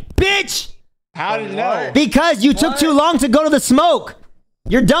brained, bitch. How did you know? Because you took too long to go to the smoke.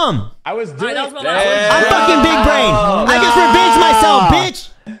 You're dumb. I was doing Alright, that was it. my last I'm fucking big brain. I just revenged myself, bitch.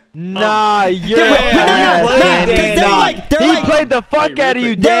 Nah, you're They're played the fuck out of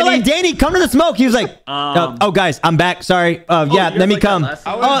you, They're Danny. like, Danny, come to the smoke. He was like, oh, guys, I'm back. Sorry. Yeah, let me come.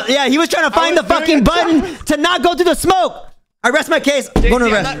 Oh, yeah, he was trying to find the fucking button to not go through the smoke. I rest my case. Go to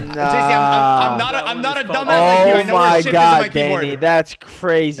the rest. JC, I'm not a dumbass like you. I Oh know where my shit is in god, my keyboard. Danny, that's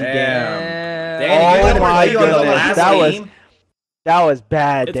crazy, Danny. Danny, Oh my goodness, that was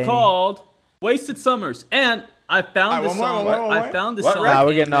bad, It's Danny. called Wasted Summers, and I found this song. I found this song. Nah,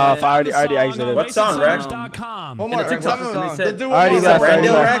 we're getting off. I already exited. What song, Rex? One more. TikTok, Rex, and they said, Already left.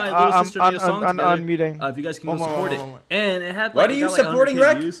 I'm unmuting. if you guys can go support it. And it had What like, are you got, like, supporting, 100K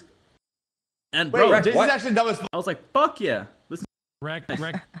Rex? views. And Wait, bro, Jason's actually dumb as fuck. I was like, fuck yeah. Listen, Rec can't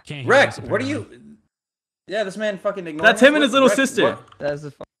hear Rex, us, what are apparently. you? Yeah, this man fucking ignored. that's him and his little sister. That's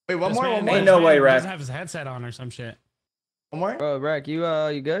the Wait, one This more. man- One more. Ain't this no man way, Rec. doesn't have his headset on or some shit. One more. Bro, Rec, you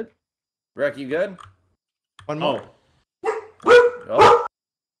good? Rex, you good? One more. Oh.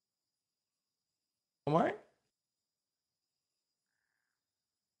 One more.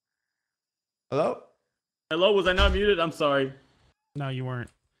 Hello. Hello, was I not muted? I'm sorry. No, you weren't.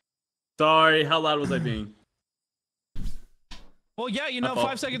 Sorry, how loud was I being? Well, yeah, you know, Uh-oh.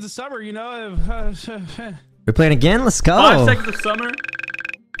 5 seconds of summer, you know. We're playing again. Let's go. 5 seconds of summer.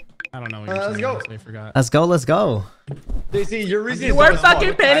 I don't know what you're Let's saying. go. honestly, I forgot. Let's go. JC, your reasoning. You weren't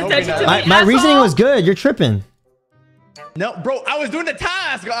fucking paying attention to me. My reasoning was good. You're tripping. No, bro, I was doing the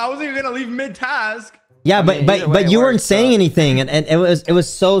task. I wasn't even gonna leave mid task. Yeah, but either way it you weren't works, saying anything, and it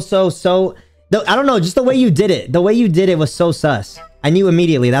was so. I don't know, just the way you did it. The way you did it was so sus. I knew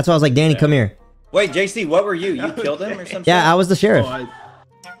immediately. That's why I was like, Danny, come here. Wait, JC, what were you? You killed him or something? Yeah, I was the sheriff.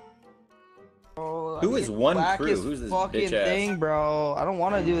 Who is one crew? Wackest Who's this fucking bitch ass? thing, bro? I don't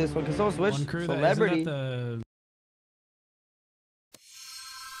want to do this one because so switch One crew celebrity. that isn't the...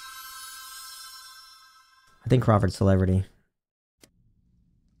 I think Crawford's celebrity.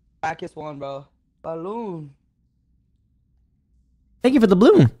 Wackest one, bro. Balloon. Thank you for the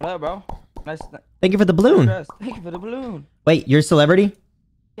balloon. What, bro? Nice. Thank you for the balloon. Thank you for the balloon. Wait, you're a celebrity?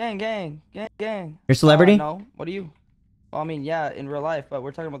 Gang. You're a celebrity? No. What are you? Well, I mean, yeah, in real life, but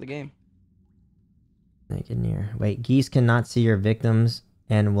we're talking about the game. Get near. Wait, Geese cannot see your victims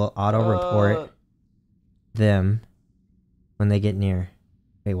and will auto-report them when they get near.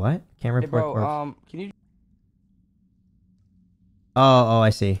 Wait, what? Can't Hey, report. bro, can you? Oh, I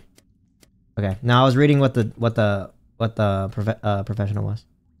see. Okay. Now I was reading what the professional was.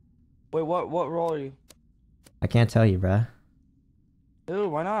 Wait, what role are you? I can't tell you, bruh.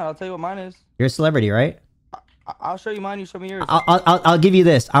 Dude, why not? I'll tell you what mine is. You're a celebrity, right? I'll show you mine. You show me yours. I'll give you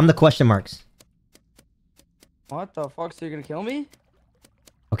this. I'm the question marks. What the fuck? So you're gonna kill me?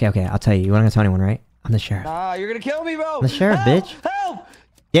 Okay. I'll tell you. You want to tell anyone, right? I'm the sheriff. Nah, you're gonna kill me, bro. I'm the sheriff, Help! bitch. Help!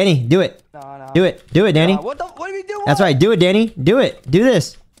 Danny, do it. Nah. Do it, Danny. What are you doing? That's right. Do it, Danny. Do it. Do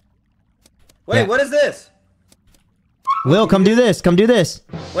this. Wait, Yeah. what is this? Will, come do this. Come do this.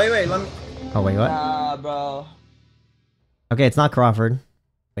 Wait, let me. Oh, wait, what? Nah, bro. Okay, it's not Crawford.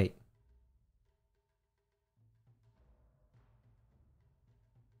 Wait.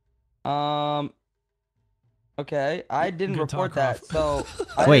 Okay, I didn't Good report talk, that, so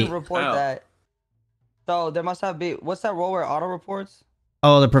I Wait. didn't report that. So there must have been. What's that role where auto reports?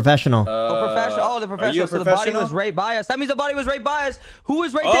 Oh, the professional. Professional. Oh, the Are you professional. a So the body professional? was raped by us. That means the body was raped by us. Who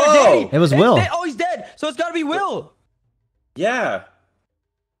was right Oh! there? Danny. It was It's Will. Oh, he's dead. So it's gotta be Will. Yeah.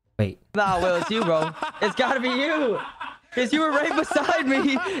 Wait. Nah, Will, it's you, bro. It's gotta be you. Because you were right beside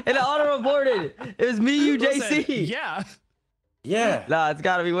me and auto reported. It was me, you, JC. Yeah. Yeah. Nah, it's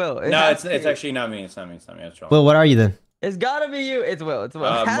gotta be Will. No, has it's to. actually not me. It's not me. It's wrong. Will, what are you then? It's gotta be you. It's Will. It's Will.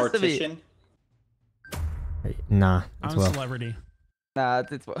 It has to be. Mortician. Wait, nah, it's I'm a Will. celebrity. Nah,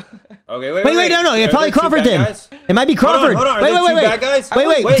 it's Will. Okay, Wait, no. It's probably Are there two Crawford bad then. guys? It might be Crawford. Hold on. Are Wait, there wait, two wait. bad guys?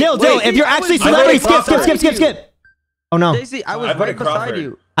 Wait, Dill. If you're actually celebrity, skip. Oh no. JC, I was I put right it Crawford. beside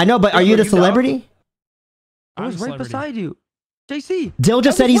you. I know, but are you the celebrity? I was right beside you. JC. Dill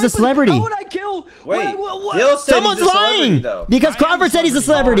just said he's a celebrity. How would I kill? Wait, what? Dill said Someone's he's a celebrity, lying though. because Crawford said he's a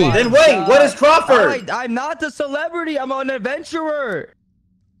celebrity. Then wait, what is Crawford? I'm not the celebrity. I'm an adventurer.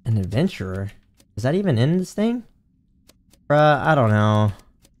 An adventurer? Is that even in this thing? Bruh, I don't know.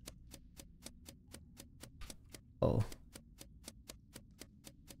 Oh.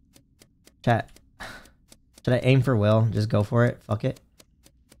 Chat. Should I aim for Will? Just go for it. Fuck it.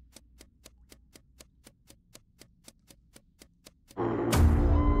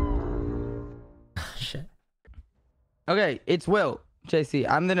 Shit. Okay, it's Will. JC,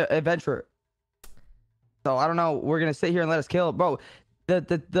 I'm the adventurer. So I don't know. We're gonna sit here and let us kill, bro.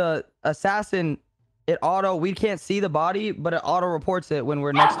 The assassin, we can't see the body, but it auto reports it when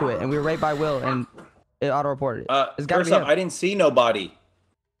we're next to it, and we were right by Will, and it auto reported it. It's gotta First be up, him. I didn't see no body.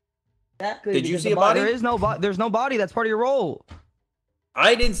 Exactly. Did you see a body? There's no body. That's part of your role.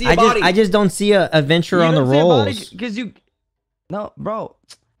 I didn't see a body. I just don't see a adventurer on the rolls. Because you, no, bro.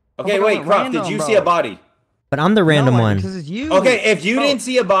 Okay, wait, Croft. Did you see a body? But I'm the random one. Because it's you. Okay, if you didn't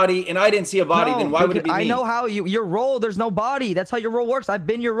see a body and I didn't see a body, then why would it be me? I know how your role. There's no body. That's how your role works. I've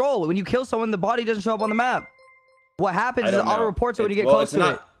been your role. When you kill someone, the body doesn't show up on the map. What happens is it auto reports it when you get close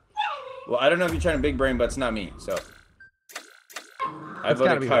to it. Well, I don't know if you're trying to big brain, but it's not me. So I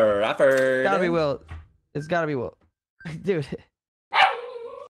voted Crawford. It's gotta be Will. It's gotta be Will, dude.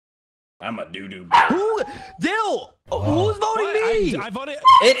 I'm a doo-doo. Who? Dill! Who's voting me? I voted.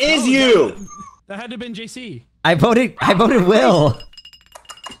 It is you. That had to have been JC. I voted Will.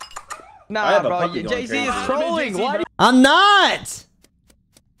 Nah, bro. JC is trolling. Why? I'm not.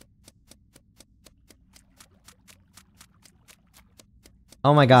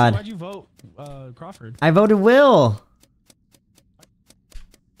 Oh my God. Why'd you vote Crawford? I voted Will.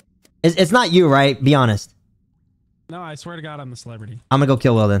 It's not you, right? Be honest. No, I swear to God, I'm the celebrity. I'm gonna go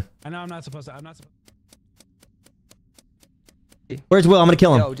kill Will then. I know I'm not supposed to. Where's Will? I'm gonna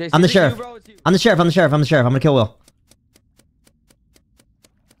kill him. Yo, JC, I'm the it's you, sheriff. bro, it's you. I'm the sheriff. I'm gonna kill Will.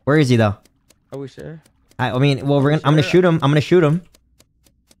 Where is he though? Are we sure? I mean, well, I'm gonna shoot him.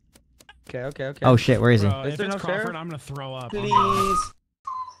 Okay. Oh shit, where is he? Bro, Is if there it's no Crawford, sheriff? I'm gonna throw up. Please.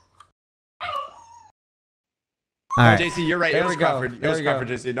 All right. JC, you're right. There It was we go. Crawford. It There was we go. Crawford,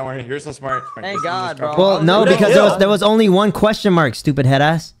 JC. Don't worry. You're so smart. Thank God, bro. Well, no, because there was only one question mark, stupid head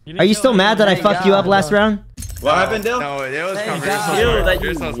ass. Are you still mad that I fucked you up last round? What happened, Dill? No, it was Thank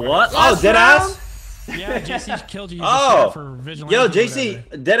Crawford. God. What? Oh, dead ass. Yeah, JC killed you. For vigilante. Yo,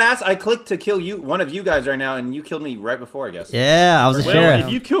 JC, dead ass. I clicked to kill you, one of you guys right now, and you killed me right before, I guess. Yeah, I was a sheriff.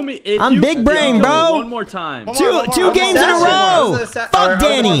 If you kill me, I'm big brain, bro. One more time. Two games in a row. Fuck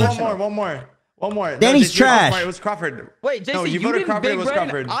Danny. One more. Danny's trash. It was Crawford. Wait, JC, No, you you voted didn't Crawford. big It was brain.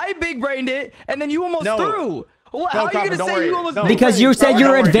 Crawford. I big brained it, and then you almost No. threw. How are you Crawford, gonna don't say worry. you almost? No. Because you said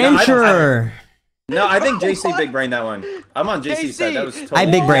you're adventurer. No, I think JC big brain that one. I'm on JC's side. That was totally I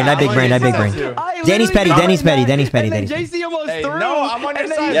big brain. Danny's petty. JC almost threw. No, I'm on your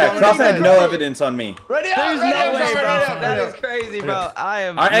side. Yeah, Crawford had no evidence on me. Ready up. There's no way, bro. That is crazy, bro. I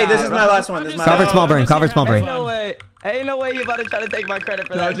am. Hey, this is my last one. This is my Crawford last small one. brain. Crawford small brain. Ain't no way. Ain't no way you about to try to take my credit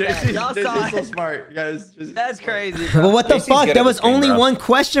for No, that. Y'all saw JC's so it. smart, you guys. That's crazy, bro. Well, what the JC's fuck? good There at was this game, only bro. one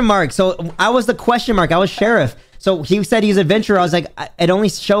question mark. So I was the question mark. I was sheriff. So he said he's adventurer. I was like, it only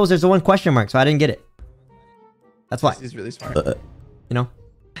shows there's a one question mark. So I didn't get it. That's why. He's really smart. You know?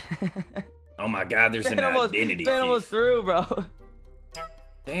 Oh my God, there's an identity. Man almost threw, bro.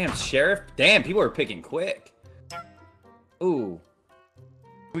 Damn, Sheriff. Damn, people are picking quick. Ooh.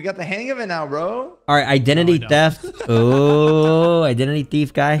 We got the hang of it now, bro. All right, identity theft. Oh, identity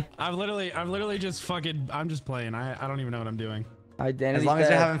thief guy. I've literally just fucking. I'm just playing. I don't even know what I'm doing. Identity As long as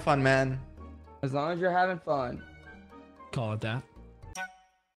theft. you're having fun, man. As long as you're having fun. Call it that.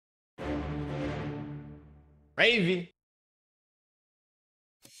 Ravy.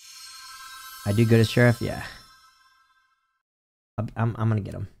 I do good as sheriff. Yeah. I'm gonna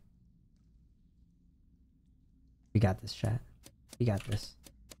get him. We got this, chat. We got this.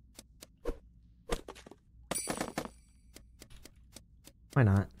 Why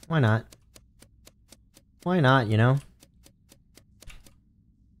not? Why not? Why not, you know?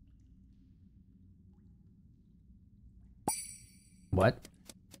 What?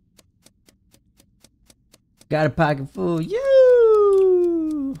 Got a pocket full.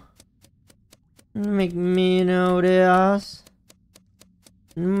 You make me notice.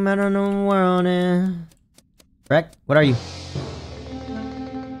 No matter the world is. Correct? What are you?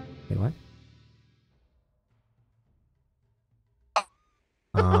 Wait, what?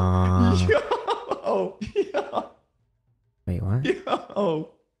 Yo. Wait, what? Yo.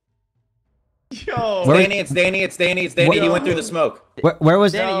 It's Danny. He went through the smoke. Where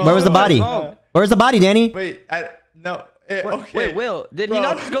was the body? Where's the body, Danny? Wait, no. Okay. Wait, Will, did he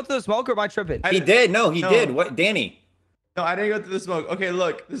not just go through the smoke, or am I tripping? He did. No, he did. What, Danny? No, I didn't go through the smoke. Okay,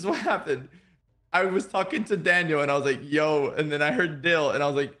 look, this is what happened. I was talking to Daniel and I was like, yo, and then I heard Dill and I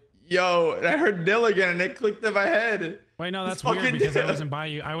was like, yo, and I heard Dill again and it clicked in my head. Wait, no, that's weird because I wasn't by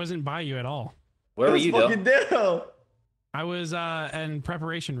you. I wasn't by you at all. Where were you, Dill? I was in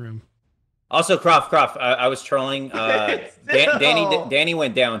preparation room. Also, Croft, I was trolling. Danny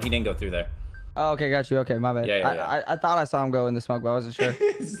went down. He didn't go through there. Oh, okay, got you. Okay, my bad. Yeah. I thought I saw him go in the smoke, but I wasn't sure.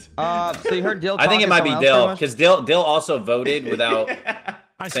 So you heard Dill. I think it might be Dill because Dill also voted without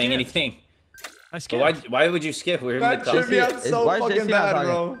saying anything. I skipped. Why would you skip? We were That trivia's so fucking bad,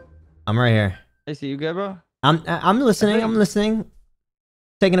 bro. I'm right here. JC, you good, bro? I'm listening. I'm listening.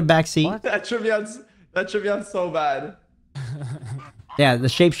 Taking a back seat. What? That trivia's so bad. Yeah, the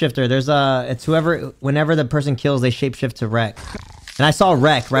shapeshifter. There's it's whenever the person kills, they shapeshift to Wreck. And I saw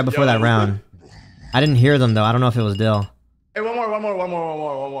Wreck right before that round. I didn't hear them though. I don't know if it was Dill. Hey, one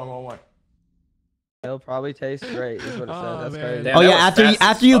more. It'll probably taste great. Is what it said. That's crazy. Damn, Oh yeah,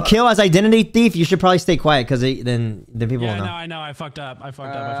 after you kill as identity thief, you should probably stay quiet because then people will know. Yeah, no, I know. I fucked up.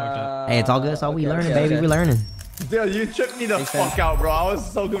 Hey, it's all good. It's all we learning, baby. We learning. Dude, you tripped me the fuck out, bro. I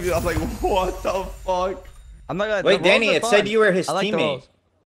was so confused. I was like, what the fuck? I'm not gonna. Wait, Danny, it said you were his teammate.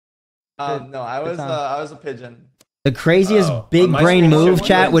 No, I was a pigeon. The craziest big brain move,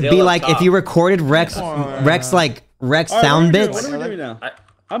 chat, would be like if you recorded Rex sound bits. What are we doing now?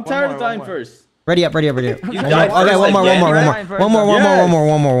 I'm tired of dying first. Ready up. Okay, one more.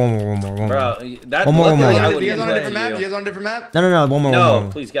 Bro, that's one more. You guys on a different map? You guys on a different map? No, one more. No,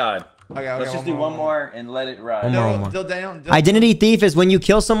 please God. Okay, Let's just do one more and let it ride. One more. Identity thief is when you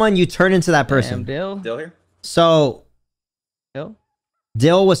kill someone, you turn into that person. Dill here? So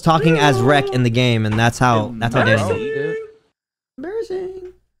Dill was talking as Wreck in the game, and that's how Danny.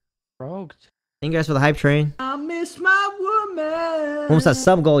 Embarrassing. Broke. Thank you guys for the hype train. I miss my woman. Almost that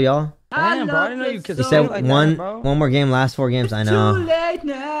sub goal, y'all. Damn, bro, I didn't know you could. He said like one more game, last 4 games. I know. Too late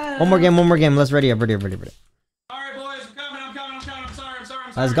now. One more game. Let's ready up. All right, boys, I'm coming. I'm sorry.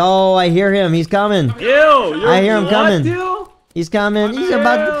 Let's go. I hear him. He's coming. I hear him coming. He's coming. He's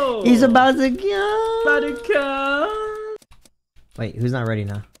about to go. Wait, who's not ready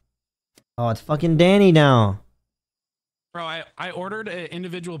now? Oh, it's fucking Danny now. Bro, I ordered an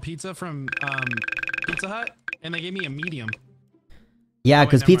individual pizza from Pizza Hut, and they gave me a medium. Yeah,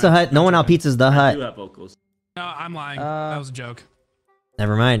 because Pizza Hut, no one out pizzas the Hut. I do have vocals. No, I'm lying. That was a joke.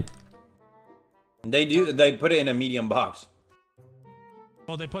 Never mind. They put it in a medium box.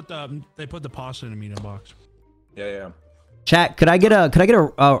 Well, they put the pasta in a medium box. Yeah. Chat, could I get a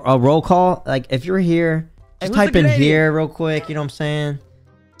roll call? Like, if you're here, just type in here real quick. You know what I'm saying?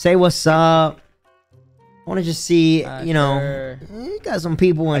 Say what's up. I want to just see, you know, you got some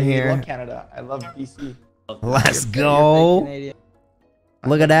people in here. I love Canada. I love BC. Let's go.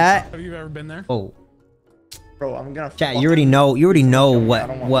 Look at that. Have you ever been there? Oh, bro, I'm gonna. Chat, you already know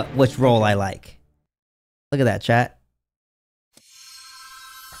which role I like. Look at that, chat. A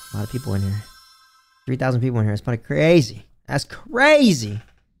lot of people in here. 3,000 people in here. It's pretty crazy. That's crazy.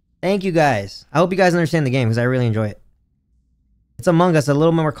 Thank you guys. I hope you guys understand the game because I really enjoy it. It's Among Us, a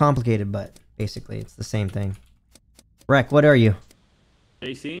little more complicated, but basically it's the same thing. Wreck, what are you?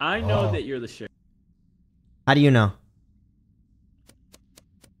 JC, I know that you're the sheriff. How do you know?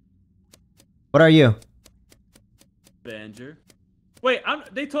 What are you? Avenger. Wait,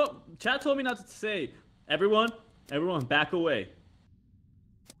 chat told me not to say. Everyone, back away.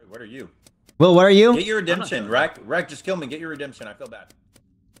 Wait, what are you? Will, what are you? Get your redemption, Rack, just kill me. Get your redemption. I feel bad.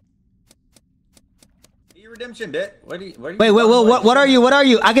 Get your redemption, bit. What are you? Wait, what are you? What are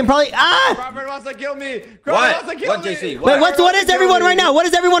you? I can probably Crawford wants to kill me. What, JC? Wait, what is everyone right now? What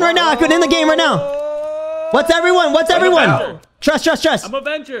is everyone right now? I couldn't in the game right now. What's everyone? Trust. I'm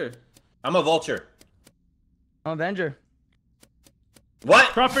Avenger. I'm a vulture. I'm Avenger. What?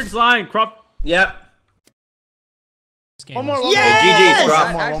 Crawford's lying. Yep. One more. Yes!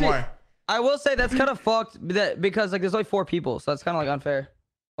 GG's, one more. I will say that's kind of fucked because like there's only 4 people, so that's kind of like unfair.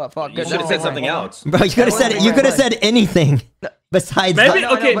 But fuck, you should have said something else. Bro, you could have said You could have said anything besides. Maybe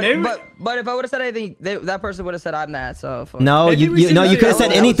that. But if I would have said anything, that person would have said I'm that. So fuck. No, you could have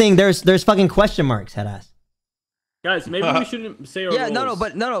said anything. There's fucking question marks, head ass. Guys, maybe we shouldn't say our roles.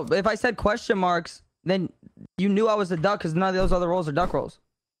 No. If I said question marks, then you knew I was a duck because none of those other roles are duck roles.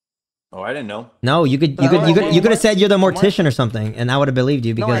 Oh, I didn't know. No, you could have said you're the mortician or something, and I would have believed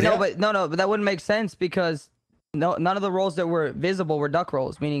you because. No, I know, but that wouldn't make sense because none of the roles that were visible were duck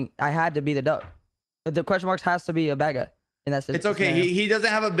roles, meaning I had to be the duck. But the question marks has to be a bad guy, and that's it. It's okay. He doesn't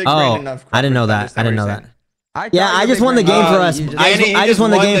have a big brain enough. I didn't know that. I just won the game for us. I just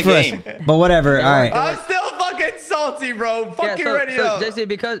won the game for us. But whatever. All right. I'm still fucking salty, bro. Fucking ready up. JC,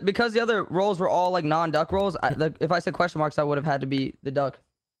 because the other roles were all like non-duck roles. If I said question marks, I would have had to be the duck.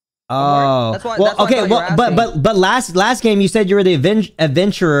 Oh, that's why, but last game you said you were the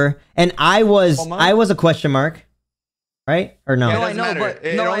adventurer, and I was a question mark. right? Or no? Yeah, No, it I doesn't know, matter. but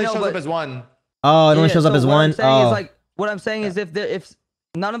It no, I only know, shows but up as one. Oh, it only shows up so as what one. I'm saying Oh, is like what I'm saying is if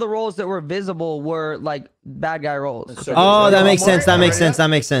none of the roles that were visible were like bad guy roles. oh, that makes sense. That makes sense. That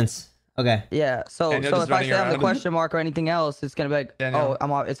makes sense. Okay. Yeah. So And you're so just if I running say I'm the around. question mark or anything else, it's gonna be like, Daniel.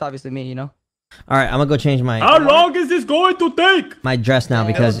 it's obviously me, you know. All right, I'm gonna go change my How long is this going to take? my dress now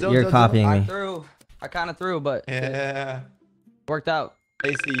because Don't- you're don't- copying I me. kind of threw, but Yeah. worked out.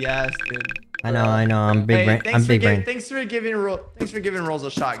 AC, yes, dude. I know. I'm big brain. I'm big brain. Thanks for giving rolls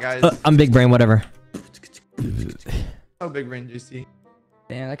a shot, guys. I'm big brain. Whatever. Oh, big brain, juicy.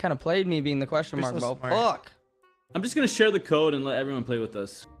 Damn, that kind of played me being the question You're mark, so bro. smart. Fuck. I'm just gonna share the code and let everyone play with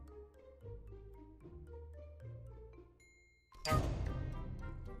us.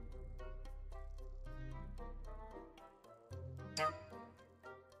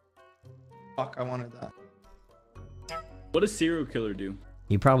 Fuck, I wanted that. What does serial killer do?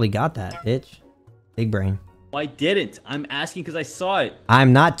 You probably got that, bitch. Big brain. Well, I didn't. I'm asking because I saw it.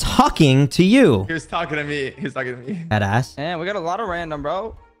 I'm not talking to you. He was talking to me. Badass. Man, we got a lot of random,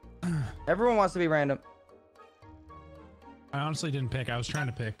 bro. Everyone wants to be random. I honestly didn't pick. I was trying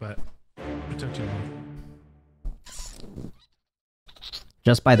to pick, but it took too long.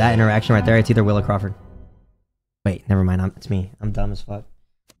 Just by that interaction right there, it's either Will or Crawford. Wait, never mind. It's me. I'm dumb as fuck.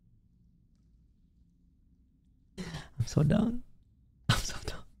 I'm so dumb. I'm so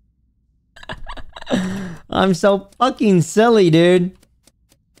dumb. I'm so fucking silly, dude.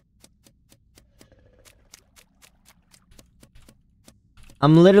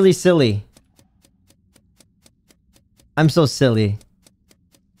 I'm literally silly. I'm so silly.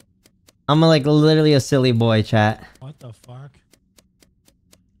 I'm like literally a silly boy, chat. What the fuck?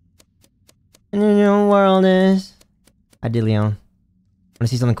 And the new world is... I did, Leon. Wanna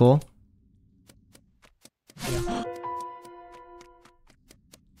see something cool?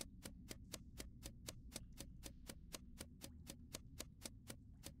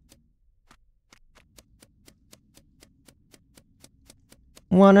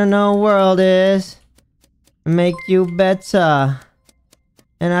 Wanna know world is... Make you better.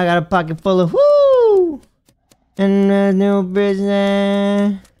 And I got a pocket full of whoo! And a new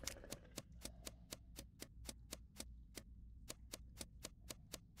business.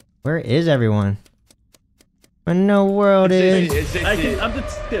 Where is everyone? When the world is...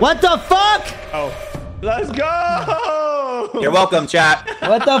 What the fuck? Oh. Let's go! You're welcome, chat.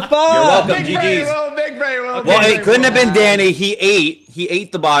 What the fuck? You're welcome, Big GG's. brain, big brain, Well, it couldn't have been Danny. He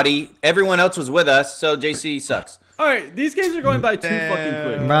ate the body. Everyone else was with us, so JC sucks. All right, these games are going by too fucking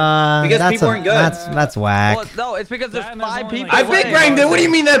quick. Bruh, Because that's people weren't good. That's whack. Well, no, it's because there's 5 people. I big brained it. What do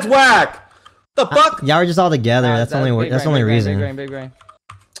you mean that's whack? The fuck? Y'all are just all together. That's only big that's brain, only big brain, reason. Big brain.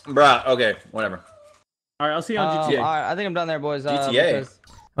 Bruh, okay, whatever. All right, I'll see you on GTA. All right, I think I'm done there, boys. GTA.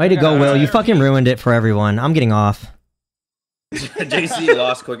 Way to go, Will. You fucking ruined it for everyone. I'm getting off. JC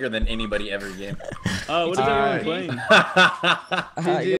lost quicker than anybody ever game. What is everyone playing? Because,